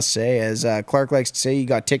season, I must say. As Clark likes to say, you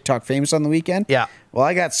got TikTok famous on the weekend. Yeah. Well,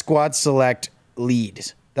 I got squad select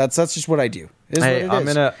lead. That's just what I do. Hey, I'm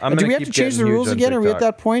gonna do we have to change the rules again? Are we at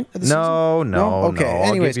that point? Of the season? Okay.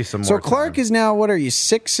 Anyways, I'll give you some so more Clark time. is now, what are you,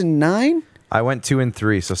 6-9? I went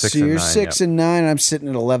 2-3, so 6 So and 9. you're 6 and 9. I'm sitting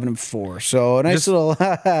at 11-4. So a nice little.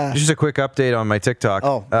 Just a quick update on my TikTok.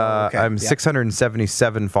 Okay. I'm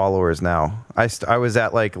 677 followers now. I was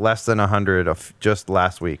at like less than 100 of just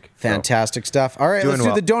last week. Fantastic stuff. All right, let's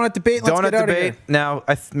do the donut debate. Let's get out of here. Now,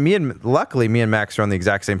 luckily, me and Max are on the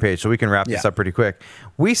exact same page, so we can wrap this up pretty quick.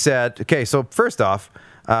 We said, okay, so first off,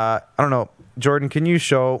 I don't know, Jordan, can you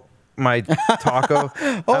show my taco?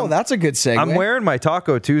 That's a good segue. I'm wearing my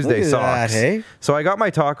Taco Tuesday socks. That, hey? So I got my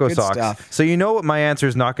taco Good socks. stuff. So you know what my answer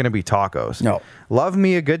is not going to be tacos. No. Love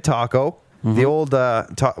me a good taco. The old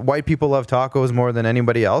white people love tacos more than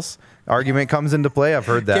anybody else argument comes into play. I've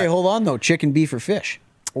heard that. Okay, hold on though. Chicken, beef, or fish?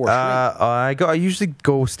 Or shrimp? I usually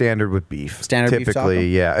go standard with beef. Standard beef taco? Typically,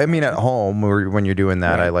 yeah. I mean, at home when you're doing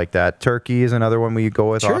that, Right. I like that. Turkey is another one we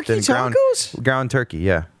go with Turkey often. tacos? Ground turkey,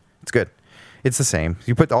 yeah. It's good. It's the same.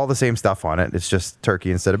 You put all the same stuff on it. It's just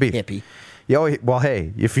turkey instead of beef. Hippie. Yo, well,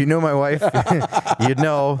 hey, if you knew my wife, you'd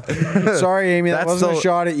know. Sorry, Amy, that wasn't a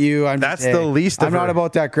shot at you. That's the least of I'm not her-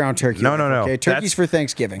 about that ground turkey. No. Okay, turkey's for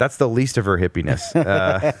Thanksgiving. That's the least of her hippiness.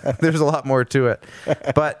 There's a lot more to it.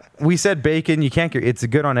 But we said bacon. You can't get. It's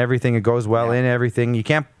good on everything. It goes well in everything. You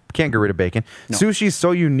can't get rid of bacon. No. Sushi's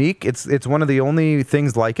so unique. It's one of the only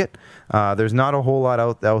things like it. There's not a whole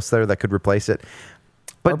lot else there that could replace it.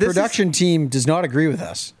 But Our production team does not agree with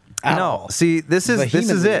us. No, see, this is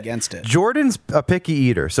Vehemently it. against it. Jordan's a picky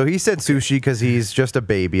eater, so he said sushi because he's just a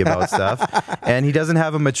baby about stuff, and he doesn't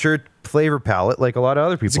have a mature flavor palate like a lot of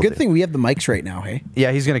other people. It's a good thing we have the mics right now, hey?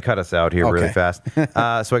 Yeah, he's going to cut us out here really fast,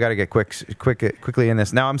 so I got to get quickly in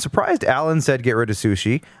this. Now, I'm surprised Alan said get rid of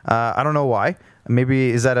sushi. I don't know why.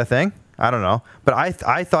 Maybe is that a thing? I don't know, but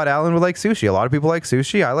I thought Alan would like sushi. A lot of people like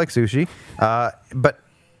sushi. I like sushi, but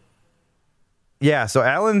yeah. So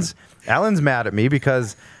Alan's mad at me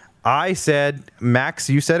because I said, Max,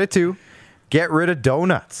 you said it too, get rid of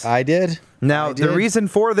donuts. I did. Now, the reason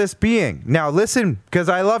for this being, now listen, because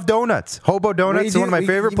I love donuts. Hobo Donuts is one of my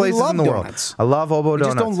favorite places in the world. I love Hobo Donuts.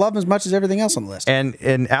 You just don't love them as much as everything else on the list. And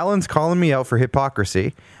Alan's calling me out for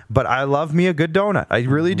hypocrisy, but I love me a good donut. I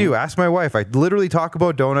really do. Ask my wife. I literally talk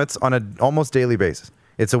about donuts on an almost daily basis.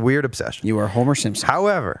 It's a weird obsession. You are Homer Simpson.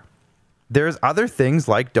 However, there's other things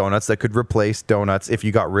like donuts that could replace donuts if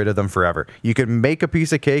you got rid of them forever. You could make a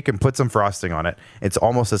piece of cake and put some frosting on it. It's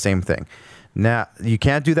almost the same thing. Now, you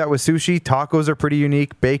can't do that with sushi. Tacos are pretty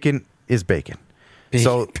unique. Bacon is bacon.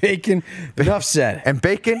 So bacon, enough said. And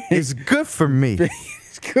bacon is good for me.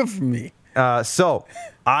 It's good for me. So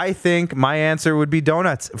I think my answer would be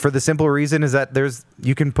donuts for the simple reason is that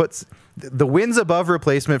you can put the wins above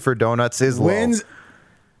replacement for donuts is low.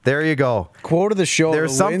 There you go. Quote of the show.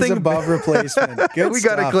 There's something wins above replacement. Good we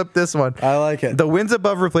got to clip this one. I like it. The wins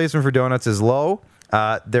above replacement for donuts is low.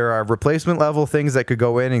 There are replacement level things that could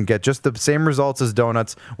go in and get just the same results as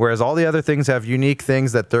donuts, whereas all the other things have unique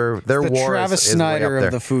things that their war Travis is Snyder way up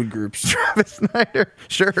of the food groups. Travis Snyder,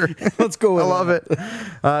 sure. Let's go with I love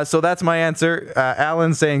it. So that's my answer.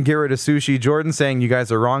 Alan saying get rid of sushi. Jordan saying you guys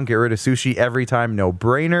are wrong. Get rid of sushi every time. No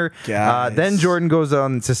brainer. Then Jordan goes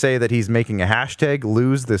on to say that he's making a hashtag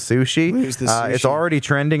lose the sushi. Lose the sushi. It's already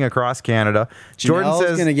trending across Canada. Jordan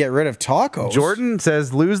says going to get rid of tacos. Jordan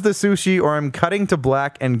says lose the sushi or I'm cutting to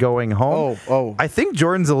black and going home. I think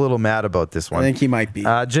Jordan's a little mad about this one. I think he might be.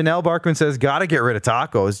 Janelle Barkman says gotta get rid of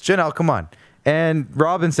tacos. Janelle, come on. And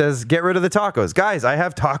Robin says, get rid of the tacos. Guys, I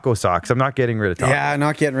have taco socks. I'm not getting rid of tacos. Yeah,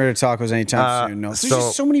 not getting rid of tacos anytime soon. No. There's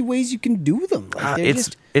just so many ways you can do them. Like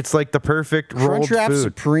it's like the perfect rolled Crunchwrap food.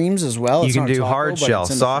 Supremes as well. You can do hard shell,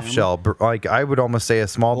 soft shell. Like I would almost say a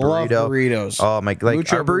small burrito. Love burritos. Oh my!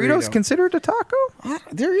 Like are burritos considered a taco?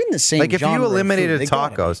 They're in the same. Like if you eliminated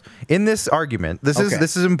tacos in this argument, this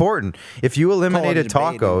is important. If you eliminated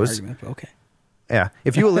tacos, okay. Yeah.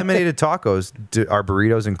 If you eliminated tacos, are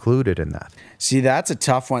burritos included in that? See, that's a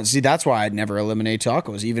tough one. See, that's why I'd never eliminate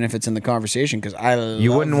tacos, even if it's in the conversation, because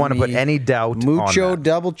you wouldn't want to put any doubt Mucho on that.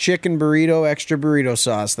 double chicken burrito, extra burrito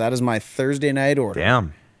sauce. That is my Thursday night order.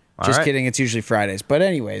 Damn. Just kidding. It's usually Fridays. But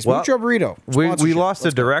anyways, Mucho Burrito. We lost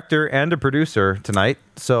a director and a producer tonight,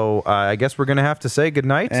 so I guess we're going to have to say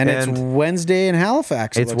goodnight. And it's Wednesday in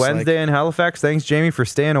Halifax. It's Wednesday in Halifax. Thanks, Jamie, for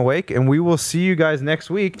staying awake. And we will see you guys next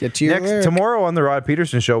week. Tomorrow on the Rod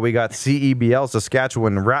Peterson Show, we got CEBL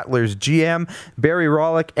Saskatchewan Rattlers GM Barry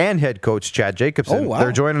Rollick and head coach Chad Jacobson. Oh, wow.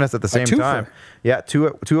 They're joining us at the same time. Yeah, two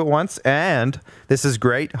at once. And this is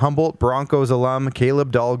great. Humboldt Broncos alum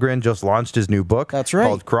Caleb Dahlgren just launched his new book. That's right.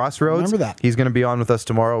 Called Crossroads. Remember that. He's going to be on with us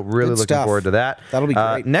tomorrow. Really looking forward to that. That'll be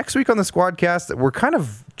great. Next week on the SquadCast, we're kind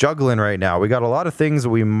of juggling right now. We got a lot of things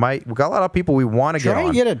we got a lot of people we want to get on. Try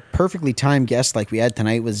to get a perfectly timed guest like we had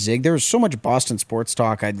tonight with Zig. There was so much Boston sports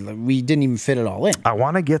talk. We didn't even fit it all in. I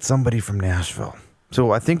want to get somebody from Nashville.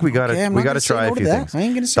 So I think we got to try a few things. I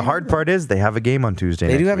ain't gonna say the hard part is they have a game on Tuesday.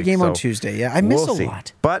 They do have a game on Tuesday. Yeah, I miss a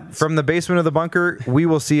lot. But from the basement of the bunker, we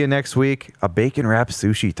will see you next week. A bacon wrapped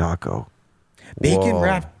sushi taco. Bacon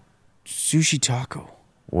wrapped sushi taco.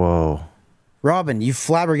 Whoa. Robin, you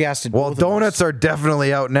flabbergasted. Well, donuts are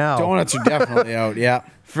definitely out now. Donuts are definitely out. Yeah.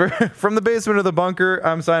 From the basement of the bunker,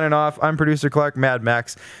 I'm signing off. I'm producer Clark, Mad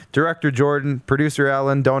Max, director Jordan, producer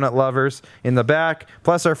Alan, donut lovers in the back,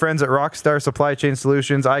 plus our friends at Rockstar Supply Chain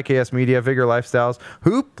Solutions, IKS Media, Vigor Lifestyles,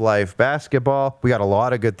 Hoop Life Basketball. We got a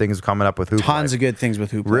lot of good things coming up with Hoop Life. Tons of good things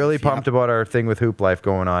with Hoop Life. Really pumped about our thing with Hoop Life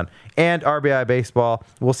going on. And RBI Baseball.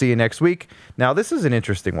 We'll see you next week. Now, this is an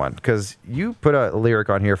interesting one because you put a lyric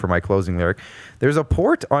on here for my closing lyric. There's a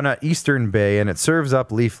port on an eastern bay, and it serves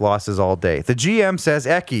up leaf losses all day. The GM says,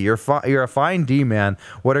 Ecky, you're a fine D, man.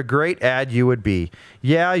 What a great ad you would be.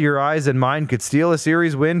 Yeah, your eyes and mine could steal a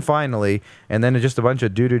series win finally, and then just a bunch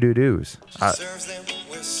of do-do-do-dos.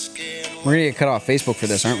 We're going to get cut off Facebook for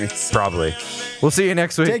this, aren't we? Probably. We'll see you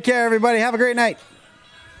next week. Take care, everybody. Have a great night.